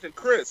more question,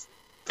 Chris.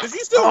 Is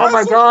you still Oh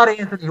wrestle? my God,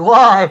 Anthony,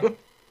 why?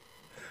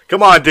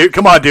 Come on, dude.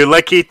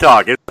 Let Keith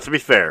talk. Let's be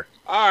fair.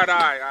 All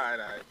right.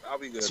 I'll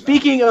be good.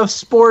 Speaking of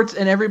sports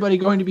and everybody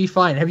going to be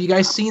fine, have you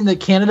guys seen that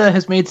Canada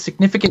has made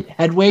significant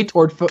headway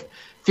toward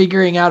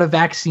figuring out a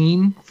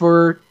vaccine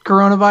for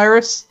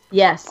coronavirus?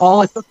 Yes.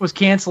 All it took was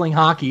canceling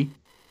hockey.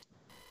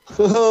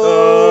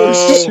 Oh,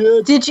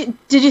 shit.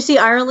 Did you see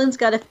Ireland's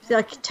got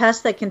a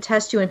test that can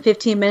test you in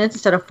 15 minutes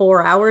instead of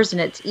 4 hours,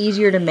 and it's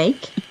easier to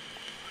make?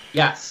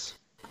 Yes.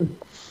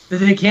 Did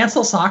they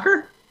cancel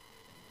soccer?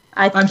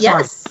 I'm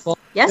yes. sorry.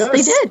 Yes,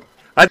 they did.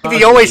 I think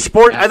the only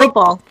sport. I think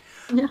Football.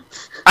 Yeah.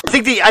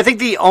 I think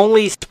the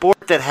only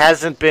sport that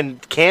hasn't been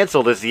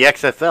canceled is the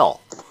XFL.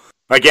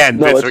 Again,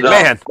 No, Vince it's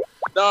McMahon.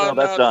 No,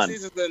 that's done. The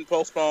season's been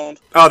postponed.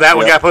 Oh, that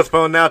one got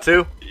postponed now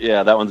too.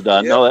 Yeah, that one's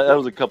done. Yep. No, that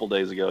was a couple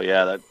days ago.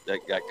 Yeah,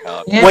 that got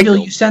caught. Angel,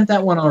 you sent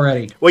that one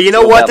already. Well, you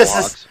know Go what? Battle This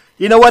Hawks. is.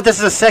 You know what? This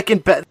is a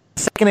second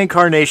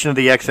incarnation of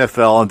the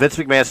XFL, and Vince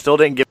McMahon still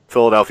didn't give the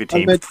Philadelphia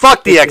team.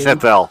 Fuck the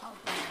XFL.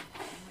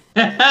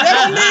 Y'all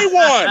don't need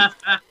one.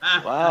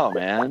 Wow,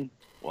 man.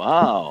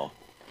 Wow.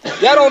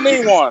 Y'all don't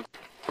need one.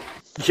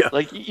 Yeah.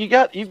 Like you've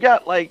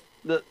got like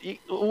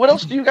what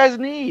else do you guys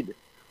need?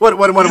 What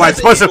am I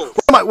supposed to?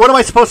 What am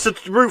I supposed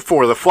to root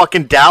for? The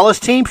fucking Dallas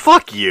team?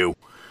 Fuck you.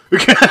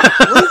 Root for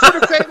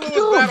the St.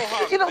 Louis Battle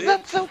Hawks. You know, bitch.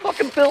 that's so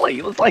fucking Philly.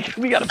 It's like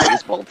we got a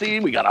baseball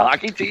team, we got a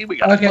hockey team, we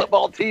got a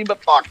football team,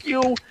 but fuck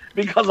you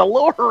because of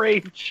lower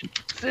age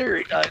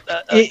series.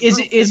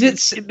 Is it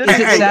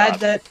sad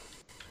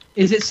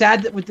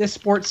that with this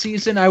sports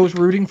season I was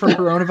rooting for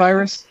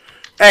coronavirus?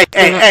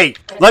 Hey!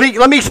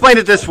 Let me explain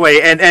it this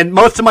way, and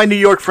most of my New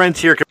York friends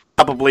here can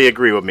probably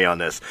agree with me on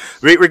this.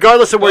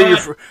 Regardless of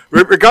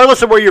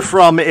where you're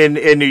from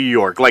in New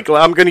York, like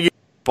I'm going to use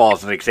football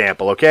as an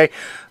example, okay?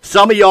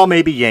 Some of y'all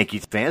may be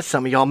Yankees fans,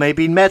 some of y'all may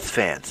be Mets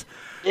fans.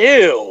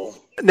 Ew.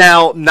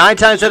 Now, 9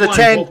 times out of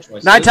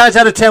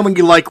 10, when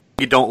you like,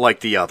 you don't like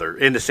the other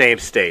in the same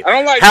state. I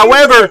don't like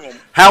either of them.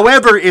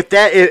 However, if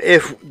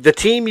the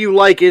team you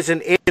like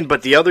isn't in,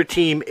 but the other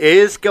team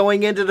is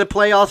going into the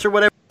playoffs or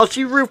whatever else,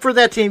 you root for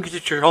that team because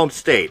it's your home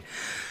state.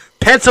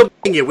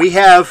 Pennsylvania, we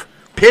have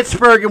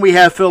Pittsburgh and we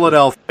have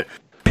Philadelphia.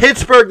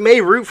 Pittsburgh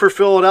may root for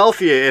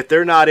Philadelphia if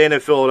they're not in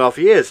and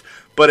Philadelphia is,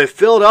 but if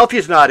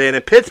Philadelphia's not in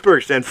and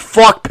Pittsburgh's in,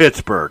 fuck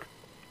Pittsburgh.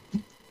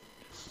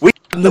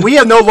 We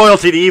have no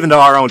loyalty to even to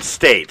our own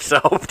state, so.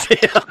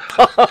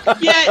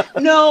 Yeah,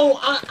 no,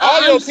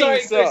 I'm sorry,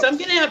 teams Chris. suck. I'm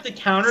gonna have to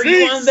counter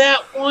you on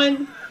that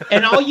one,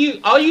 and I'll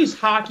use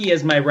hockey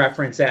as my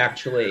reference.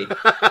 Actually,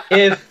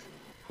 if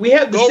we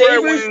have the Go Red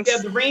Sabres, Wings. we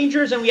have the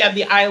Rangers, and we have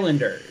the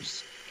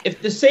Islanders.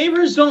 If the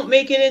Sabres don't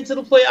make it into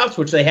the playoffs,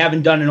 which they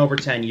haven't done in over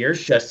 10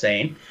 years, just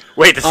saying.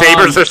 Wait, the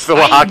Sabres are still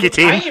a hockey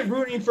team? I ain't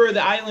rooting for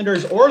the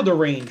Islanders or the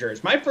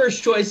Rangers. My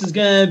first choice is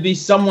going to be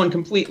someone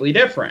completely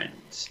different.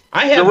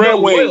 I have The Red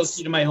no Wings.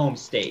 loyalty to my home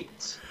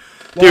state.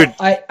 Well, Dude.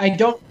 I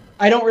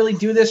don't really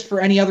do this for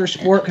any other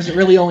sport because it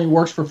really only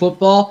works for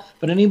football.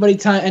 But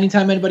anytime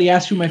anybody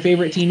asks who my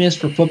favorite team is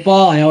for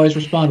football, I always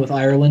respond with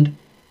Ireland.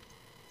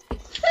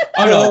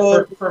 Oh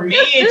no, for me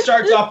it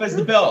starts off as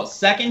the Bills.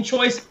 Second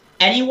choice,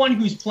 anyone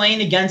who's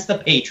playing against the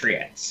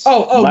Patriots.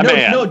 My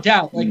man. No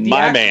doubt. Like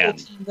My man.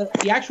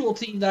 the actual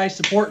team that I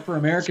support for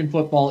American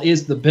football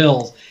is the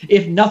Bills.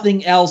 If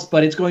nothing else,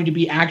 but it's going to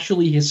be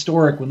actually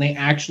historic when they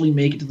actually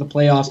make it to the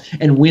playoffs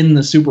and win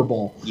the Super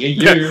Bowl.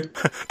 Yeah.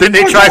 Didn't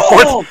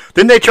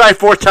they try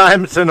 4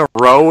 times in a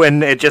row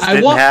and it just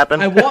didn't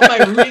happen? I want my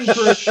rooting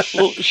for.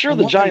 Well, sure,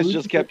 the Giants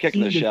just kept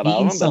kicking the team to shit be out of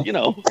them, but something. you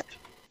know.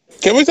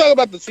 Can we talk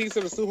about the Chiefs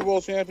are the Super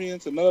Bowl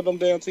champions and none of them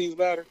damn teams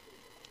matter?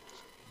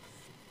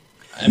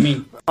 I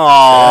mean,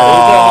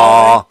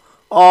 Oh,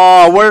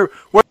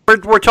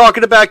 we're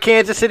talking about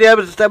Kansas City.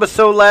 That was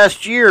so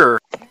last year.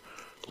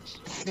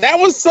 That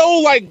was so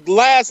like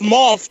last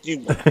month, you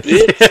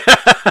bitch.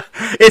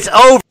 It's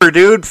over,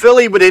 dude.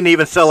 Philly didn't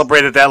even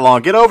celebrate it that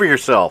long. Get over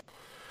yourself.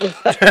 so to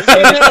get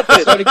back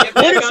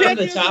We're the on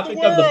the champions topic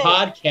of the of the world.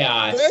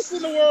 podcast, Best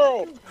in the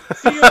world.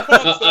 CM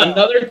Punk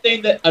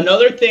style.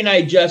 another thing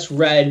I just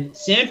read,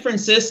 San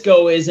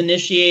Francisco is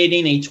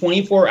initiating a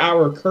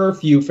 24-hour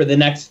curfew for the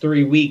next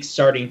 3 weeks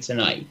starting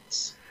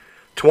tonight.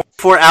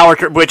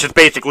 24-hour, which is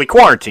basically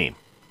quarantine.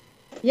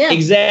 Yeah.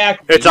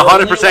 Exactly. It's You're 100%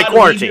 only allowed to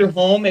quarantine. leave your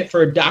home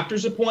for a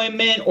doctor's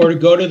appointment or to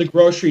go to the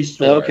grocery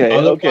store. Okay.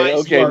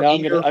 Otherwise, you are Now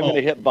in your I'm home.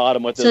 gonna hit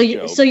bottom with this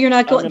joke. So you're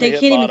not I'm going. gonna They hit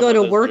can't even bottom go to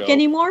with this work joke.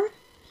 anymore.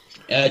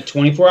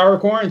 24-hour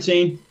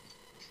quarantine.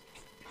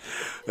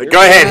 Go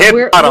ahead,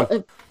 hit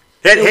bottom.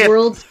 The Hit.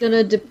 world's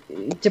gonna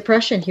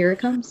depression. Here it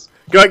comes.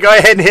 Go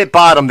ahead and hit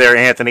bottom there,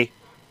 Anthony.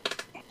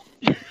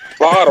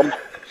 Bottom.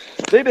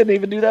 They didn't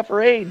even do that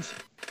for AIDS.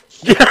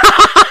 Yeah,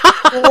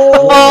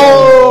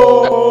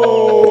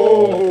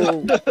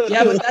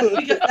 but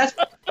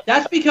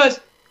that's because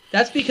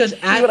See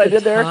at what I the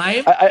did there?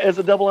 time. As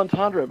a double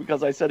entendre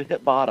because I said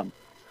hit bottom.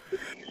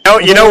 No,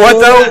 you know what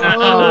though?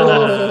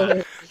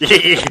 Oh.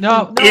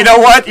 No, You know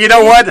what? You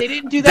know what? They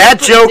didn't do that.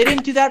 That joke. They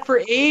didn't do that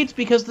for AIDS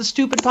because the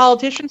stupid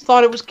politicians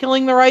thought it was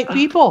killing the right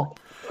people.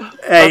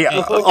 Hey,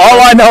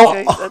 all I know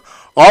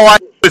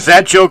is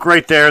that joke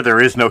right there.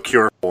 There is no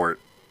cure for it.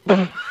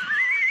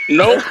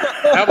 Nope.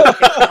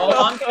 All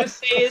I'm going to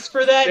say is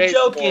for that Jay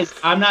joke Sports. is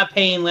I'm not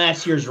paying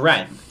last year's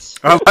rent.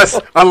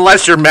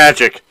 Unless you're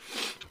magic.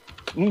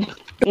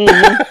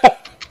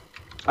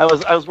 I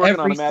was working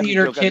on Every a magic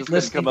theater joke. I kid just couldn't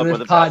listening come to up this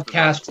with it fast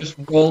podcast just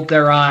rolled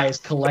their eyes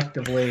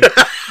collectively.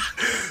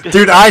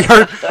 Dude, I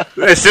heard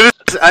as soon as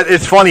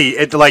it's funny.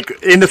 It like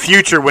in the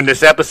future when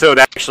this episode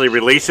actually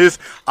releases,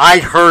 I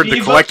heard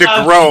the collective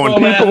groan.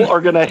 People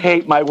are gonna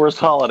hate My Worst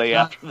Holiday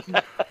after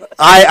that.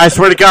 I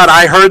swear to God,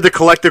 I heard the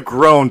collective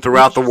groan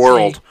throughout the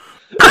world.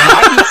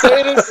 I just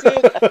say this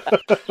shit.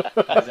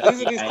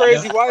 These are these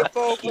crazy white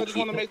folks. I just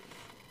want to make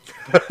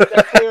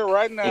that clear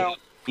right now.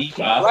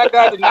 Black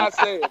guy did not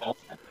say it.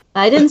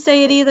 I didn't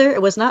say it either.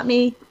 It was not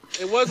me.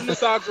 It wasn't the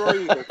South Shore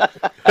either.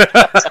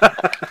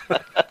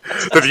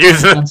 The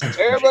views,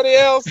 Everybody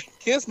else,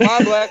 kiss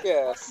my black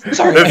ass.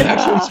 Sorry,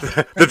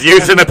 the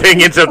views and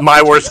opinions of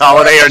My Worst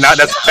Holiday are not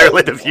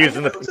necessarily the views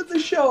and I was at the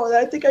show, and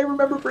I think I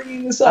remember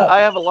bringing this up. I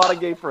have a lot of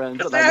gay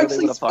friends, and I I know they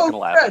actually would have fucking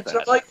spoke laughed French. at I'm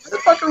that. like, why the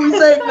fuck are we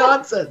saying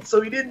nonsense?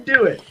 So he didn't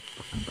do it.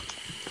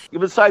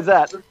 Besides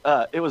that,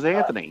 it was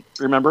Anthony.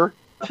 Remember?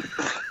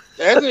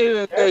 Anthony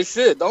didn't say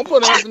shit. Don't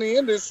put Anthony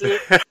in this shit.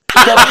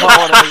 Shut up,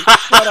 Holiday.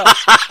 Shut up.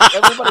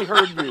 Everybody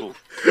heard you.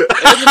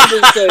 Anthony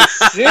didn't say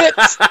shit.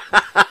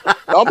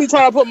 Don't be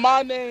trying to put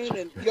my name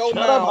in your Shut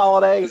up, mouth.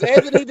 Holiday. Because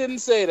Anthony didn't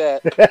say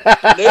that.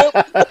 Nope.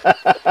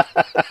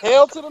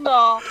 Hail to the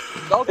no.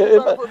 Don't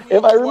you try to put me If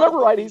in I this remember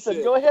white right, he boy said,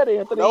 shit. "Go ahead,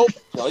 Anthony. Nope.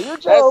 Tell your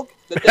joke."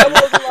 The devil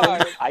is a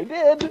liar. I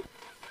did. The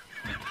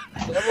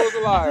devil is a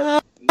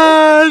liar.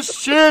 Ah,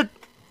 shit.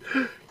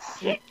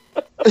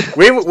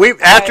 We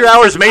after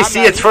hours may I'm see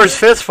not its first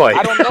fist fight.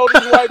 I don't know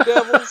these white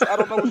devils. I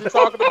don't know what you're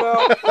talking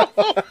about.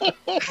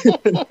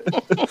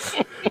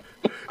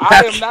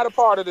 I am not a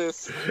part of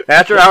this.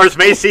 After hours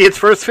may see its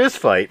first fist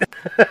fight.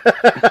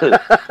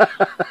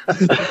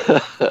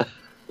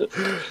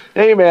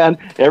 Hey, man,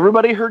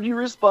 everybody heard you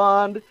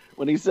respond.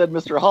 When he said,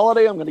 "Mr.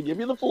 Holiday, I'm going to give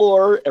you the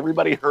floor,"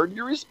 everybody heard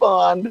you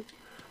respond.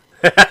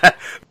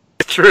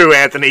 True,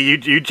 Anthony.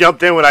 You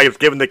jumped in when I was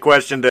given the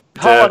question to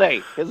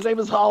Holiday. His name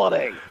is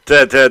Holiday.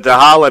 to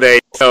Holiday.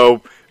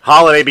 So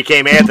Holiday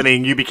became Anthony,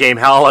 and you became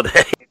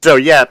Holiday. So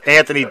yeah,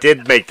 Anthony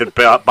did make the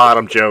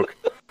bottom joke.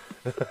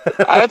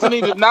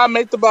 Anthony did not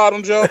make the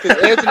bottom joke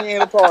because Anthony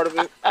ain't a part of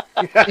it.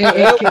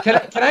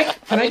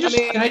 Can I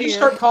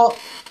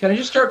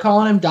just start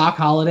calling him Doc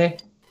Holiday?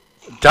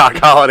 Doc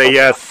Holiday,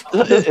 yes.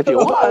 If you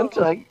want,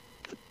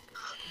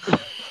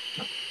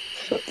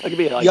 I could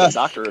be like a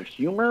doctor of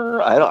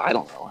humor. I don't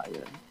know.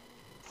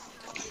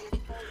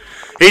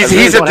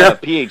 He's don't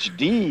have a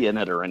PhD in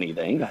it or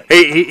anything.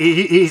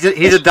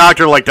 He's a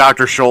doctor like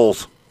Dr.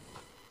 Scholl's.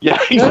 Yeah,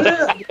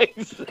 exactly.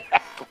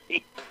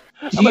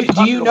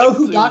 Do you know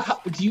who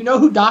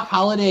Doc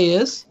Holiday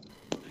is?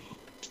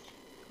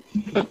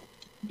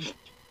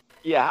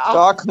 Yeah,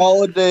 Doc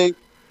Holiday.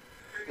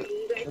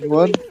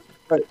 What?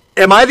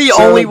 Am I the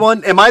only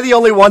one? Am I the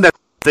only one that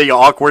the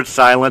awkward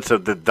silence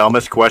of the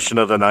dumbest question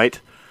of the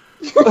night?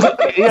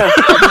 Yeah.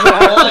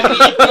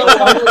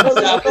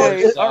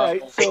 Okay, all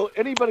right. So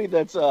anybody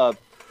that's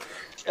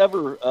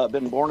ever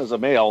been born as a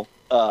male,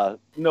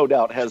 no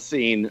doubt has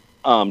seen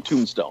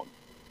Tombstone.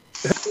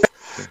 Just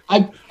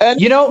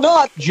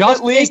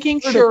making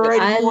sure.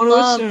 I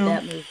love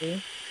that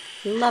movie.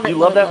 Love it. You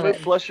love that movie?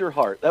 Bless your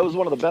heart. That was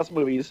one of the best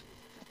movies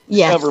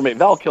ever made.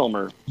 Val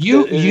Kilmer.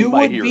 You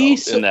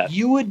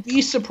would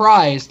be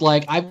surprised.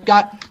 Like I've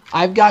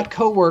got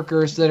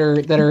coworkers that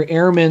are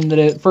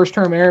airmen, first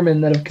term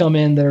airmen that have come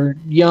in that are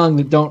young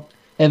that don't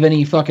have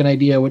any fucking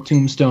idea what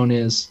Tombstone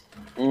is.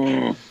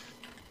 Mm.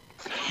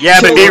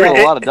 Yeah, but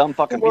a lot of dumb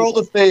fucking world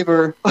people. a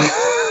favor.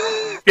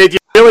 If you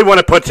really want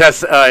to put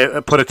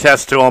a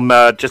test to him,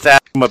 just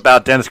ask him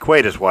about Dennis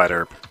Quaid as Wyatt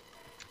Earp.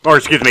 Or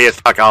excuse me,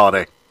 it's Doc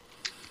Holiday.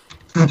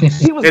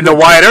 He was in the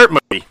Wyatt Earp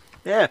movie.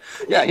 Yeah,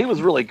 he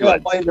was really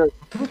good.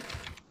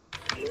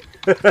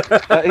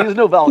 He's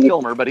no Val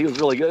Kilmer, but he was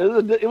really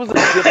good. It was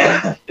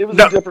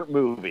a different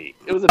movie.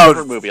 It was a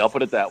different movie. I'll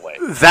put it that way.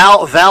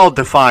 Val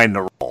defined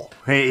the role.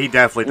 He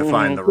definitely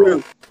defined the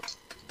role.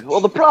 Well,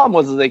 the problem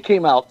was they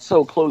came out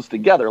so close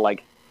together.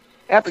 Like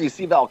after you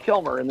see Val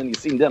Kilmer and then you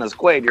see Dennis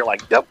Quaid, you're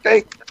like,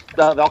 okay,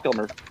 Val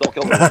Kilmer.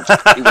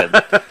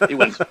 He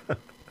wins.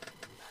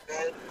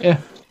 Yeah.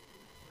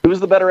 Who's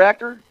the better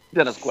actor?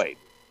 Dennis Quaid.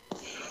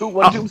 Who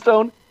won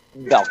Tombstone?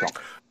 Val Kilmer.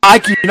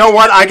 You know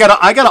what? I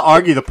gotta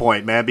argue the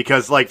point, man,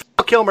 because like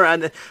Val Kilmer,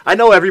 and I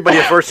know everybody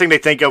the first thing they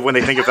think of when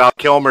they think of Val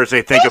Kilmer is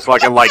they think of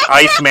fucking like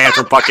Iceman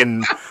from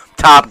fucking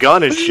Top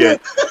Gun and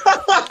shit.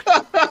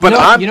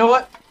 But you know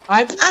what?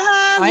 I'm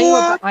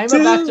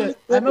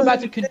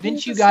about to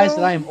convince you guys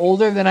that I am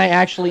older than I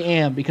actually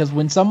am, because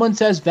when someone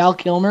says Val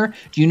Kilmer,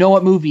 do you know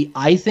what movie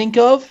I think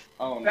of?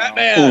 Oh no.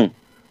 Batman.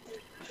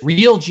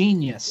 Real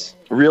Genius.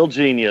 Real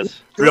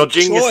Genius. Real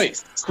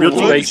Genius. Real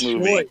Great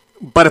Genius movie.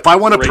 But if I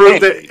want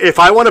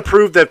to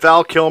prove that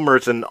Val Kilmer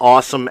is an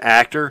awesome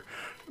actor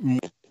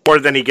more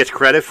than he gets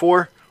credit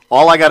for,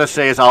 all I gotta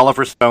say is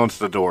Oliver Stone's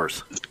The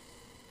Doors.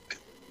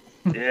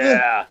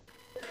 Yeah.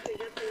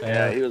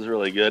 Yeah, he was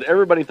really good.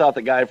 Everybody thought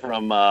the guy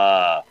from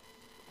what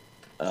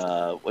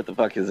the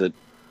fuck is it?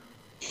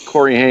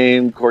 Corey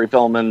Haim, Corey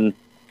Feldman,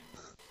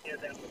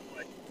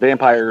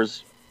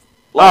 Vampires.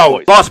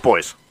 Lost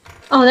Boys.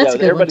 Oh, that's a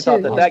good everybody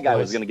one thought too. that guy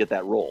was going to get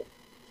that role.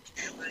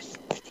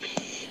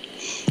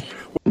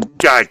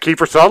 guy,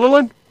 Kiefer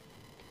Sutherland?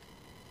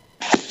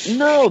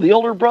 No, the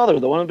older brother,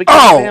 the one who became a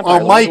vampire. The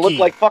one Mikey. who looked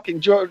like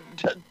fucking the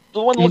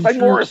one that looked like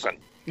Morrison.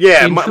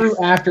 Yeah, in true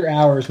After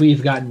Hours,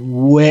 we've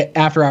gotten way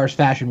After Hours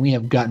fashion. We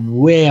have gotten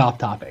way off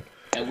topic,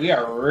 and we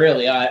are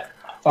really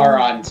far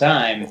on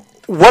time.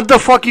 What the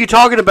fuck are you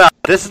talking about?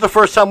 This is the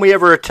first time we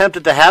ever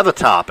attempted to have a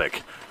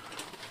topic.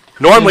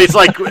 Normally, it's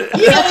like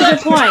that's a good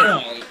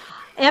point.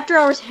 After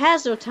Hours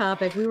has no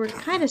topic. We were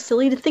kind of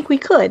silly to think we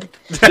could.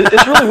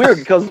 It's really weird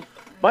because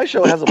my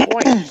show has a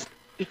point.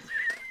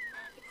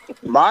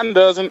 Mine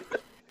doesn't.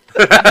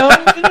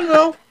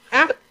 No.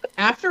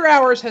 After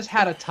Hours has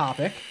had a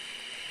topic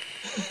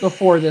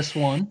before this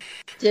one.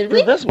 Did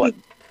we? This one.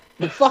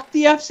 Fuck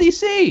the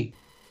FCC.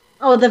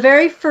 Oh, the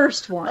very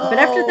first one. But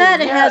after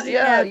that, it hasn't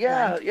had one.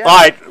 Yeah. All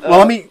right. Well,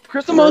 let me.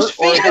 The most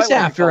famous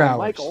After Hours.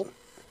 Michael.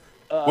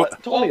 Well,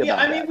 yeah,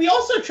 I mean, we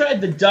also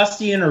tried the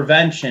Dusty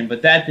intervention,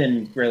 but that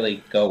didn't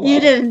really go well. You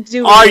didn't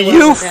do Are really you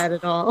well with that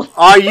at all.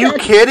 Are you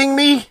kidding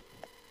me?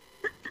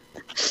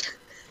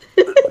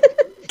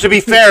 To be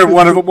fair,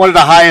 one of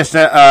the highest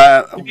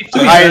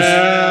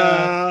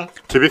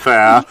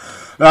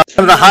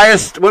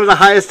one of the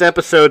highest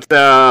episodes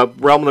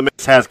Realm of the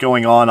Mist has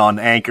going on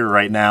Anchor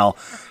right now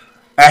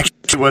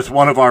actually was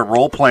one of our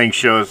role playing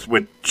shows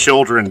with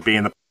children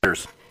being the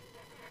players.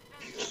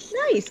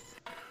 Nice.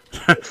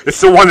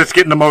 It's the one that's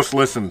getting the most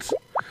listens.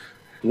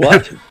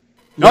 What?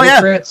 Oh yeah,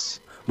 Crits.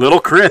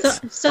 Little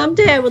Crits.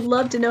 Someday I would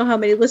love to know how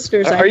many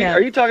listeners I have.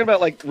 Are you talking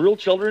about like real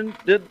children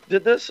did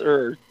this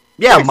or?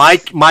 Yeah,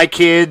 my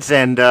kids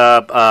and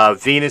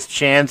Venus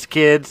Chan's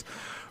kids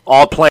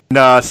all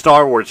playing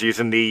Star Wars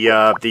using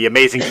the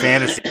Amazing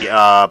Fantasy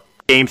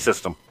game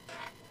system.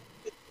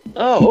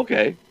 Oh,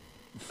 okay.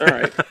 All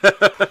right.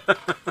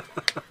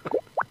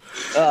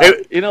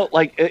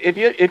 Like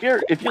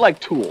if you like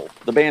Tool,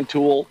 the band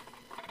Tool,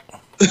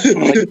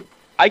 like,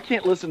 I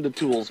can't listen to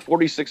Tool's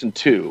 46 and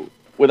 2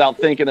 without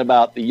thinking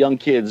about the young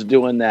kids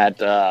doing that.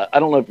 I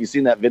don't know if you've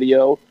seen that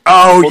video.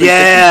 Oh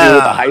yeah,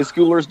 the high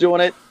schoolers doing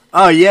it.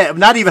 Oh yeah,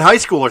 not even high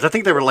schoolers. I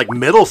think they were like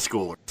middle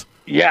schoolers.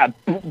 Yeah,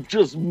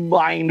 just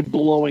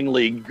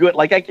mind-blowingly good.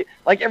 Like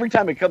every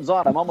time it comes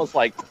on, I'm almost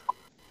like,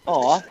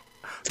 aw.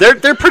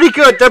 They're pretty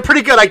good. They're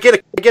pretty good. I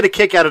get a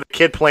kick out of the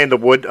kid playing the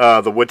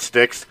wood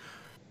sticks.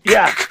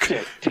 Yeah.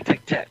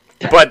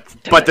 But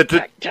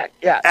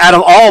out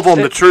of all of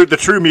them, the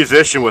true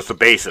musician was the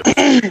bassist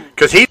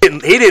because he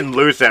didn't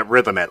lose that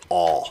rhythm at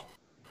all.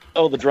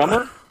 Oh, the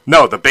drummer?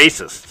 No, the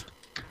bassist.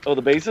 Oh,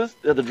 the bassist?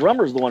 The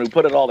drummer's the one who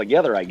put it all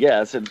together, I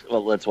guess.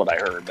 Well, that's what I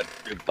heard,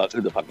 but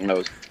who the fuck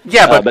knows?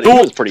 Yeah, but he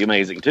was pretty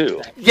amazing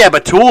too. Yeah,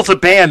 but Tool's a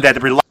band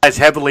that relies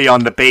heavily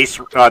on the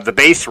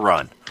bass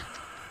run.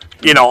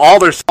 You know, all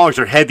their songs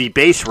are heavy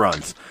bass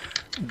runs.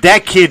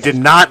 That kid did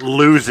not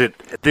lose it.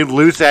 Didn't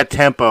lose that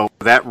tempo,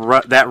 that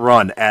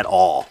run at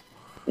all.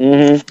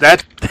 Mm-hmm.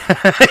 That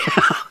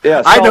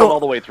I know all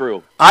the way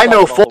through.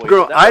 Oh,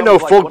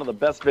 One of the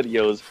best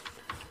videos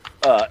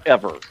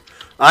ever.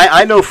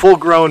 I know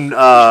full-grown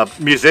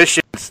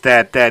musicians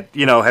that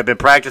have been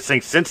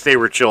practicing since they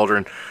were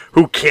children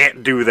who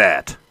can't do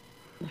that.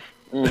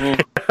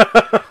 Mm-hmm.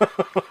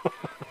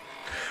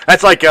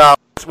 That's like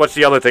what's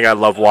the other thing I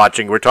love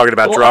watching? We're talking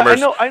about drummers.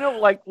 I know.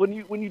 Like when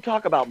you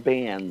talk about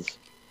bands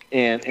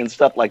and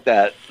stuff like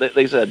that,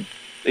 they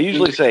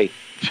usually say,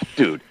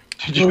 "Dude,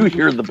 did you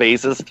hear the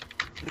bassist?"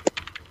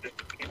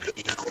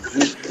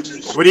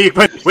 What do you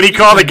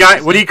call the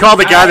guy? What do you call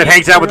the guy that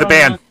hangs out with the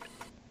band?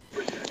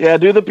 Yeah,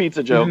 do the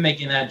pizza joke. I've been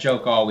making that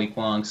joke all week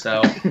long,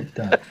 so. I'm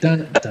a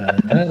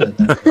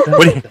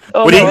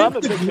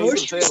big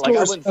fan. Like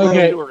I went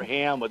to her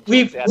ham with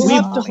we've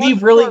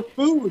really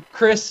food.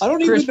 Chris,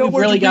 we've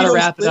really got to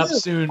wrap it up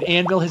soon.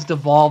 Anvil has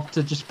devolved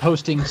to just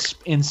posting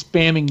and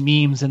spamming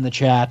memes in the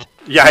chat.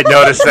 Yeah, I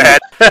noticed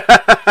that.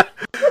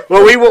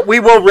 Well, we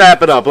will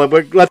wrap it up.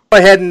 Let's go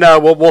ahead and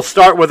we'll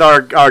start with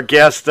our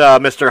guest,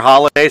 Mr.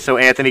 Holiday. So,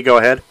 Anthony, go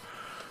ahead.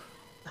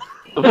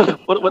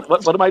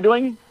 What am I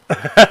doing?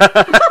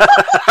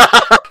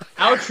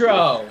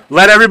 Outro.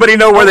 Let everybody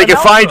know where they can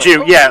find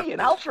you. Yeah. An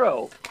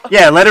outro.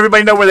 Yeah, let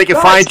everybody know where they can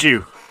find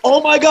you. Oh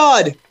my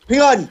God!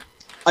 Hang on,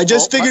 I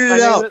just figured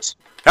it out.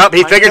 Oh,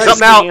 he figured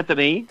something out.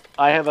 Anthony,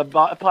 I have a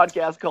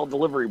podcast called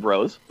Delivery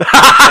Bros.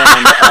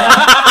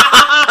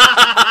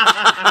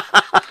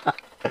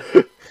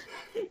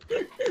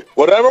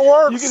 Whatever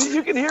works.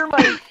 You can hear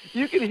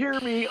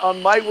me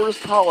on My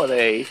Worst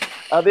Holiday.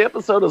 The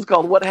episode is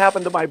called "What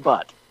Happened to My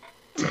Butt."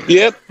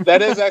 Yep,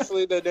 that is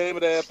actually the name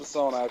of the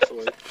episode.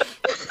 Actually.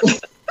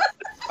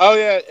 Oh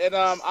yeah, and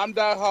I'm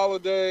Die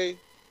Holiday.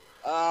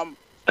 I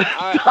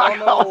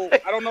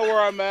don't know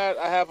where I'm at.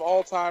 I have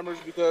Alzheimer's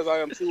because I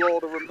am too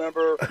old to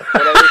remember what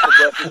I ate for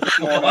breakfast this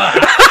morning.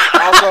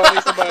 Also, I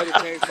need somebody to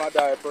change my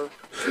diaper.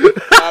 You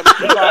can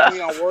find me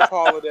on Work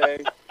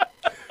Holiday,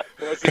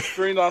 which is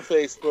streamed on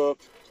Facebook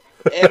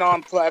and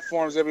on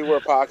platforms everywhere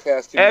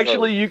podcasts.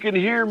 Actually, you can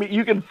hear me.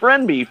 You can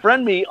friend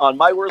me on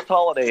My Worst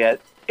Holiday at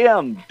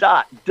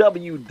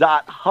m.w.holiday.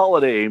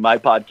 My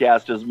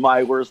podcast is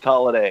My Worst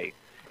Holiday.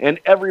 And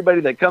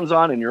everybody that comes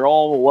on, and you're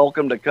all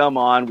welcome to come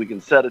on. We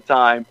can set a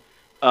time.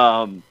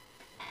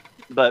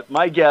 But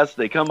my guests,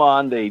 they come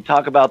on, they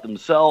talk about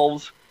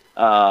themselves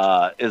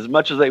as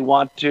much as they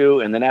want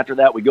to, and then after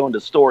that, we go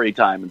into story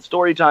time. And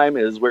story time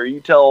is where you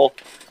tell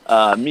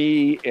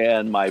me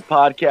and my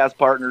podcast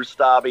partner,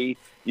 Stabby,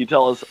 you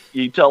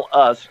tell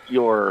us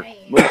your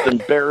most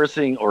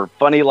embarrassing or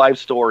funny life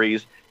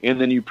stories, and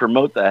then you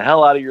promote the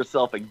hell out of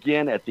yourself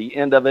again at the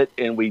end of it,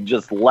 and we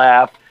just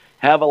laugh,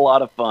 have a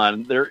lot of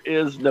fun. There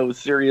is no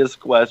serious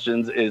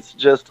questions. It's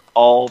just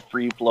all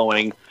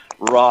free-flowing,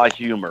 raw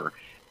humor.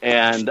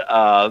 And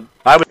I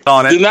was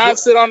on it. Do not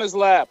sit on his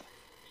lap.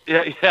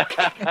 Yeah,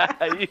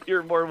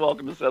 you're more than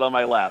welcome to sit on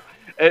my lap.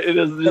 It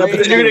is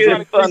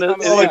it's fun.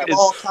 It's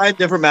all kind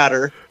different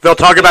matter. They'll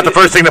talk about the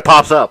first thing that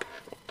pops up.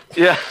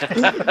 Yeah.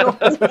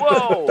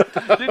 Whoa!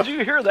 Did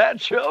you hear that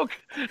joke?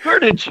 Where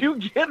did you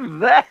get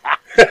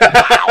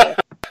that?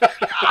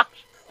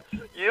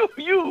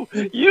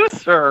 You,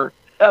 sir,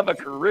 have a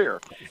career.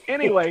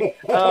 Anyway,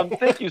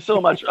 thank you so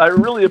much. I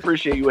really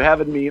appreciate you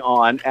having me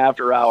on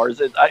After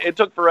Hours. It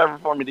took forever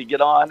for me to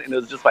get on, and it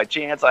was just by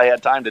chance I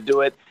had time to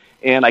do it.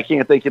 And I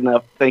can't thank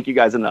you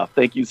guys enough.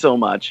 Thank you so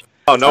much.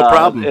 Oh, no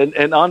problem.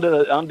 And on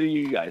to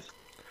you guys.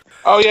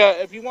 Oh yeah,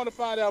 if you want to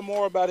find out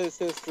more about his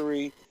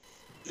history,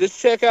 just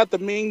check out the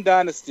Ming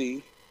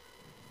Dynasty.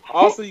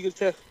 Also, you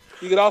can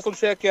also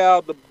check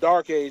out the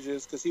Dark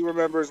Ages, because he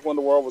remembers when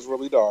the world was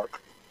really dark.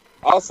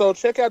 Also,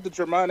 check out the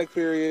Germanic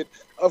period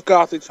of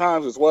Gothic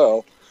times as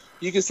well.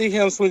 You can see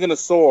him swinging a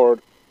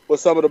sword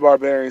with some of the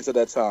barbarians at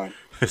that time.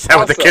 Is that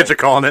what the kids are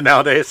calling it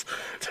nowadays?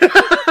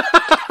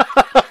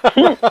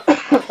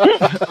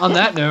 On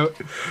that note,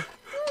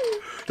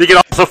 you can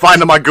also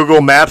find him on Google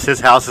Maps. His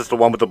house is the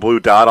one with the blue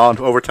dot on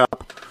over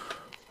top.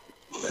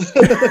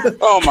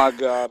 Oh my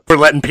God! For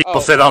letting people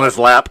sit on his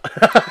lap.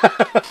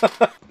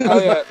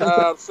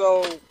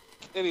 So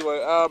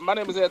anyway, my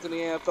name is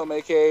Anthony Anthem,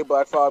 aka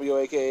Black Fabio,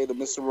 aka the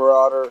Mr.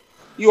 Marauder.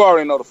 You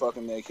already know the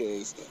fucking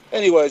AKs.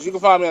 Anyways, you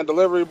can find me on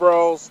Delivery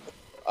Bros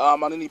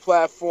on any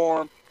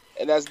platform,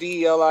 and that's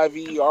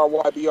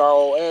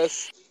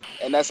DELIVERYBROS,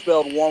 and that's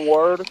spelled one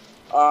word.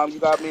 You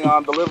got me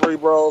on Delivery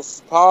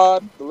Bros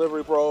Pod,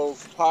 Delivery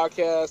Bros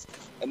Podcast,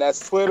 and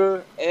that's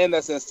Twitter and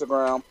that's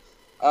Instagram.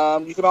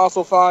 You can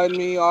also find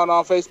me on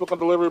Facebook on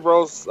Delivery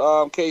Bros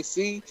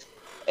KC,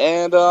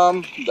 and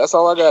that's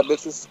all I got,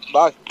 bitches.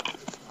 Bye.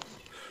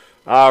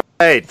 All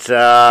right.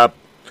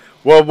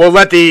 We'll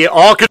let the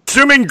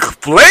all-consuming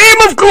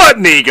flame of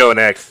gluttony go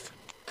next.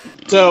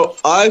 So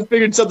I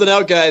figured something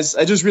out, guys.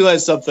 I just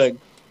realized something.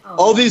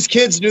 All these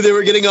kids knew they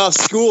were getting off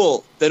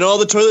school. Then all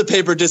the toilet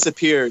paper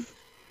disappeared.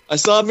 I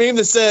saw a meme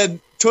that said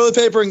toilet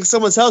paper in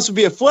someone's house would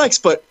be a flex,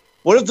 but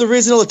what if the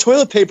reason all the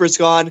toilet paper's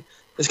gone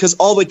is because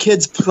all the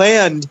kids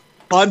planned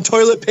on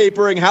toilet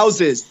papering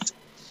houses?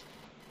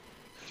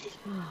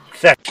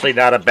 It's actually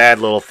not a bad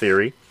little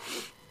theory.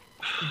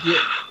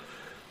 Yeah.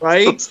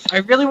 Right? I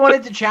really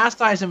wanted to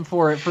chastise him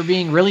for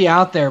being really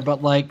out there,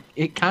 but like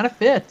it kind of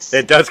fits.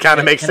 It does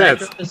kind of make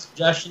sense. I throw a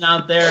suggestion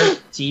out there: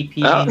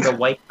 TPing the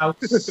White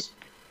House.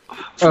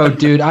 Oh,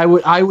 dude, I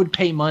would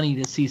pay money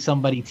to see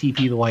somebody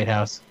TP the White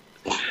House.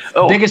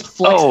 Biggest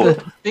flex.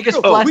 The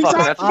biggest flex.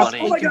 That's funny.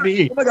 Oh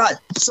my god!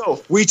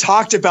 So we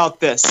talked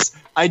about this.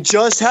 I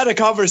just had a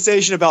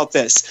conversation about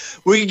this.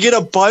 We could get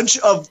a bunch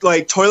of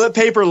like toilet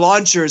paper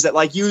launchers that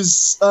like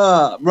use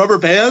rubber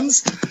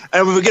bands,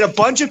 and we would get a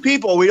bunch of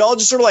people. We'd all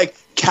just sort of like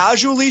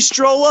casually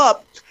stroll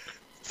up,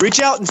 reach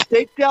out and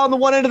stake down the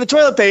one end of the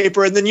toilet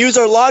paper, and then use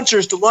our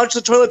launchers to launch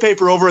the toilet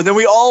paper over. And then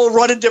we all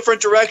run in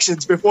different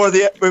directions before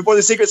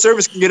the Secret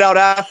Service can get out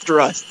after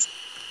us.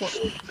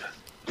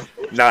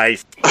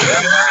 Nice.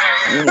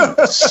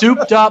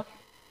 Souped up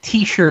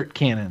T-shirt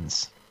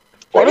cannons.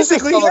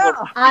 Basically, yeah.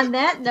 On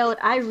that note,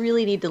 I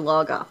really need to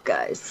log off,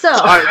 guys. So,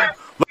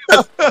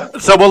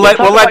 so we'll let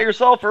about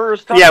yourself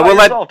first. Tell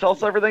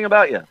us everything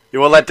about you.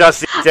 We'll let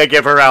Dusty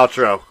give her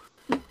outro.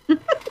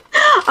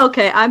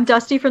 Okay, I'm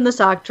Dusty from the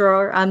Sock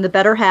Drawer. I'm the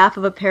better half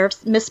of a pair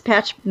of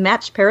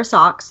mismatched pair of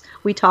socks.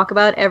 We talk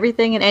about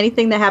everything and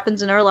anything that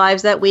happens in our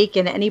lives that week,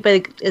 and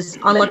anybody is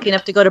unlucky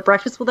enough to go to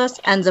breakfast with us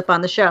ends up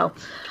on the show.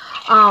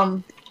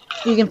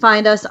 You can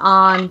find us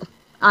on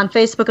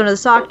Facebook under the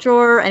Sock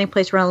Drawer, any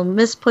place where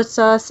Miss puts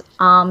us.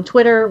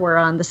 Twitter, we're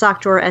on the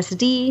Sock Drawer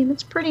SD.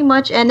 That's pretty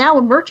much. And now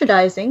we're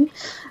merchandising.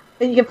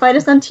 You can find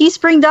us on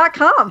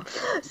teespring.com.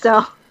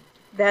 So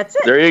that's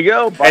it. There you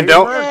go. Buy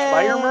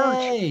your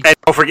merch.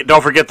 And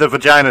don't forget the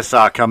vagina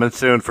sock coming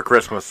soon for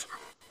Christmas.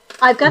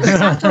 I've got the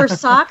Sock Drawer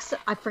socks.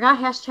 I forgot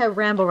hashtag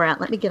Ramble Rant.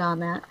 Let me get on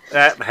that.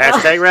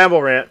 Hashtag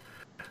Ramble Rant.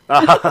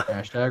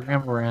 Hashtag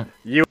Ramble Rant.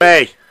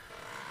 UA.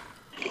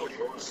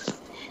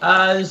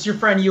 This is your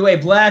friend UA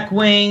Black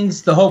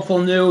Wings, the hopeful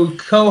new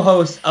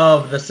co-host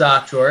of the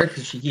Sock Drawer,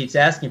 because she keeps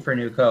asking for a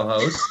new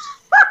co-host.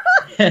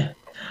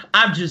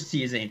 I'm just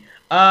teasing.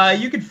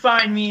 You can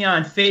find me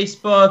on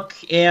Facebook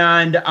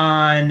and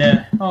on,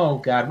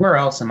 where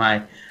else am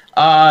I?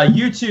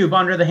 YouTube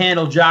under the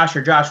handle Josh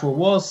or Joshua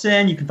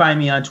Wilson. You can find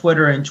me on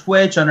Twitter and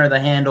Twitch under the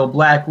handle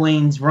Black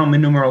Wings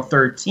Roman numeral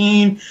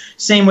 13.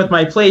 Same with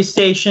my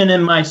PlayStation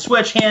and my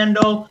Switch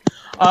handle.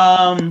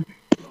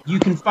 You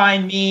can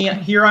find me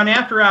here on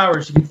After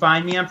Hours. You can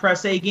find me on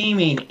Press A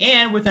Gaming.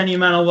 And with any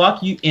amount of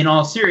luck, in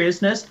all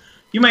seriousness,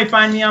 you might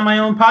find me on my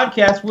own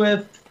podcast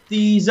with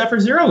the Zephyr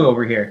Zero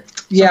over here.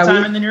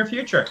 Sometime in the near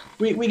future.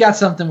 We got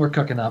something we're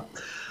cooking up.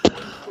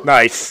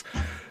 Nice.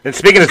 And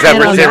speaking of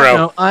Zephyr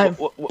Zero,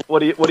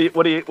 what are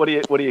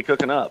you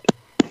cooking up?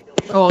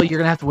 Oh, you're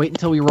gonna have to wait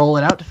until we roll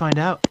it out to find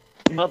out.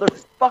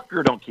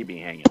 Motherfucker, don't keep me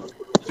hanging.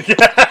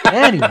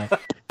 Anyway,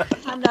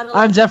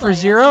 I'm Zephyr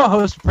Zero,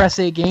 host of Press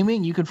A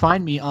Gaming. You can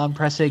find me on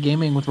Press A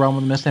Gaming with Realm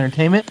of the Mist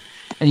Entertainment,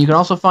 and you can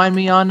also find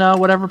me on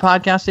whatever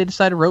podcast they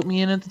decided to rope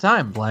me in at the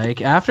time,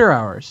 like After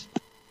Hours.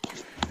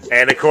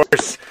 And of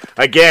course,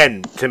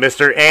 again, to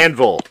Mr.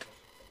 Anvil.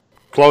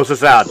 Close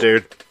us out,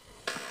 dude.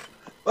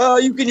 Well,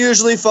 you can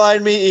usually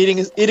find me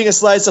eating a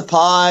slice of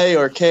pie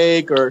or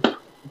cake or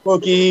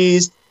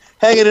cookies,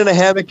 hanging in a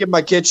hammock in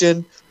my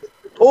kitchen,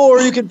 or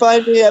you can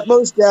find me at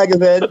most DAG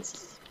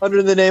events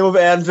under the name of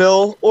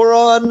Anvil, or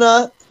on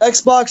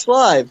Xbox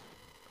Live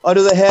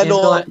under the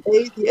handle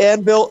the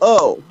Anvil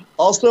O.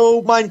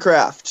 Also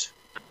Minecraft.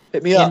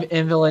 Hit me up.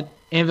 Anvil,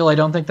 I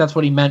don't think that's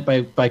what he meant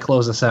by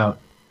close us out.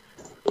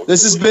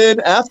 This has been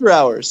After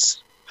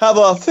Hours. Have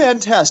a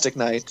fantastic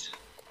night.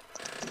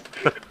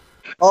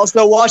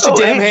 Also, wash your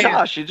damn hands.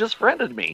 Josh, you just friended me.